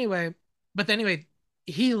anyway,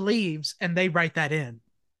 he leaves and they write that in,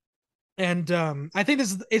 and I think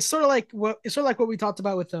this is it's sort of like what we talked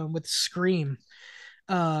about with Scream.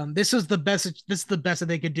 This is the best that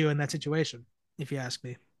they could do in that situation, if you ask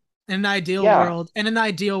me. yeah, In an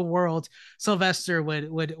ideal world, Sylvester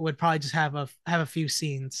would probably just have a few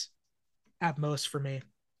scenes at most for me.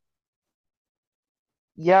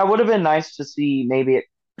 yeah. It would have been nice to see maybe it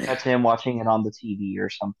cut to him watching it on the TV or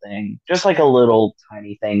something, just like a Yeah, little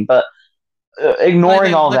tiny thing. But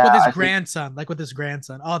ignoring all like with that, his I think grandson, like with his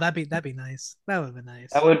grandson. Oh, that'd be nice. That would be that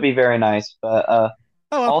nice. would be very nice. But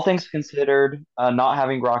Oh well. all things considered, not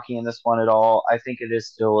having Rocky in this one at all, I think it is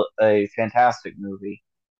still a fantastic movie.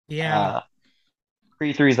 Yeah. Uh,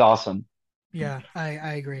 Creed 3 is awesome. Yeah,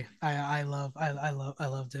 I agree. I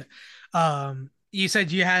loved it. You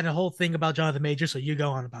said you had a whole thing about Jonathan Major, so you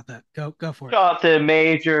go on about that. Go for it. Jonathan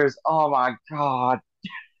Majors, oh my God,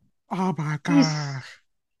 Oh my he's gosh.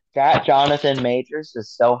 that Jonathan Majors is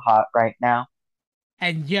so hot right now.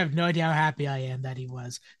 And you have no idea how happy I am that he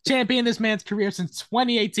was champion this man's career since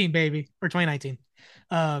 2018, baby, or 2019.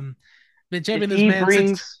 Um, been If champion this he man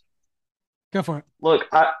since. brings, Go for it. look,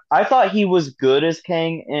 I thought he was good as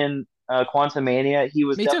Kang in Quantumania. He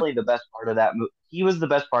was Me too. definitely the best part of that movie. He was the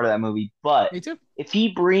best part of that movie. But Me too. if he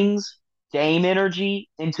brings Dame energy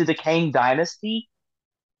into the Kang dynasty,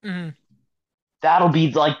 Mhm. that'll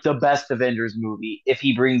be like the best Avengers movie if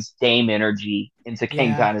he brings Dame energy into Kang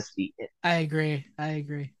Yeah, Dynasty. I agree. I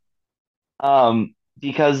agree.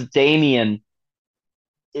 Because Damien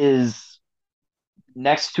is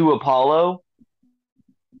next to Apollo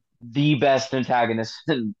the best antagonist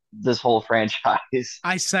in this whole franchise.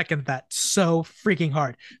 I second that so freaking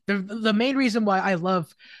hard. The main reason why I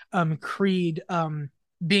love Creed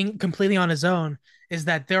being completely on his own is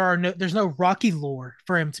that there's no Rocky lore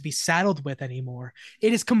for him to be saddled with anymore.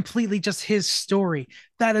 It is completely just his story.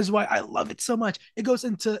 That is why I love it so much. It goes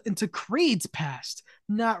into Creed's past,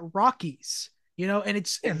 not Rocky's. And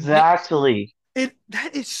Exactly. it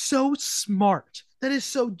that is so smart. That is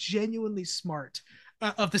so genuinely smart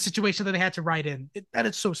of the situation that they had to write in. That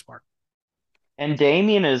is so smart. And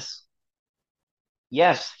Damien is,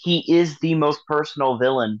 yes, he is the most personal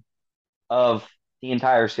villain of the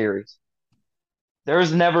entire series.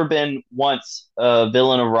 There's never been once a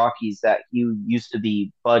villain of Rocky's that you used to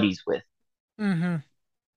be buddies with, Mm-hmm.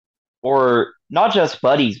 or not just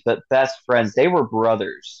buddies, but best friends. They were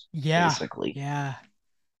brothers, Yeah, basically. yeah.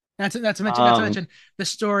 Not to Um, mention the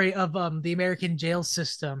story of the American jail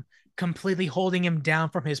system completely holding him down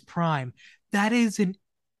from his prime. That is an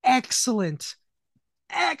excellent,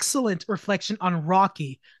 excellent reflection on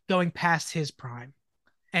Rocky going past his prime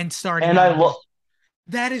and starting and out I on love, his.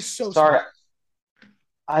 That is so sorry, smart.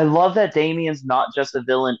 I love that Damien's not just a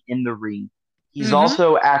villain in the ring. He's Mm-hmm.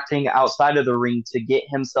 also acting outside of the ring to get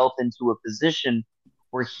himself into a position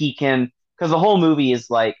where he can, because the whole movie is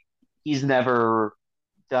like he's never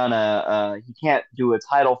done he can't do a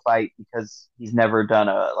title fight because he's never done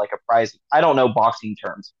a prize. I don't know boxing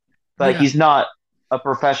terms, but Yeah, he's not a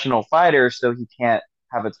professional fighter, so he can't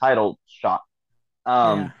have a title shot.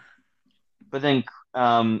 yeah. Um, but then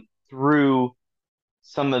through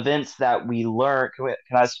some events that we learned, can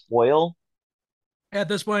I spoil? At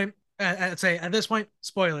this point, I'd say at this point,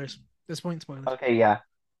 spoilers. This point, spoilers. Okay, yeah.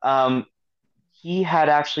 Um, he had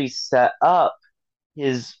actually set up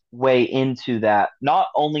his way into that, not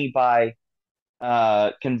only by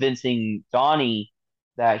convincing Donnie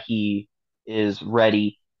that he is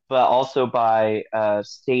ready, but also by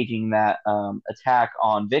staging that attack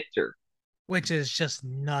on Victor. Which is just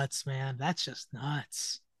nuts, man. That's just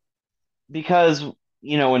nuts. Because,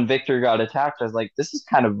 when Victor got attacked, I was like, this is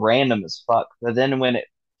kind of random as fuck. But then when it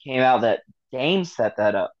came out that Dame set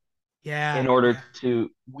that up Yeah, in order yeah. to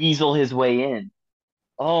weasel his way in,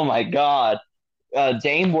 oh my God.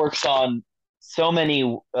 Dame works on so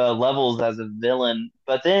many levels as a villain,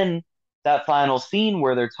 but then that final scene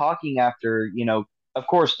where they're talking after, of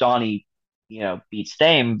course Donnie, beats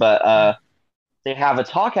Dame, but Yeah. they have a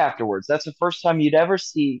talk afterwards. That's the first time you'd ever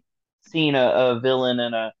seen a villain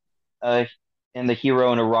a and the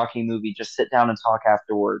hero in a Rocky movie just sit down and talk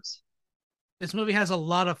afterwards. This movie has a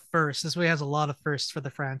lot of firsts. This movie has a lot of firsts for the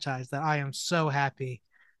franchise that I am so happy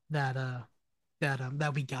that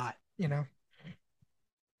that we got,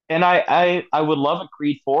 And I would love a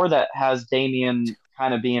Creed 4 that has Damien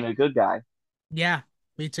kind of being a good guy, Yeah,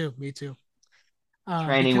 me too, me too.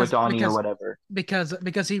 training with Because Donnie or whatever. because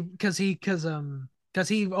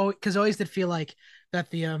he always did feel like that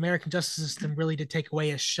the American justice system really did take away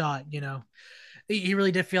his shot, he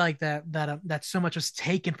really did feel like that so much was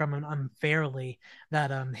taken from him unfairly,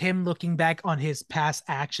 that him looking back on his past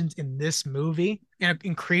actions in this movie and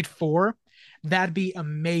in Creed 4, that'd be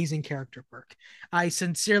amazing character work. I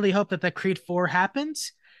sincerely hope that Creed 4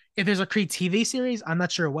 happens. If there's a Creed TV series, I'm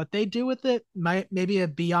not sure what they do with it. Maybe a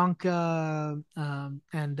Bianca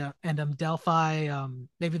and Delphi,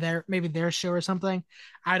 maybe their show or something.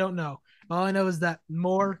 I don't know. All I know is that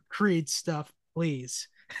more Creed stuff, please.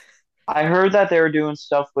 I heard that they were doing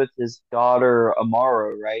stuff with his daughter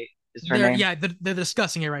Amara, right? Is her They're name? yeah, they're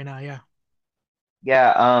discussing it right now. Yeah.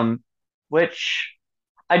 Yeah, which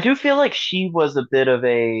I do feel like she was a bit of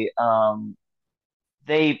a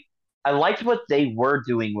they I liked what they were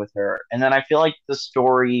doing with her, and then I feel like the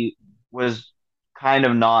story was kind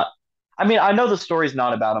of not. I mean, I know the story's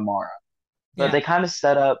not about Amara, but Yeah. they kind of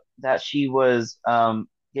set up that she was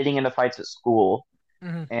getting into fights at school,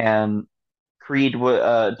 Hmm. and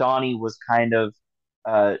Donnie was kind of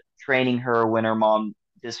training her when her mom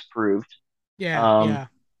disapproved. Yeah. Um, Yeah.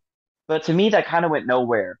 but to me, that kind of went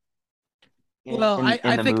nowhere Well, in the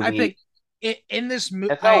I think movie. in this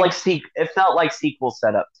movie, It felt like sequel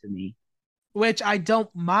setup to me. which I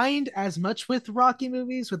don't mind as much with Rocky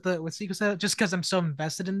movies with the with sequel setup, just because I'm so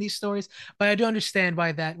invested in these stories. But I do understand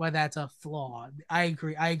why that's a flaw. I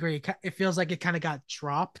agree. I agree. It feels like it kind of got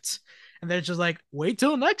dropped, and they're just like, wait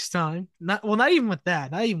till next time. Not even with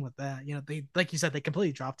that. Not even with that. You know, they like you said, they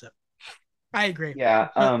completely dropped it. I agree. Yeah.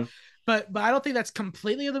 But but I don't think that's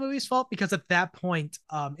completely the movie's fault because at that point,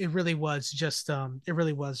 it really was just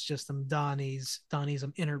Donnie's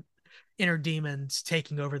inner demons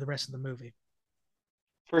taking over the rest of the movie.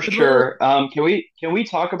 For But what, sure. Can we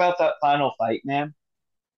talk about that final fight, man?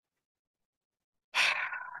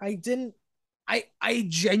 I didn't. I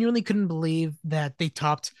genuinely couldn't believe that they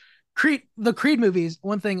topped the Creed movies.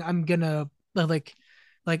 One thing I'm gonna like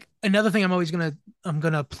another thing I'm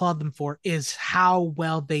gonna applaud them for is how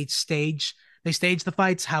well they stage the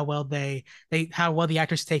fights, how well the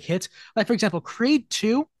actors take hits. Like for example, Creed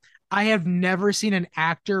 2, I have never seen an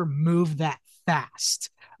actor move that fast,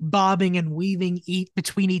 bobbing and weaving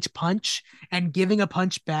between each punch and giving a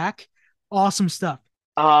punch back. Awesome stuff.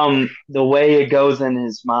 The way it goes in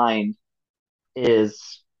his mind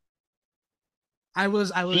is I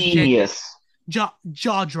was genius.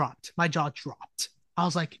 jaw dropped. My jaw dropped. I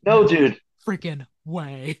was like, No, no dude. freaking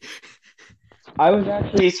way. I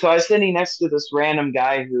was sitting next to this random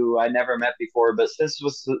guy who I never met before, but since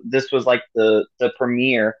this was like the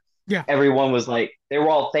premiere, Yeah, everyone was like they were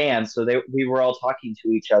all fans, so they we were all talking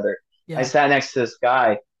to each other. I yeah, sat next to this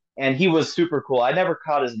guy, and he was super cool. I never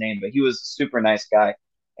caught his name, but he was a super nice guy.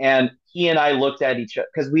 And he and I looked at each other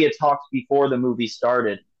because we had talked before the movie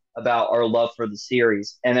started about our love for the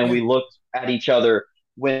series, and then yeah. we looked at each other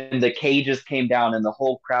when the cages came down and the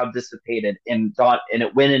whole crowd dissipated, and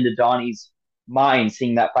it went into Donnie's mind,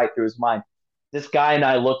 seeing that fight through his mind. This guy and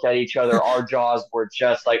I looked at each other. Our jaws were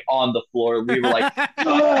just like on the floor. We were like,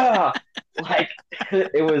 ah! Like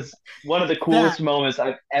it was one of the that coolest moments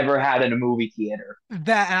I've ever had in a movie theater.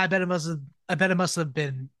 that and I bet it must have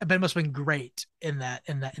been great in that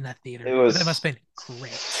It theater. I bet it must was have been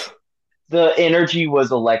great. the energy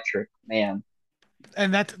was electric, man.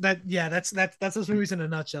 And that's those movies in a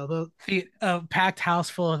nutshell. The packed house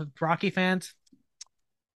full of Rocky fans.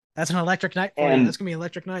 That's an electric night for you. And That's gonna be an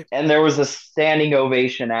electric night. and there was a standing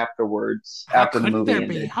ovation afterwards How after the couldn't there movie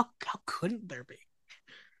be? ended. How couldn't there be?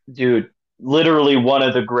 Dude, literally one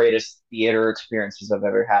of the greatest theater experiences I've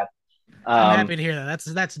ever had. I'm happy Um, to hear that.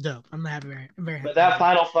 That's dope. I'm very but happy to that hear that.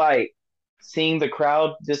 final fight, seeing the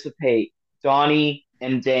crowd dissipate, Donnie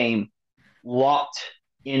and Dame locked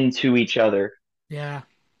into each other. Yeah.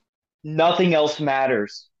 Nothing else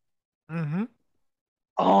matters. Mm-hmm.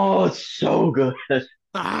 Oh, it's so good.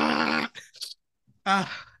 Ah,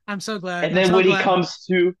 I'm so glad. And I'm then so glad. when he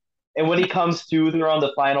comes to, they're on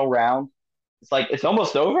the final round. It's like it's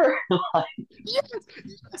almost over. Yes,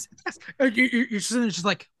 yes, yes. You're just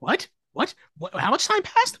like, what? What? How much time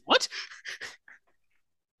passed? What?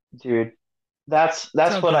 Dude, So that's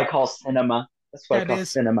what I good. call cinema. That's what I That call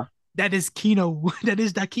is cinema. that is Kino. That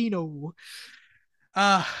is the Kino.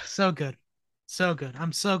 So good. So good.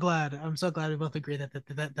 I'm so glad we both agree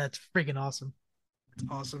that's freaking awesome. It's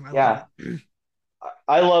awesome. I love Yeah, it.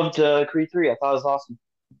 I loved Creed 3. I thought it was awesome.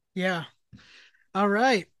 Yeah. All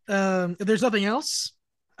right. If there's nothing else,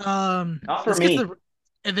 Not for let's get to me. the.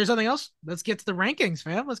 If there's nothing else, let's get to the rankings,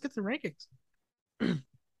 fam. Let's get to the rankings.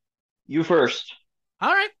 You first.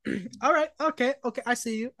 All right. All right. Okay. Okay. I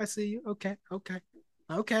see you. I see you. Okay. Okay.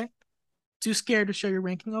 Okay. Too scared to show your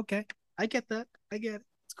ranking. Okay. I get that. I get it.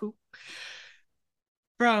 It's cool.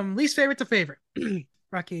 From least favorite to favorite.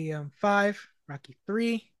 Rocky 5, Rocky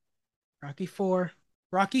 3, Rocky 4,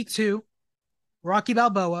 Rocky 2, Rocky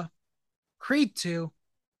Balboa, Creed 2,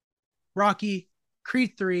 Rocky,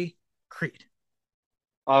 Creed 3, Creed.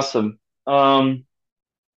 Awesome.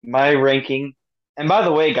 My ranking. And by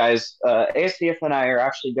the way, guys, ASDF and I are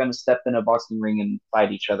actually going to step in a boxing ring and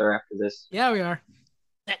fight each other after this. Yeah, we are.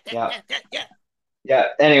 Yeah. Yeah. Yeah.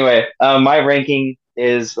 Anyway, my ranking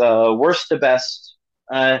is worst to best.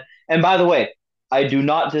 Uh, and by the way, I do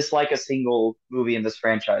not dislike a single movie in this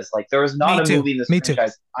franchise. Like there is not Me a too. movie in this Me too.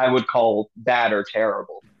 franchise I would call bad or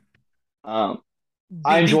terrible. Um,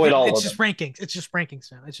 I enjoyed all It's of just them. rankings. It's just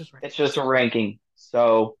rankings, man. It's just It's rankings. just a ranking.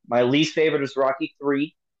 So my least favorite is Rocky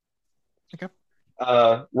 3. Okay.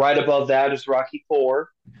 Right above that is Rocky 4.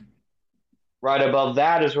 Right above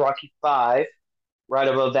that is Rocky 5. Right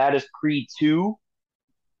above that is Creed 2.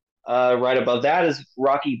 Right above that is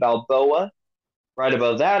Rocky Balboa. Right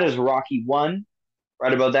above that is Rocky 1.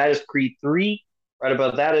 Right above that is Creed 3. Right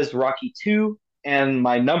above that is Rocky 2. And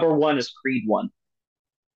my number one is Creed 1.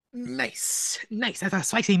 Nice. Nice. That's a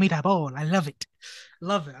spicy meatball. I love it.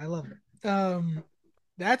 Love it. I love it.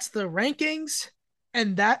 That's the rankings,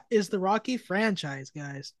 and that is the Rocky franchise,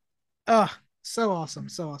 guys. Oh, so awesome.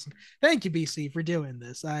 So awesome. Thank you, BC, for doing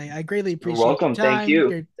this. I greatly You're appreciate your welcome. Thank time, you.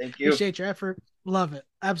 your Thank you. appreciate your effort. Love it.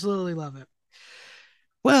 Absolutely love it.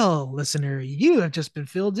 Well, listener, you have just been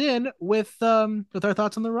filled in with our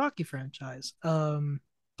thoughts on the Rocky franchise.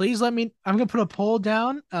 Please let me I'm gonna put a poll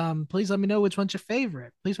down. Please let me know which one's your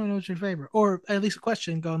favorite. Please let me know which your favorite. Or at least a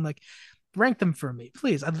question going like rank them for me.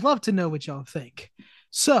 Please. I'd love to know what y'all think.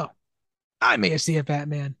 So I'm AFC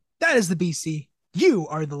Batman. That is the BC. You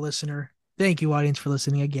are the listener. Thank you, audience, for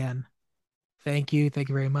listening again. Thank you. Thank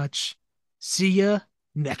you very much. See ya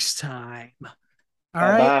next time. All Bye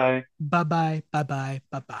right. bye. Bye bye. Bye bye.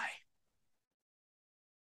 Bye bye.